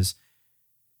behavior it is,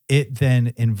 it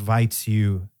then invites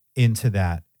you into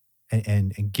that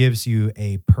and gives you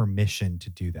a permission to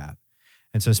do that.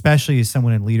 And so especially as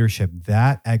someone in leadership,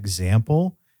 that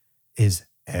example is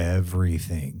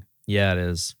everything. Yeah, it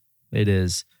is. It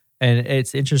is. And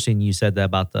it's interesting you said that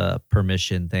about the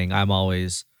permission thing. I'm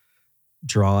always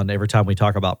drawn, every time we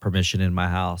talk about permission in my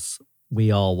house,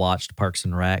 we all watched Parks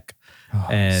and Rec. Oh,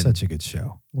 and such a good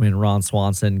show. When Ron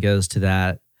Swanson goes to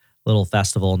that little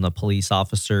festival and the police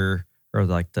officer, or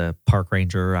like the park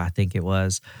ranger, I think it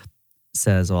was,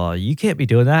 says, well, you can't be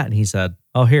doing that. And he said,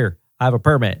 oh, here, I have a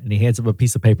permit. And he hands him a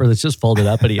piece of paper that's just folded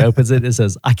up, and he opens it and it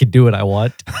says, I can do what I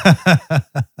want.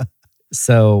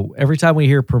 So every time we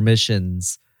hear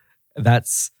permissions,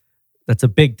 that's a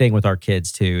big thing with our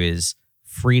kids too, is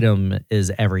freedom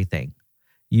is everything.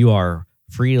 You are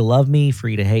free to love me,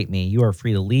 free to hate me. You are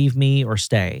free to leave me or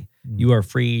stay. You are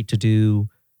free to do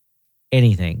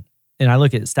anything. And I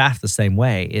look at staff the same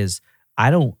way, is I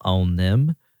don't own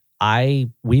them.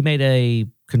 We made a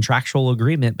contractual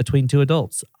agreement between two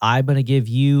adults. I'm going to give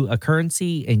you a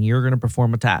currency and you're going to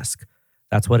perform a task.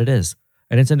 That's what it is.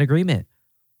 And it's an agreement.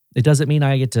 It doesn't mean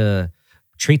I get to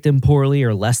treat them poorly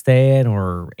or less than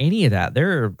or any of that.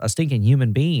 They're a stinking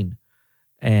human being,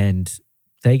 and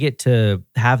they get to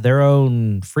have their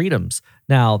own freedoms.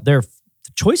 Now, their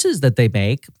choices that they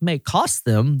make may cost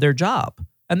them their job,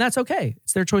 and that's okay.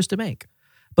 It's their choice to make.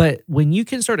 But when you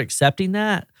can start accepting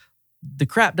that, the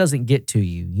crap doesn't get to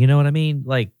you. You know what I mean?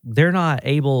 Like, they're not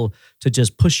able to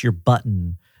just push your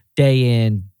button day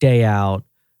in, day out,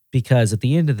 because at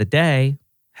the end of the day,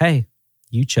 hey,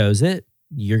 you chose it.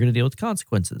 You're going to deal with the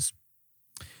consequences.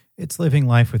 It's living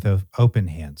life with open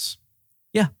hands.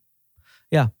 Yeah.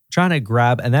 Yeah. Trying to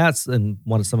grab, and that's in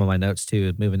some of my notes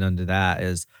too, moving on to that,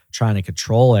 is trying to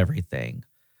control everything.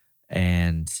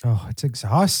 And it's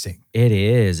exhausting. It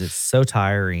is. It's so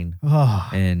tiring.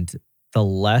 And the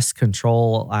less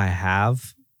control I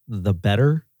have, the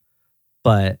better.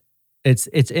 But it's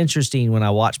interesting when I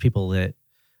watch people that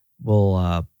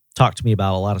will talk to me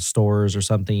about a lot of stores or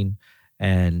something,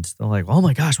 and they're like, oh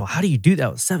my gosh, well, how do you do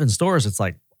that with 7 stores? It's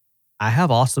like, I have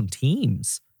awesome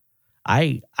teams.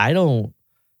 I don't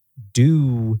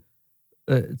do,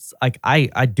 it's like,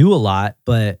 I do a lot,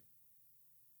 but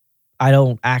I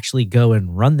don't actually go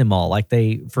and run them all. Like,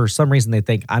 for some reason, they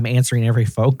think I'm answering every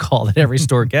phone call that every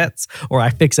store gets, or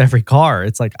I fix every car.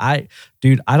 It's like, I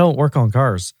don't work on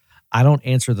cars. I don't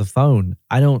answer the phone.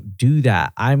 I don't do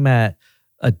that. I'm at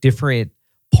a different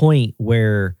point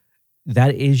where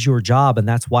that is your job, and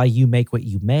that's why you make what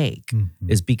you make,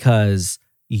 is because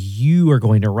you are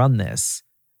going to run this,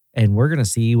 and we're going to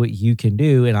see what you can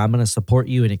do, and I'm going to support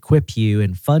you and equip you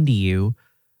and fund you,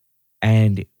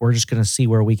 and we're just going to see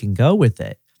where we can go with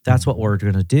it. That's what we're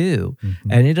going to do.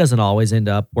 And it doesn't always end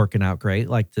up working out great.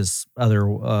 Like this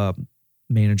other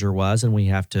manager was, and we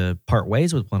have to part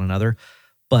ways with one another.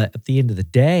 But at the end of the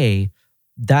day,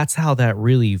 that's how that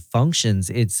really functions.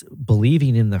 It's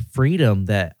believing in the freedom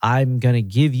that I'm going to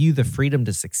give you the freedom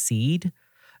to succeed.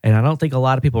 And I don't think a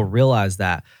lot of people realize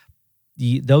that.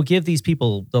 They'll give these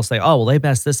people, they'll say, oh, well, they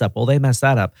messed this up. Well, they messed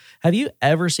that up. Have you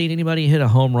ever seen anybody hit a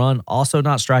home run, also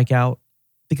not strike out?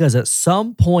 Because at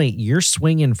some point, you're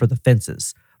swinging for the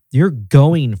fences. You're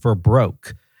going for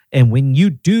broke. And when you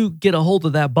do get a hold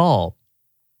of that ball,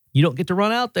 you don't get to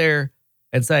run out there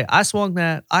and say, I swung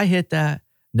that, I hit that.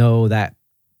 No, that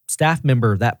staff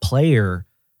member, that player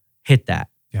hit that.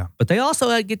 Yeah. But they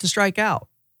also get to strike out.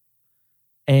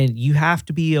 And you have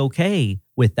to be okay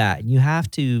with that. And you have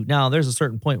to, now there's a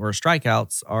certain point where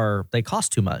strikeouts they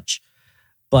cost too much.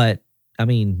 But I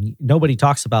mean, nobody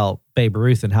talks about Babe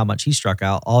Ruth and how much he struck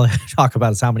out. All they talk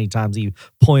about is how many times he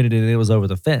pointed it and it was over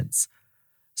the fence.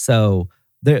 So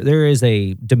there is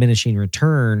a diminishing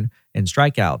return in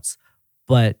strikeouts,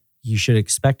 but you should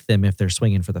expect them if they're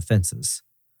swinging for the fences.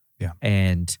 Yeah.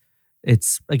 And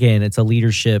it's a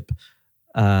leadership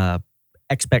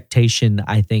expectation.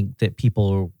 I think that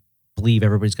people believe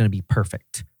everybody's going to be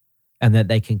perfect and that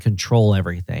they can control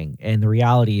everything. And the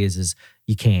reality is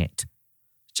you can't.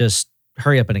 Just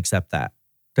hurry up and accept that.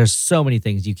 There's so many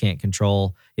things you can't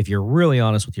control. If you're really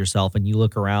honest with yourself and you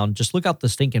look around, just look out the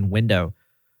stinking window.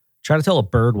 Try to tell a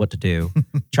bird what to do.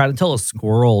 Try to tell a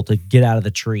squirrel to get out of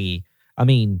the tree. I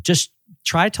mean, just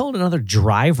try telling another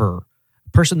driver, a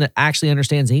person that actually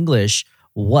understands English,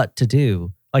 what to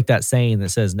do. Like that saying that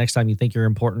says, next time you think you're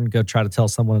important, go try to tell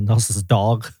someone else's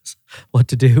dog what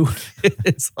to do.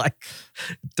 It's like,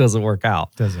 it doesn't work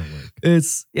out. Doesn't work.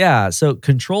 So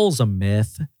control's a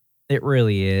myth. It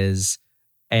really is.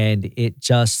 And it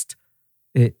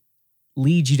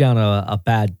leads you down a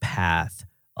bad path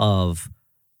of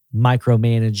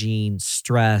micromanaging,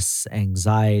 stress,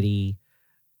 anxiety.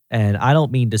 And I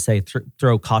don't mean to say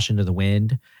throw caution to the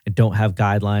wind and don't have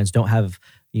guidelines, don't have,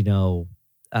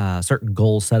 certain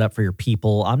goals set up for your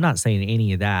people. I'm not saying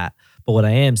any of that. But what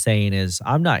I am saying is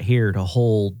I'm not here to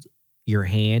hold your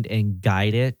hand and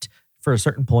guide it. For a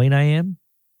certain point I am,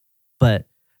 but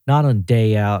not on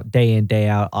day in, day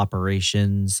out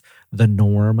operations, the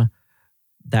norm,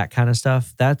 that kind of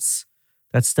stuff. That's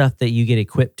stuff that you get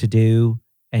equipped to do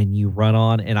and you run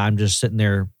on, and I'm just sitting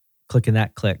there clicking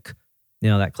that click.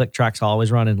 That click track's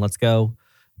always running. Let's go.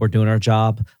 We're doing our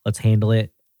job. Let's handle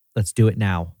it. Let's do it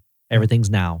now. Everything's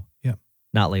now. Yeah.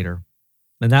 Not later.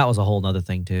 And that was a whole nother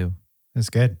thing too. That's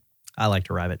good. I like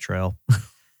to rabbit trail.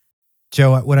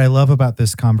 Joe, what I love about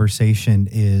this conversation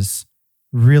is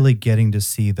really getting to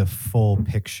see the full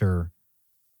picture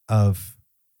of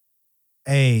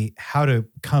how to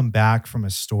come back from a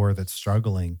store that's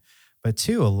struggling, but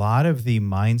two, a lot of the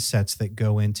mindsets that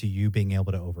go into you being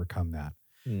able to overcome that.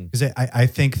 Because I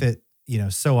think that,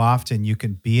 so often you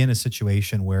can be in a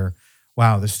situation where,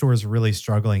 wow, the store is really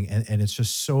struggling and it's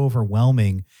just so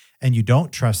overwhelming and you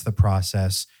don't trust the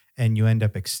process and you end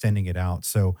up extending it out.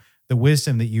 So the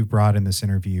wisdom that you brought in this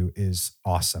interview is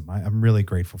awesome. I'm really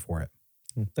grateful for it.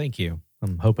 Well, thank you.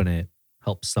 I'm hoping it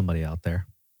helps somebody out there.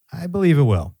 I believe it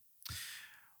will.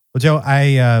 Well, Joe,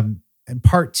 in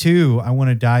part 2, I want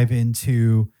to dive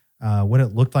into what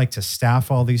it looked like to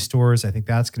staff all these stores. I think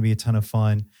that's going to be a ton of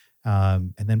fun.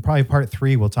 And then probably part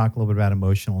 3, we'll talk a little bit about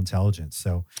emotional intelligence.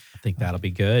 So I think that'll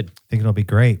be good. I think it'll be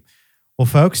great. Well,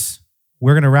 folks,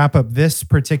 we're going to wrap up this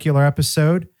particular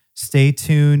episode. Stay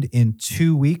tuned in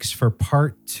 2 weeks for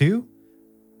part 2.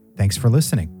 Thanks for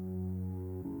listening.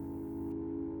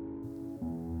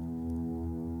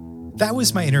 That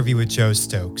was my interview with Joe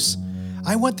Stokes.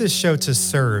 I want this show to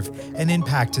serve and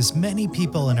impact as many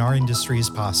people in our industry as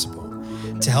possible.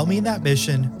 To help me in that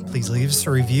mission, please leave us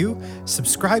a review,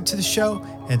 subscribe to the show,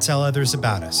 and tell others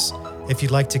about us. If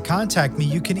you'd like to contact me,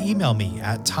 you can email me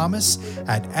at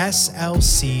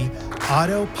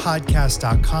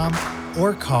thomas@slcautopodcast.com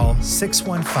or call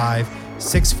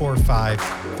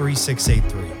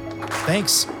 615-645-3683.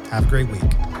 Thanks. Have a great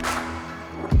week.